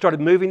it started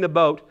moving the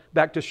boat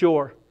back to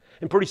shore.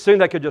 And pretty soon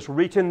they could just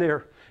reach in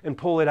there and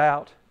pull it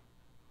out.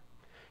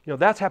 You know,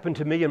 that's happened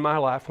to me in my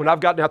life when I've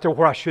gotten out there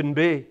where I shouldn't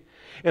be.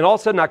 And all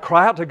of a sudden I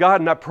cry out to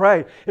God and I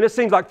pray, and it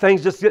seems like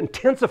things just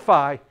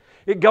intensify.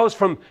 It goes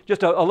from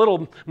just a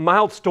little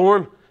mild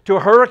storm to a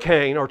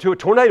hurricane or to a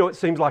tornado, it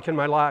seems like, in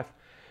my life.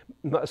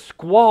 A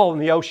squall in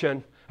the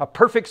ocean, a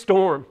perfect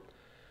storm.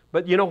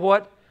 But you know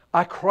what?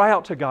 I cry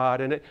out to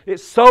God, and it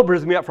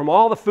sobers me up from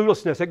all the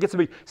foolishness. It gets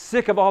me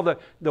sick of all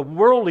the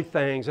worldly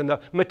things and the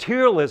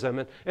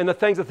materialism and the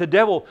things that the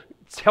devil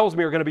tells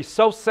me are going to be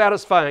so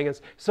satisfying and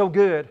so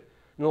good,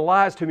 and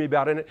lies to me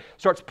about it, and it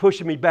starts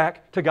pushing me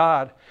back to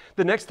God.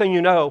 The next thing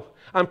you know,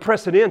 I'm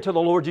pressing into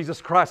the Lord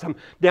Jesus Christ. I'm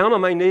down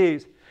on my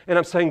knees, and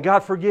I'm saying,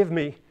 God, forgive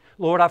me.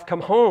 Lord, I've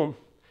come home.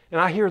 And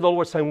I hear the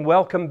Lord saying,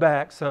 welcome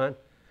back, son.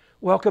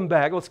 Welcome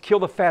back. Let's kill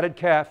the fatted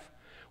calf.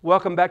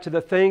 Welcome back to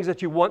the things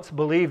that you once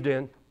believed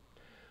in.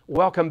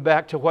 Welcome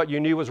back to what you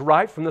knew was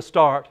right from the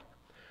start.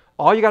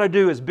 All you got to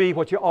do is be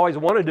what you always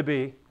wanted to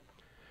be.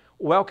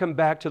 Welcome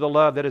back to the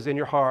love that is in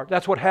your heart.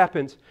 That's what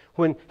happens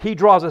when He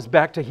draws us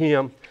back to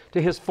Him,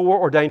 to His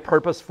foreordained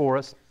purpose for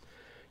us.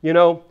 You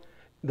know,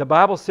 the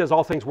Bible says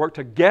all things work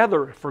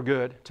together for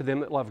good to them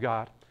that love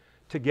God.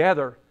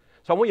 Together.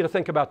 So I want you to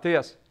think about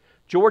this.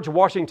 George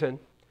Washington,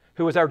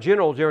 who was our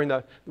general during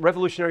the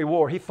Revolutionary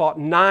War, he fought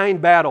 9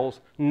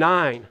 battles.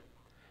 9.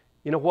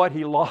 You know what?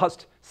 He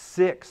lost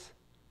 6.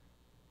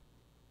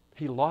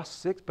 He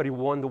lost 6, but he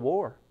won the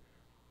war.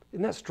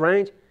 Isn't that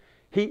strange?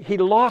 He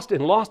lost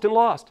and lost and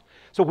lost.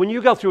 So when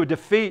you go through a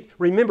defeat,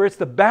 remember it's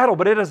the battle,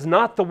 but it is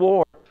not the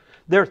war.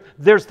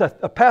 There's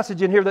a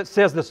passage in here that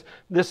says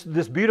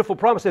this beautiful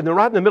promise, and then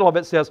right in the middle of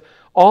it says,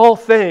 all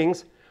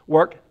things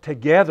work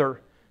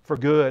together for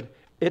good.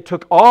 It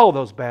took all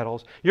those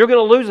battles. You're going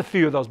to lose a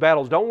few of those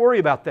battles. Don't worry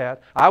about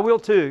that. I will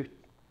too.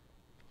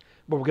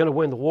 But we're going to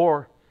win the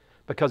war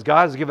because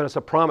God has given us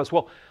a promise.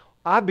 Well,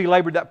 I've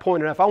belabored that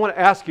point enough. I want to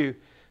ask you,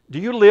 do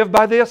you live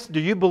by this? Do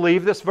you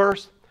believe this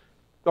verse?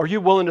 Are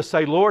you willing to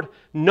say, Lord,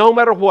 no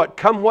matter what,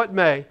 come what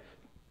may,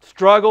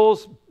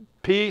 struggles,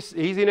 peace,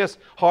 easiness,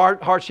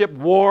 hardship,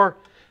 war,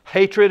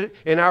 hatred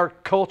in our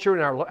culture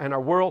and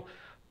our world,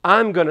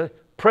 I'm going to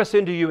press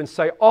into you and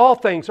say all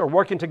things are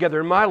working together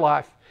in my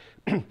life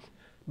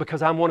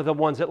because I'm one of the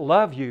ones that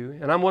love you,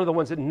 and I'm one of the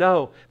ones that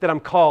know that I'm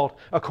called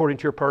according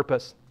to your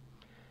purpose.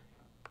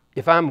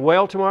 If I'm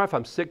well tomorrow, if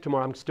I'm sick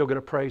tomorrow, I'm still going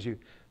to praise you.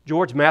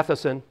 George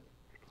Matheson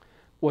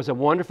was a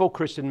wonderful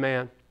Christian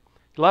man.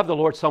 He loved the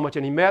Lord so much,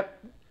 and he met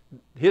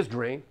his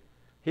dream.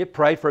 He had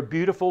prayed for a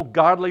beautiful,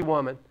 godly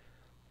woman.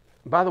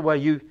 By the way,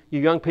 you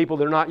young people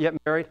that are not yet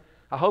married,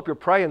 I hope you're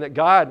praying that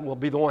God will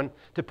be the one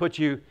to put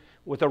you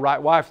with the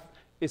right wife.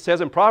 It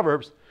says in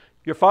Proverbs,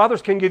 your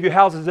fathers can give you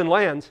houses and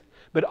lands,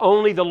 but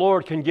only the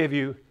Lord can give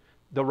you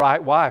the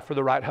right wife or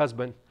the right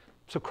husband.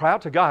 So cry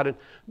out to God. And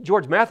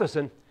George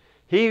Matheson,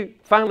 he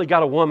finally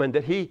got a woman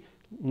that he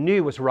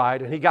knew was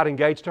right, and he got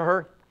engaged to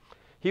her.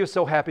 He was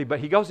so happy, but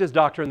he goes to his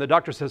doctor, and the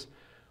doctor says,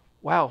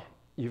 wow,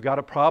 you've got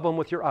a problem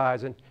with your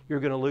eyes, and you're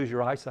going to lose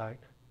your eyesight.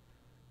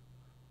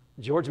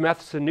 George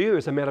Matheson knew,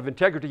 as a man of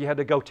integrity, he had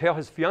to go tell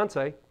his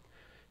fiancée.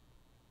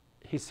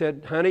 He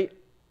said, honey,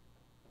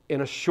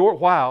 in a short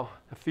while,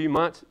 a few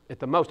months at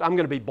the most, I'm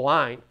going to be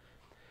blind.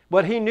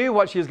 But he knew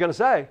what she was going to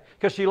say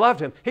because she loved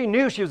him. He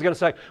knew she was going to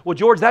say, well,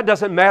 George, that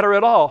doesn't matter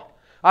at all.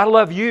 I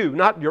love you,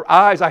 not your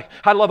eyes.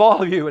 I love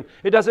all of you, and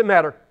it doesn't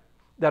matter.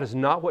 That is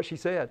not what she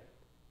said.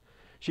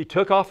 She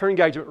took off her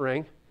engagement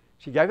ring.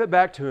 She gave it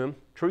back to him,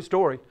 true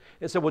story,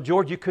 and said, well,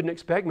 George, you couldn't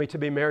expect me to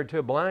be married to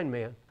a blind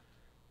man.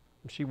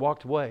 And she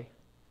walked away.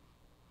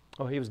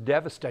 Oh, he was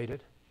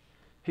devastated.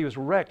 He was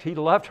wrecked. He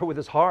loved her with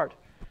his heart.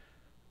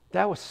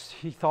 That was,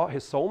 he thought,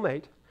 his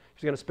soulmate. He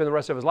was going to spend the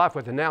rest of his life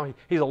with, and now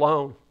he's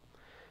alone.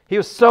 He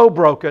was so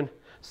broken,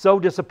 so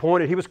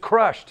disappointed. He was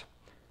crushed.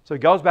 So he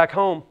goes back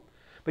home.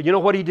 But you know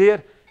what he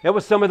did? It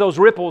was some of those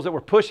ripples that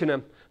were pushing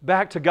him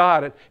back to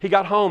God. And he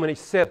got home and he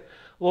said,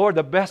 Lord,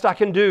 the best I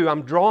can do,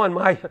 I'm drawing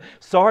my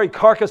sorry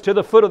carcass to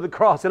the foot of the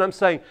cross. And I'm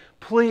saying,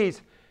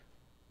 please,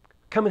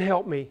 come and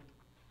help me.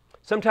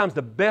 Sometimes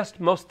the best,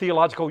 most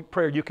theological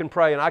prayer you can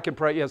pray, and I can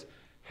pray, is,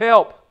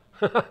 help.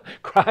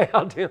 Cry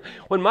out to him.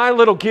 When my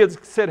little kids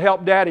said,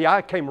 help Daddy,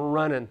 I came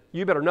running.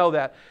 You better know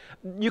that.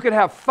 You could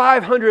have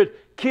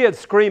 500 kids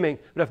screaming,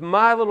 but if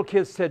my little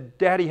kids said,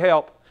 Daddy,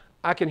 help,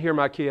 I can hear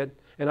my kid.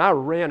 And I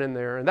ran in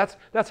there, and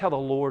that's how the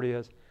Lord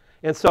is.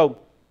 And so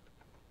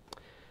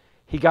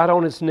he got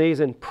on his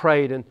knees and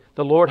prayed, and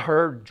the Lord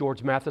heard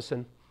George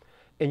Matheson.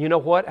 And you know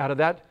what? Out of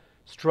that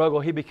struggle,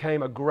 he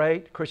became a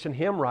great Christian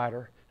hymn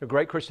writer, a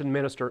great Christian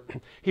minister.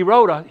 He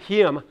wrote a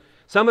hymn.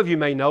 Some of you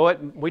may know it.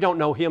 We don't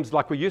know hymns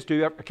like we used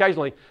to.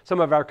 Occasionally, some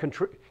of our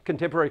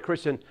contemporary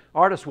Christian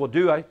artists will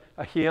do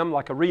a hymn,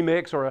 like a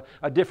remix or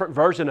a different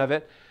version of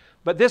it.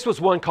 But this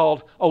was one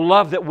called, O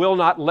Love That Will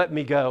Not Let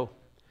Me Go.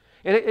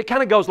 And it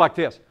kind of goes like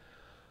this.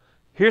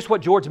 Here's what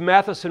George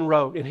Matheson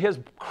wrote in his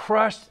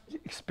crushed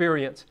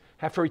experience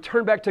after he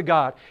turned back to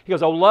God. He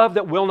goes, O love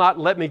that will not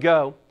let me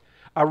go,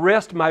 I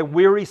rest my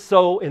weary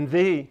soul in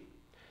Thee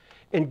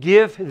and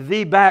give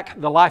Thee back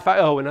the life I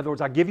owe. In other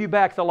words, I give You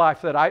back the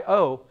life that I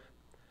owe.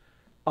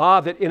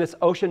 Ah, that in its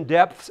ocean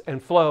depths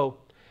and flow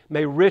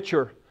may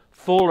richer,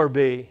 fuller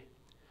be.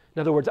 In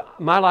other words,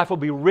 my life will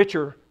be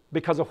richer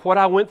because of what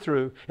I went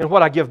through and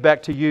what I give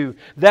back to You.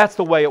 That's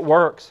the way it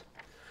works.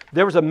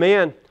 There was a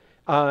man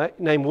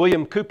named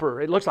William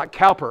Cooper. It looks like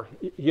Cowper,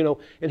 you know,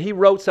 and he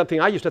wrote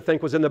something I used to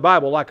think was in the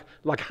Bible, like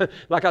I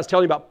was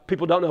telling you about.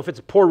 People don't know if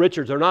it's Poor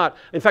Richards or not.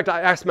 In fact, I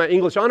asked my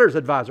English honors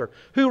advisor,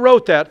 who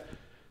wrote that?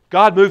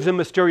 God moves in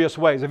mysterious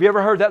ways. Have you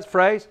ever heard that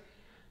phrase?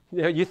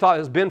 You thought it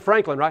was Ben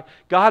Franklin, right?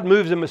 God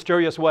moves in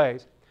mysterious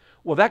ways.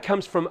 Well, that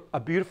comes from a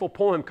beautiful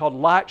poem called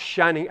Light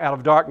Shining Out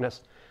of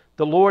Darkness.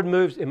 The Lord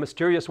moves in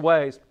mysterious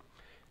ways.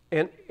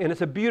 And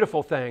it's a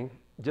beautiful thing.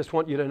 Just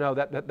want you to know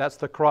that's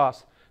the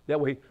cross that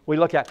we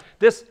look at.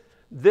 This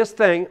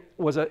thing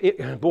was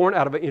born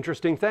out of an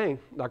interesting thing,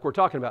 like we're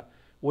talking about.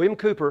 William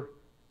Cooper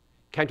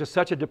came to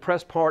such a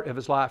depressed part of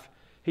his life,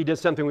 he did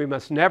something we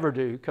must never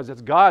do because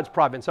it's God's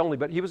providence only,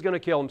 but he was going to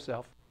kill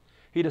himself.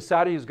 He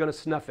decided he was going to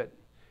snuff it.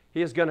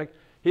 He is going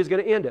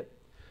to end it.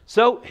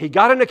 So he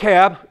got in a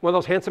cab, one of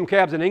those handsome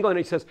cabs in England,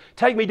 and he says,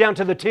 take me down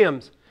to the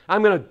Thames.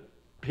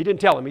 He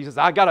didn't tell him. He says,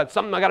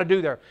 something I got to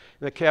do there.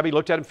 And the cabbie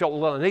looked at him, felt a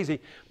little uneasy.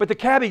 But the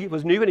cabbie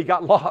was new and he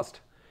got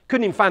lost.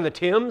 Couldn't even find the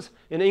Thames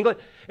in England.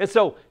 And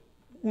so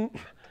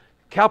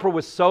Cowper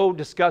was so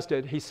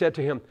disgusted, he said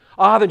to him,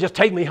 then just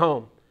take me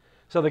home.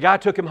 So the guy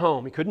took him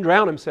home. He couldn't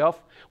drown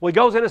himself. Well, he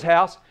goes in his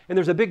house, and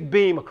there's a big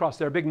beam across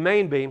there, a big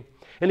main beam.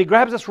 And he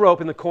grabs this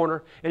rope in the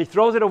corner, and he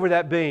throws it over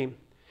that beam.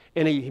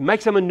 And he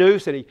makes him a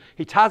noose, and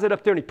he ties it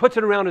up there, and he puts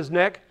it around his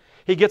neck.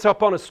 He gets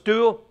up on a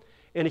stool,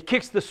 and he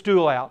kicks the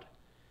stool out.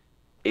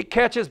 It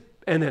catches,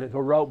 and then the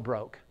rope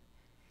broke.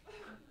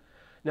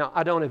 Now,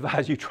 I don't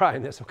advise you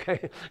trying this,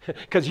 okay?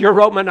 Because your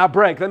rope might not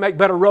break. They make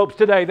better ropes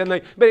today than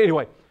they... But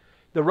anyway,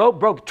 the rope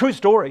broke. True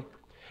story.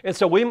 And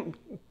so William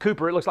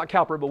Cooper, it looks like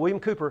Cowper, but William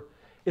Cooper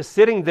is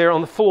sitting there on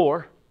the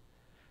floor,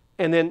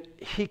 and then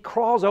he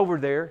crawls over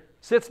there,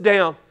 sits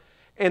down,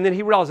 and then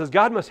he realizes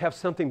God must have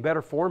something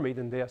better for me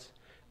than this.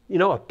 You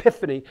know,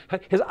 epiphany.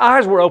 His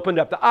eyes were opened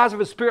up. The eyes of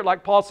his spirit,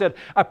 like Paul said,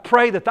 I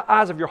pray that the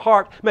eyes of your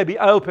heart may be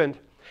opened.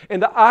 And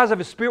the eyes of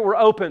his spirit were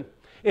open.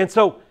 And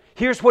so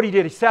here's what he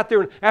did. He sat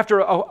there, and after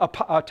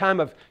a time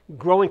of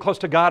growing close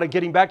to God and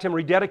getting back to Him,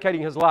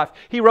 rededicating his life,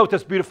 he wrote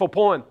this beautiful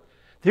poem.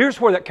 Here's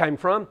where that came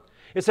from.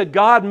 It said,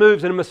 God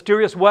moves in a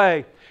mysterious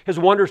way, His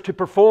wonders to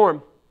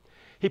perform.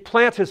 He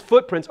plants His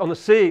footprints on the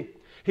sea.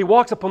 He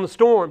walks upon the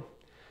storm.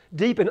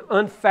 Deep and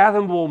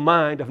unfathomable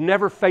mind of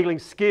never-failing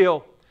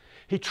skill,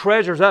 He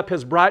treasures up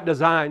His bright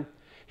design.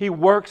 He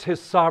works His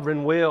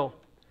sovereign will.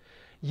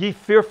 Ye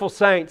fearful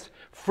saints,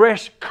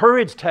 fresh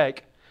courage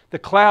take. The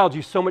clouds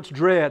you so much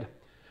dread,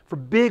 for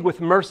big with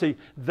mercy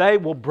they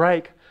will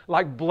break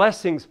like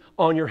blessings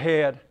on your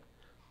head.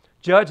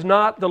 Judge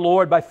not the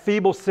Lord by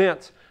feeble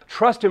sense.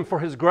 Trust Him for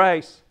His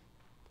grace.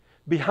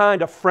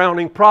 Behind a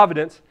frowning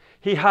providence,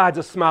 He hides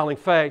a smiling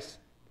face.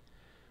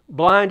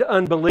 Blind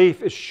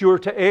unbelief is sure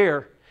to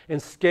err and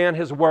scan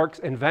His works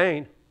in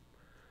vain.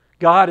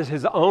 God is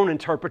His own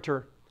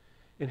interpreter,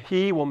 and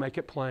He will make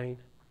it plain.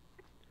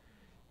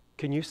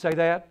 Can you say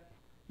that?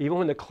 Even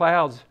when the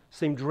clouds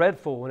seem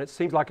dreadful and it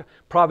seems like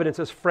providence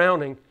is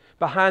frowning,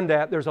 behind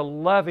that there's a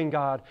loving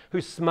God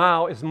whose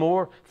smile is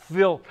more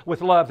filled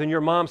with love than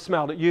your mom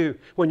smiled at you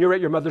when you were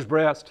at your mother's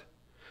breast,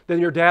 than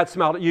your dad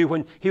smiled at you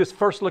when he was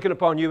first looking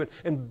upon you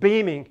and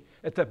beaming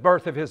at the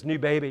birth of his new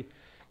baby.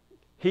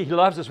 He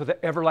loves us with an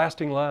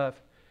everlasting love.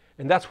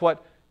 And that's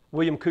what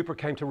William Cooper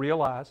came to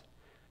realize.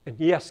 And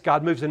yes,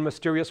 God moves in a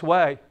mysterious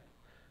way,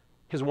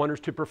 His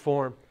wonders to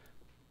perform.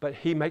 But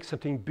He makes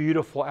something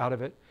beautiful out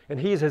of it. And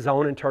He's His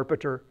own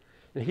interpreter.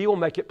 And He will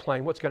make it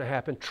plain what's going to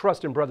happen.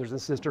 Trust Him, brothers and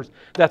sisters.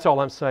 That's all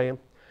I'm saying.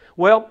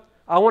 Well,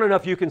 I want to know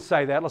if you can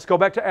say that. Let's go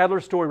back to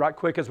Adler's story right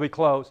quick as we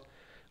close.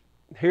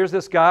 Here's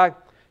this guy.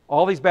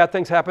 All these bad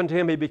things happened to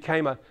him. He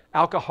became an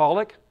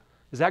alcoholic.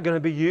 Is that going to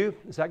be you?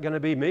 Is that going to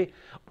be me?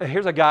 And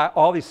here's a guy,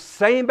 all these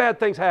same bad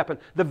things happened,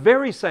 the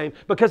very same,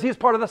 because he's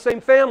part of the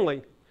same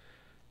family.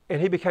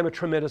 And he became a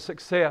tremendous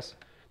success.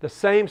 The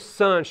same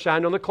sun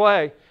shined on the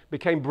clay,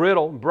 became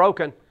brittle and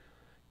broken,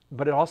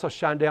 but it also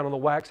shined down on the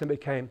wax and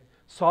became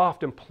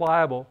soft and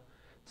pliable,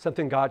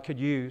 something God could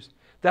use.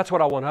 That's what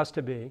I want us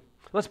to be.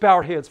 Let's bow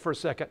our heads for a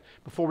second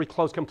before we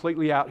close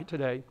completely out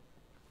today.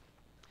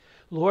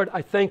 Lord,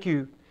 I thank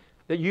You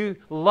that You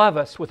love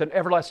us with an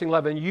everlasting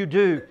love, and You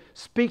do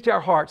speak to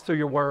our hearts through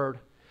Your Word.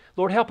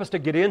 Lord, help us to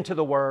get into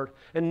the Word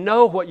and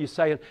know what You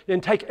say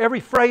and take every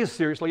phrase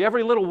seriously,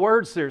 every little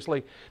word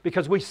seriously,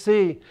 because we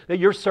see that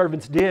Your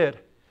servants did.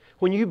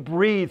 When You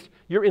breathed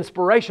Your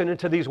inspiration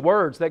into these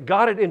words that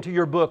got it into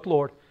Your book,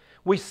 Lord,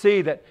 we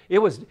see that it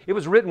was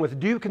written with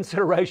due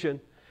consideration.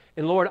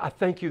 And Lord, I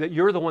thank You that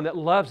You're the one that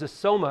loves us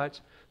so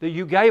much that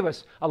You gave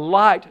us a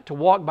light to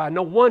walk by.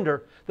 No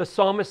wonder the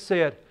psalmist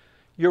said,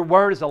 Your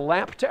Word is a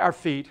lamp to our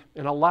feet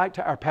and a light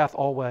to our path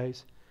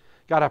always.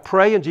 God, I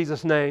pray in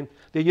Jesus' name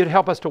that You'd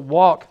help us to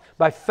walk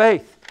by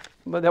faith,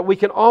 but that we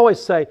can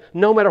always say,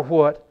 no matter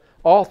what,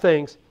 all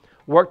things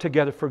work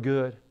together for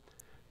good,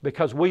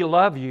 because we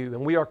love You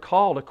and we are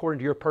called according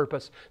to Your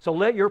purpose. So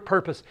let Your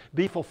purpose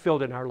be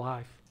fulfilled in our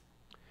life.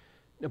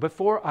 Now,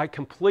 before I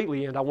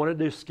completely end, I want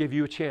to just give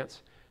you a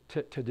chance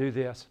to do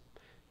this.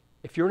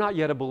 If you're not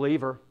yet a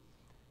believer,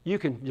 you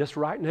can just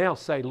right now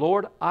say,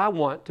 Lord, I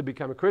want to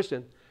become a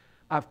Christian.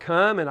 I've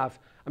come and I'm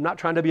not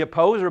trying to be a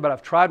poser, but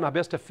I've tried my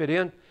best to fit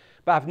in.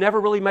 But I've never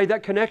really made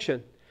that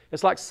connection.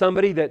 It's like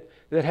somebody that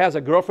has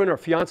a girlfriend or a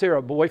fiance or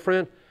a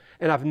boyfriend,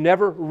 and I've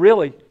never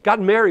really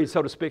gotten married,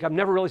 so to speak. I've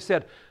never really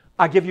said,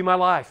 I give you my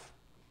life.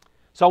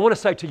 So I want to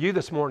say to you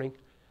this morning,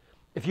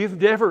 if you've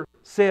never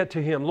said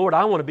to Him, Lord,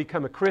 I want to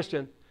become a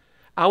Christian,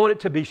 I want it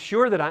to be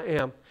sure that I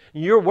am.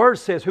 Your Word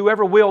says,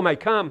 whoever will may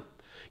come.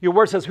 Your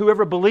Word says,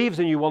 whoever believes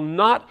in You will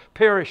not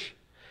perish.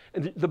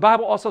 And the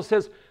Bible also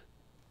says,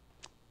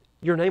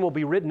 your name will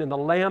be written in the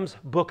Lamb's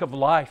book of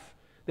life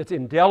that's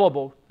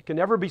indelible. It can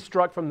never be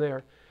struck from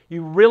there.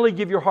 You really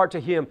give your heart to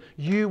Him,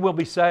 you will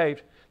be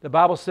saved. The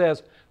Bible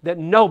says that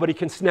nobody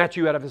can snatch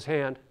you out of His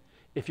hand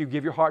if you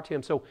give your heart to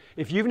Him. So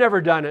if you've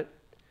never done it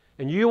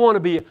and you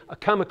want to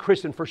become a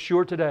Christian for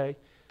sure today,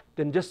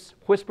 then just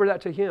whisper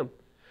that to Him.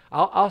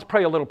 I'll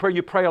pray a little prayer.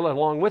 You pray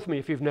along with me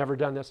if you've never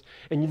done this.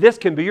 And this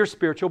can be your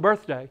spiritual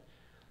birthday.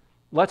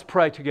 Let's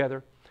pray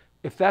together.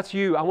 If that's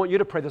you, I want you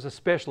to pray this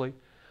especially.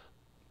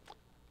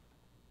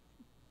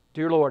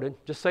 Dear Lord, and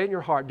just say it in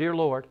your heart, Dear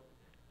Lord,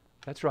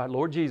 that's right,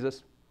 Lord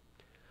Jesus,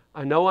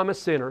 I know I'm a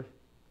sinner.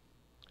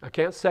 I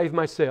can't save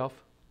myself.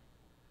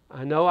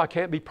 I know I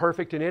can't be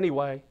perfect in any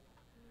way,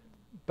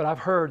 but I've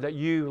heard that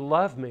You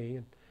love me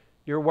and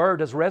Your Word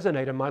does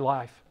resonate in my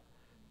life,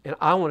 and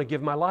I want to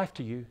give my life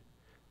to You.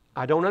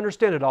 I don't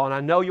understand it all, and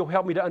I know You'll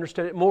help me to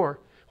understand it more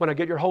when I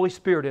get Your Holy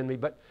Spirit in me,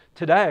 but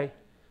today,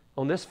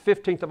 on this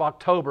 15th of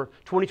October,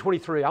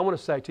 2023, I want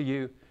to say to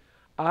you,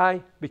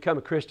 I become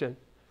a Christian.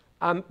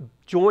 I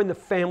join the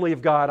family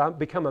of God. I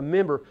become a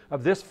member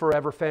of this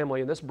forever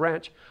family and this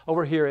branch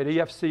over here at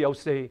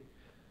EFCOC.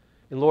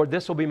 And Lord,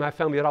 this will be my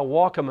family that I'll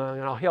walk among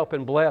and I'll help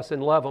and bless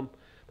and love them.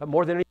 But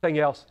more than anything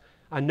else,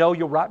 I know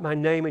You'll write my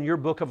name in Your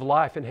book of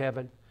life in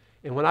heaven.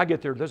 And when I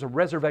get there, there's a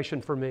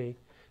reservation for me.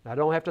 I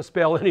don't have to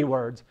spell any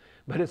words,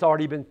 but it's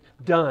already been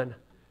done.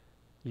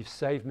 You've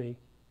saved me.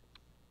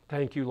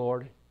 Thank You,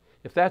 Lord.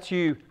 If that's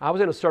you, I was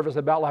in a service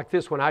about like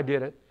this when I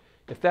did it.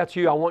 If that's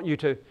you, I want you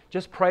to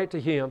just pray it to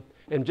Him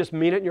and just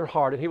mean it in your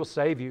heart, and He will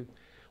save you.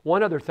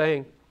 One other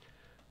thing,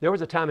 there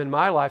was a time in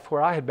my life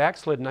where I had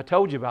backslidden. I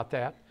told you about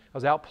that. I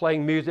was out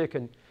playing music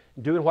and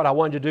doing what I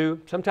wanted to do.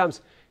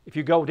 Sometimes if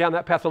you go down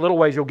that path a little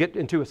ways, you'll get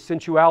into a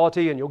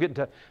sensuality and you'll get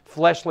into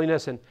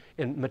fleshliness and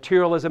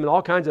materialism and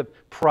all kinds of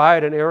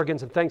pride and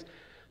arrogance and things.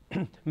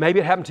 maybe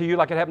it happened to you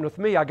like it happened with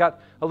me. I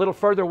got a little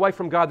further away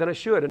from God than I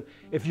should. And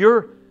if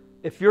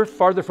you're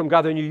farther from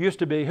God than you used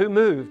to be, who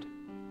moved?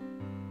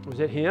 Was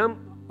it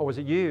Him or was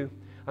it you?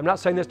 I'm not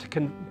saying this to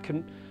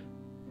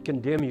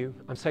condemn you.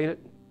 I'm saying it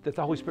that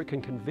the Holy Spirit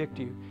can convict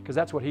you, because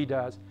that's what He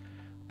does.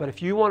 But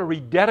if you want to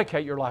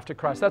rededicate your life to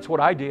Christ, that's what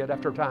I did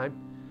after a time.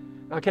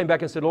 I came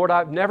back and said, Lord,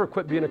 I've never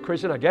quit being a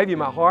Christian. I gave you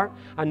my heart.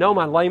 I know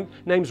my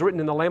name's written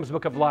in the Lamb's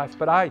Book of Life,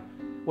 but I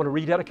want to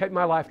rededicate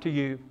my life to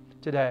you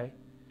today.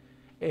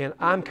 And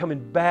I'm coming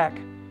back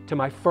to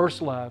my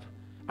first love.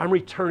 I'm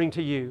returning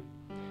to you.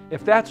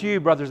 If that's you,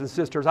 brothers and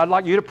sisters, I'd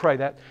like you to pray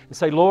that and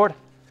say, Lord,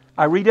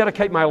 I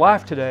rededicate my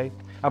life today.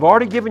 I've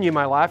already given you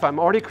my life. I'm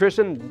already a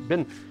Christian,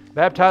 been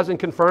baptized and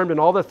confirmed and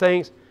all the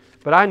things,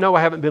 but I know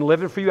I haven't been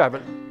living for you. I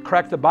haven't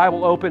cracked the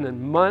Bible open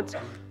in months,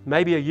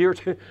 maybe a year or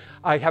two.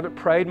 I haven't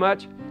prayed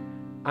much.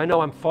 I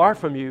know I'm far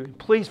from you.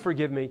 Please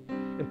forgive me,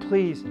 and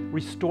please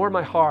restore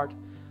my heart.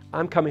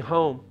 I'm coming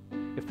home.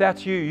 If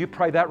that's you, you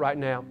pray that right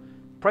now.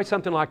 Pray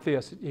something like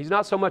this. He's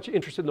not so much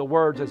interested in the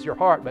words as your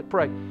heart, but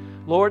pray,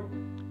 Lord,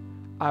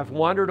 I've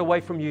wandered away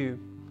from you,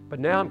 but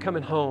now I'm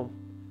coming home.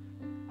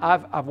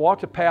 I've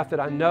walked a path that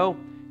I know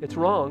it's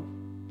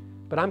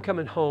wrong, but I'm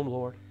coming home,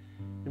 Lord.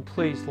 And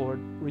please, Lord,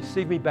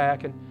 receive me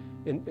back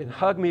and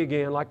hug me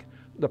again like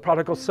the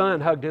prodigal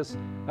son hugged his,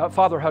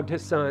 father hugged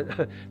his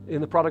son in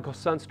the prodigal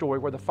son story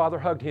where the father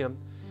hugged him.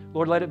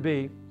 Lord, let it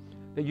be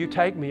that you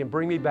take me and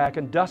bring me back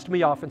and dust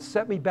me off and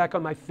set me back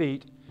on my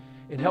feet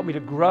and help me to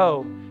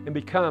grow and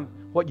become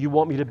what you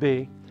want me to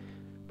be.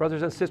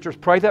 Brothers and sisters,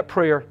 pray that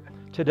prayer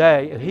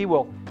today, and He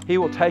will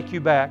take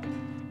you back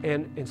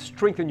and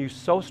strengthen you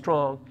so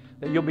strong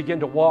that you'll begin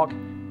to walk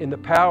in the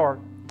power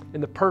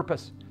and the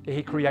purpose that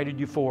He created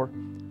you for.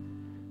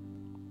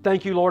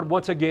 Thank you, Lord,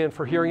 once again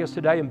for hearing us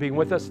today and being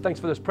with us.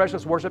 Thanks for this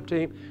precious worship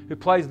team who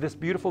plays this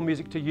beautiful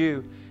music to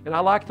you. And I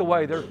like the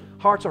way their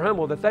hearts are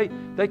humble, that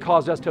they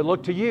caused us to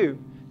look to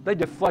you. They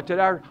deflected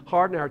our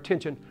heart and our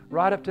attention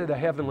right up to the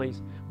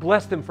heavenlies.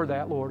 Bless them for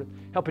that, Lord.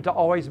 Help it to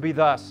always be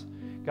thus,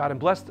 God. And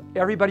bless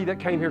everybody that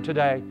came here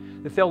today,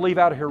 that they'll leave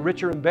out of here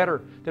richer and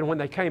better than when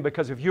they came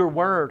because of your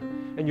word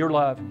and your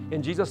love.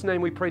 In Jesus' name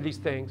we pray these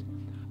things.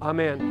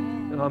 Amen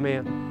and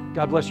amen.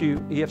 God bless you,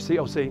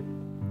 EFCOC.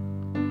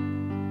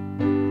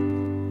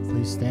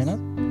 Please stand up.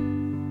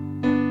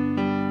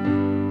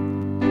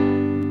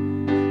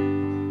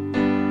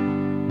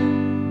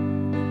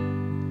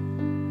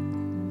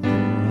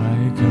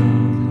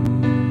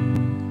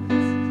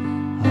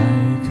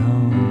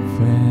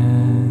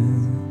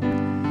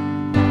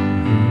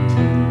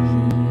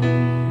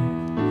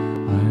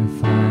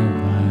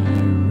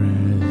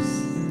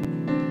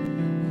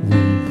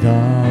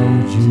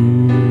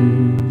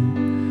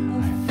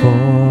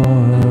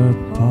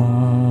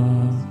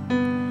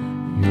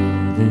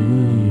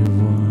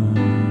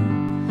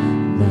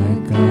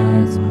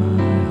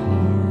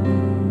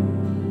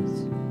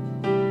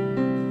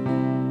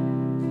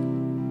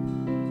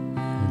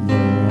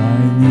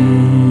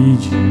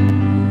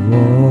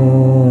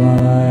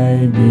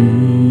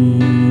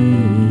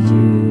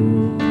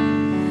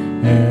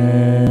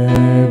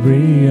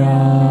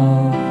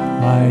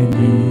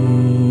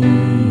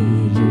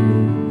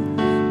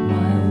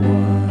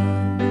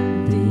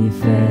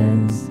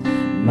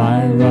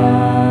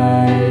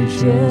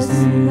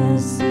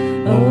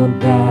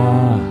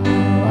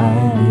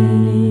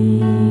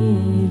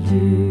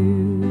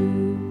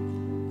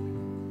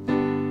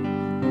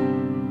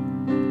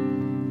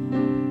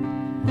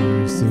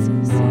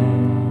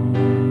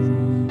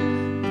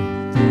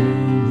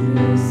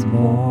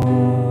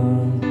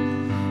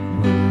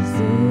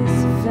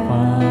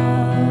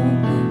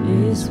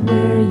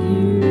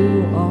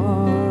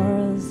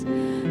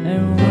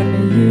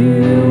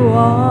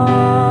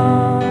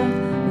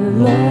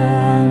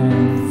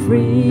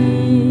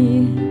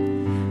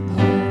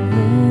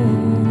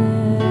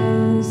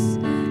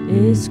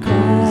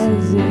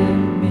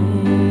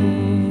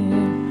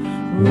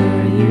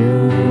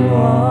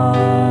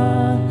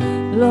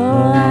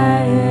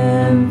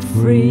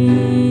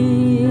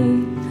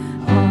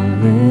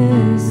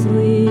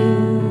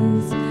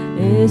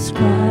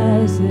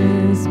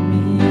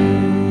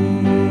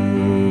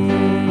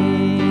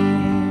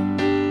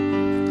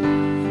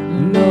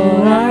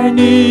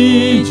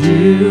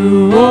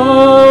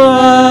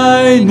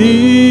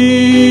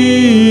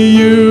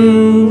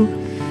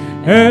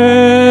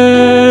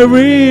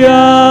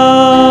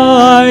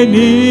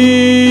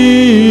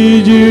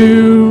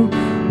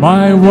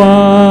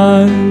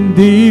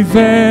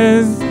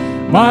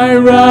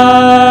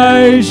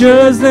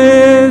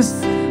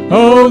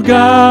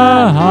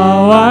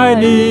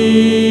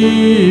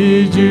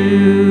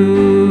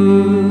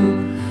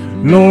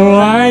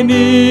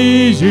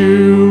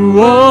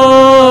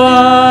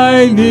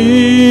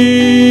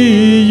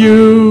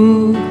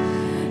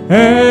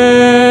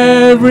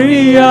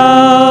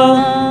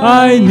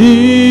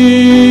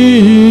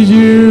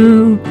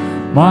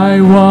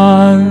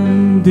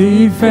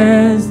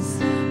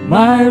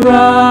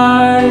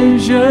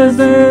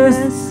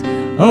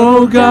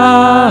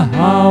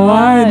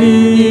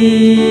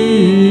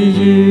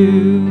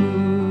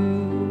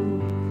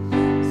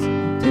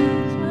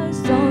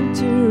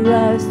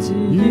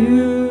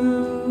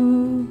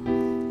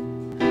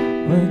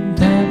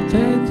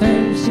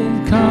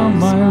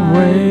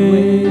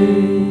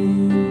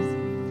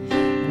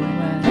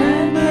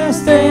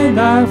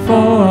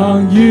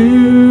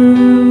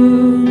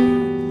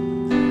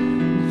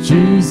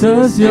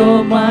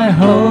 you're my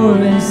hope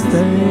and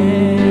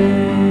stay.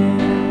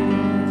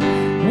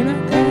 When I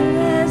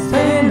cast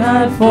and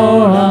I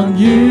fall on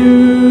you,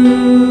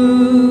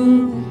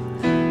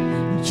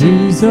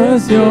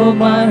 Jesus, you're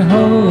my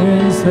hope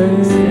and stay.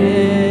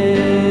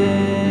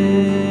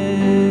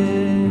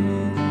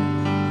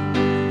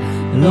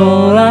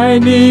 Lord, I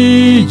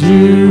need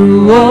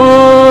you,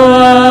 oh,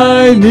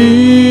 I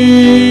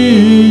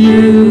need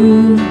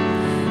you.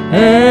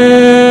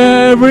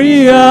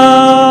 Every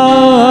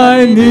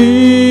hour I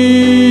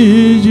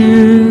need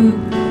you.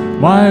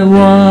 My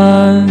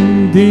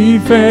one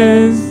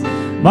defense,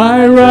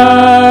 my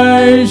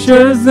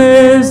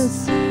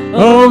righteousness.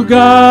 Oh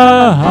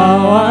God,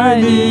 how I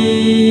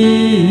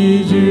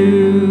need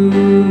you.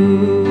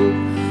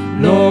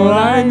 Lord,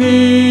 I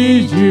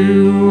need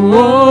you.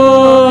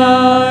 Oh,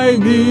 I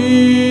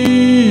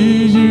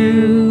need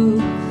you.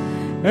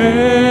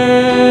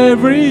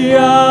 Every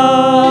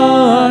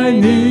hour I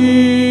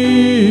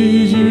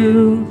need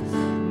you.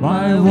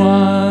 My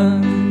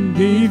one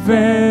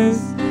defense,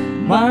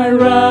 my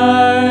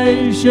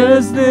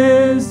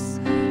righteousness.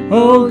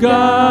 Oh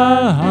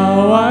God,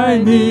 how I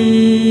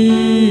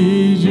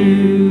need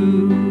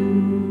you.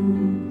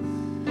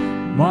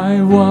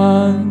 My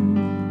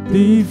one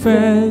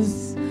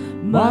defense,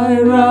 my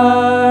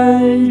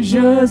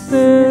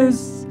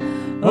righteousness.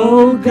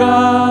 Oh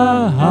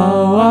God,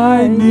 how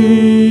I need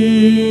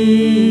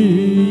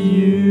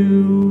you.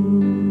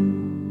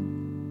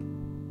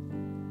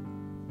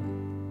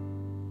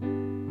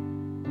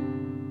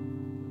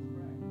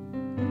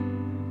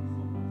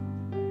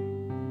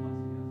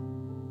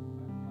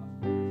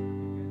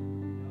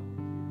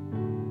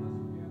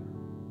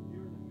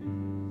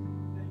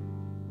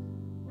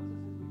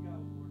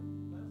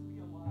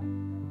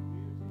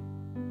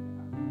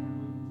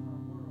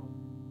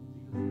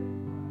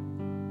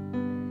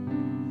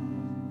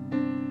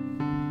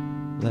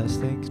 Let's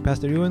thank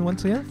Pastor Ewin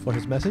once again for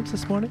his message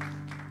this morning.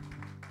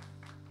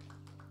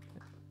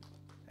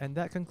 And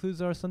that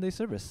concludes our Sunday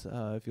service.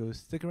 If you'll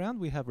stick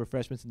around, we have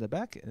refreshments in the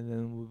back, and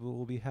then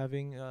we'll be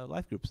having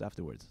life groups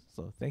afterwards.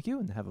 So thank you,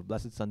 and have a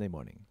blessed Sunday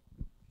morning.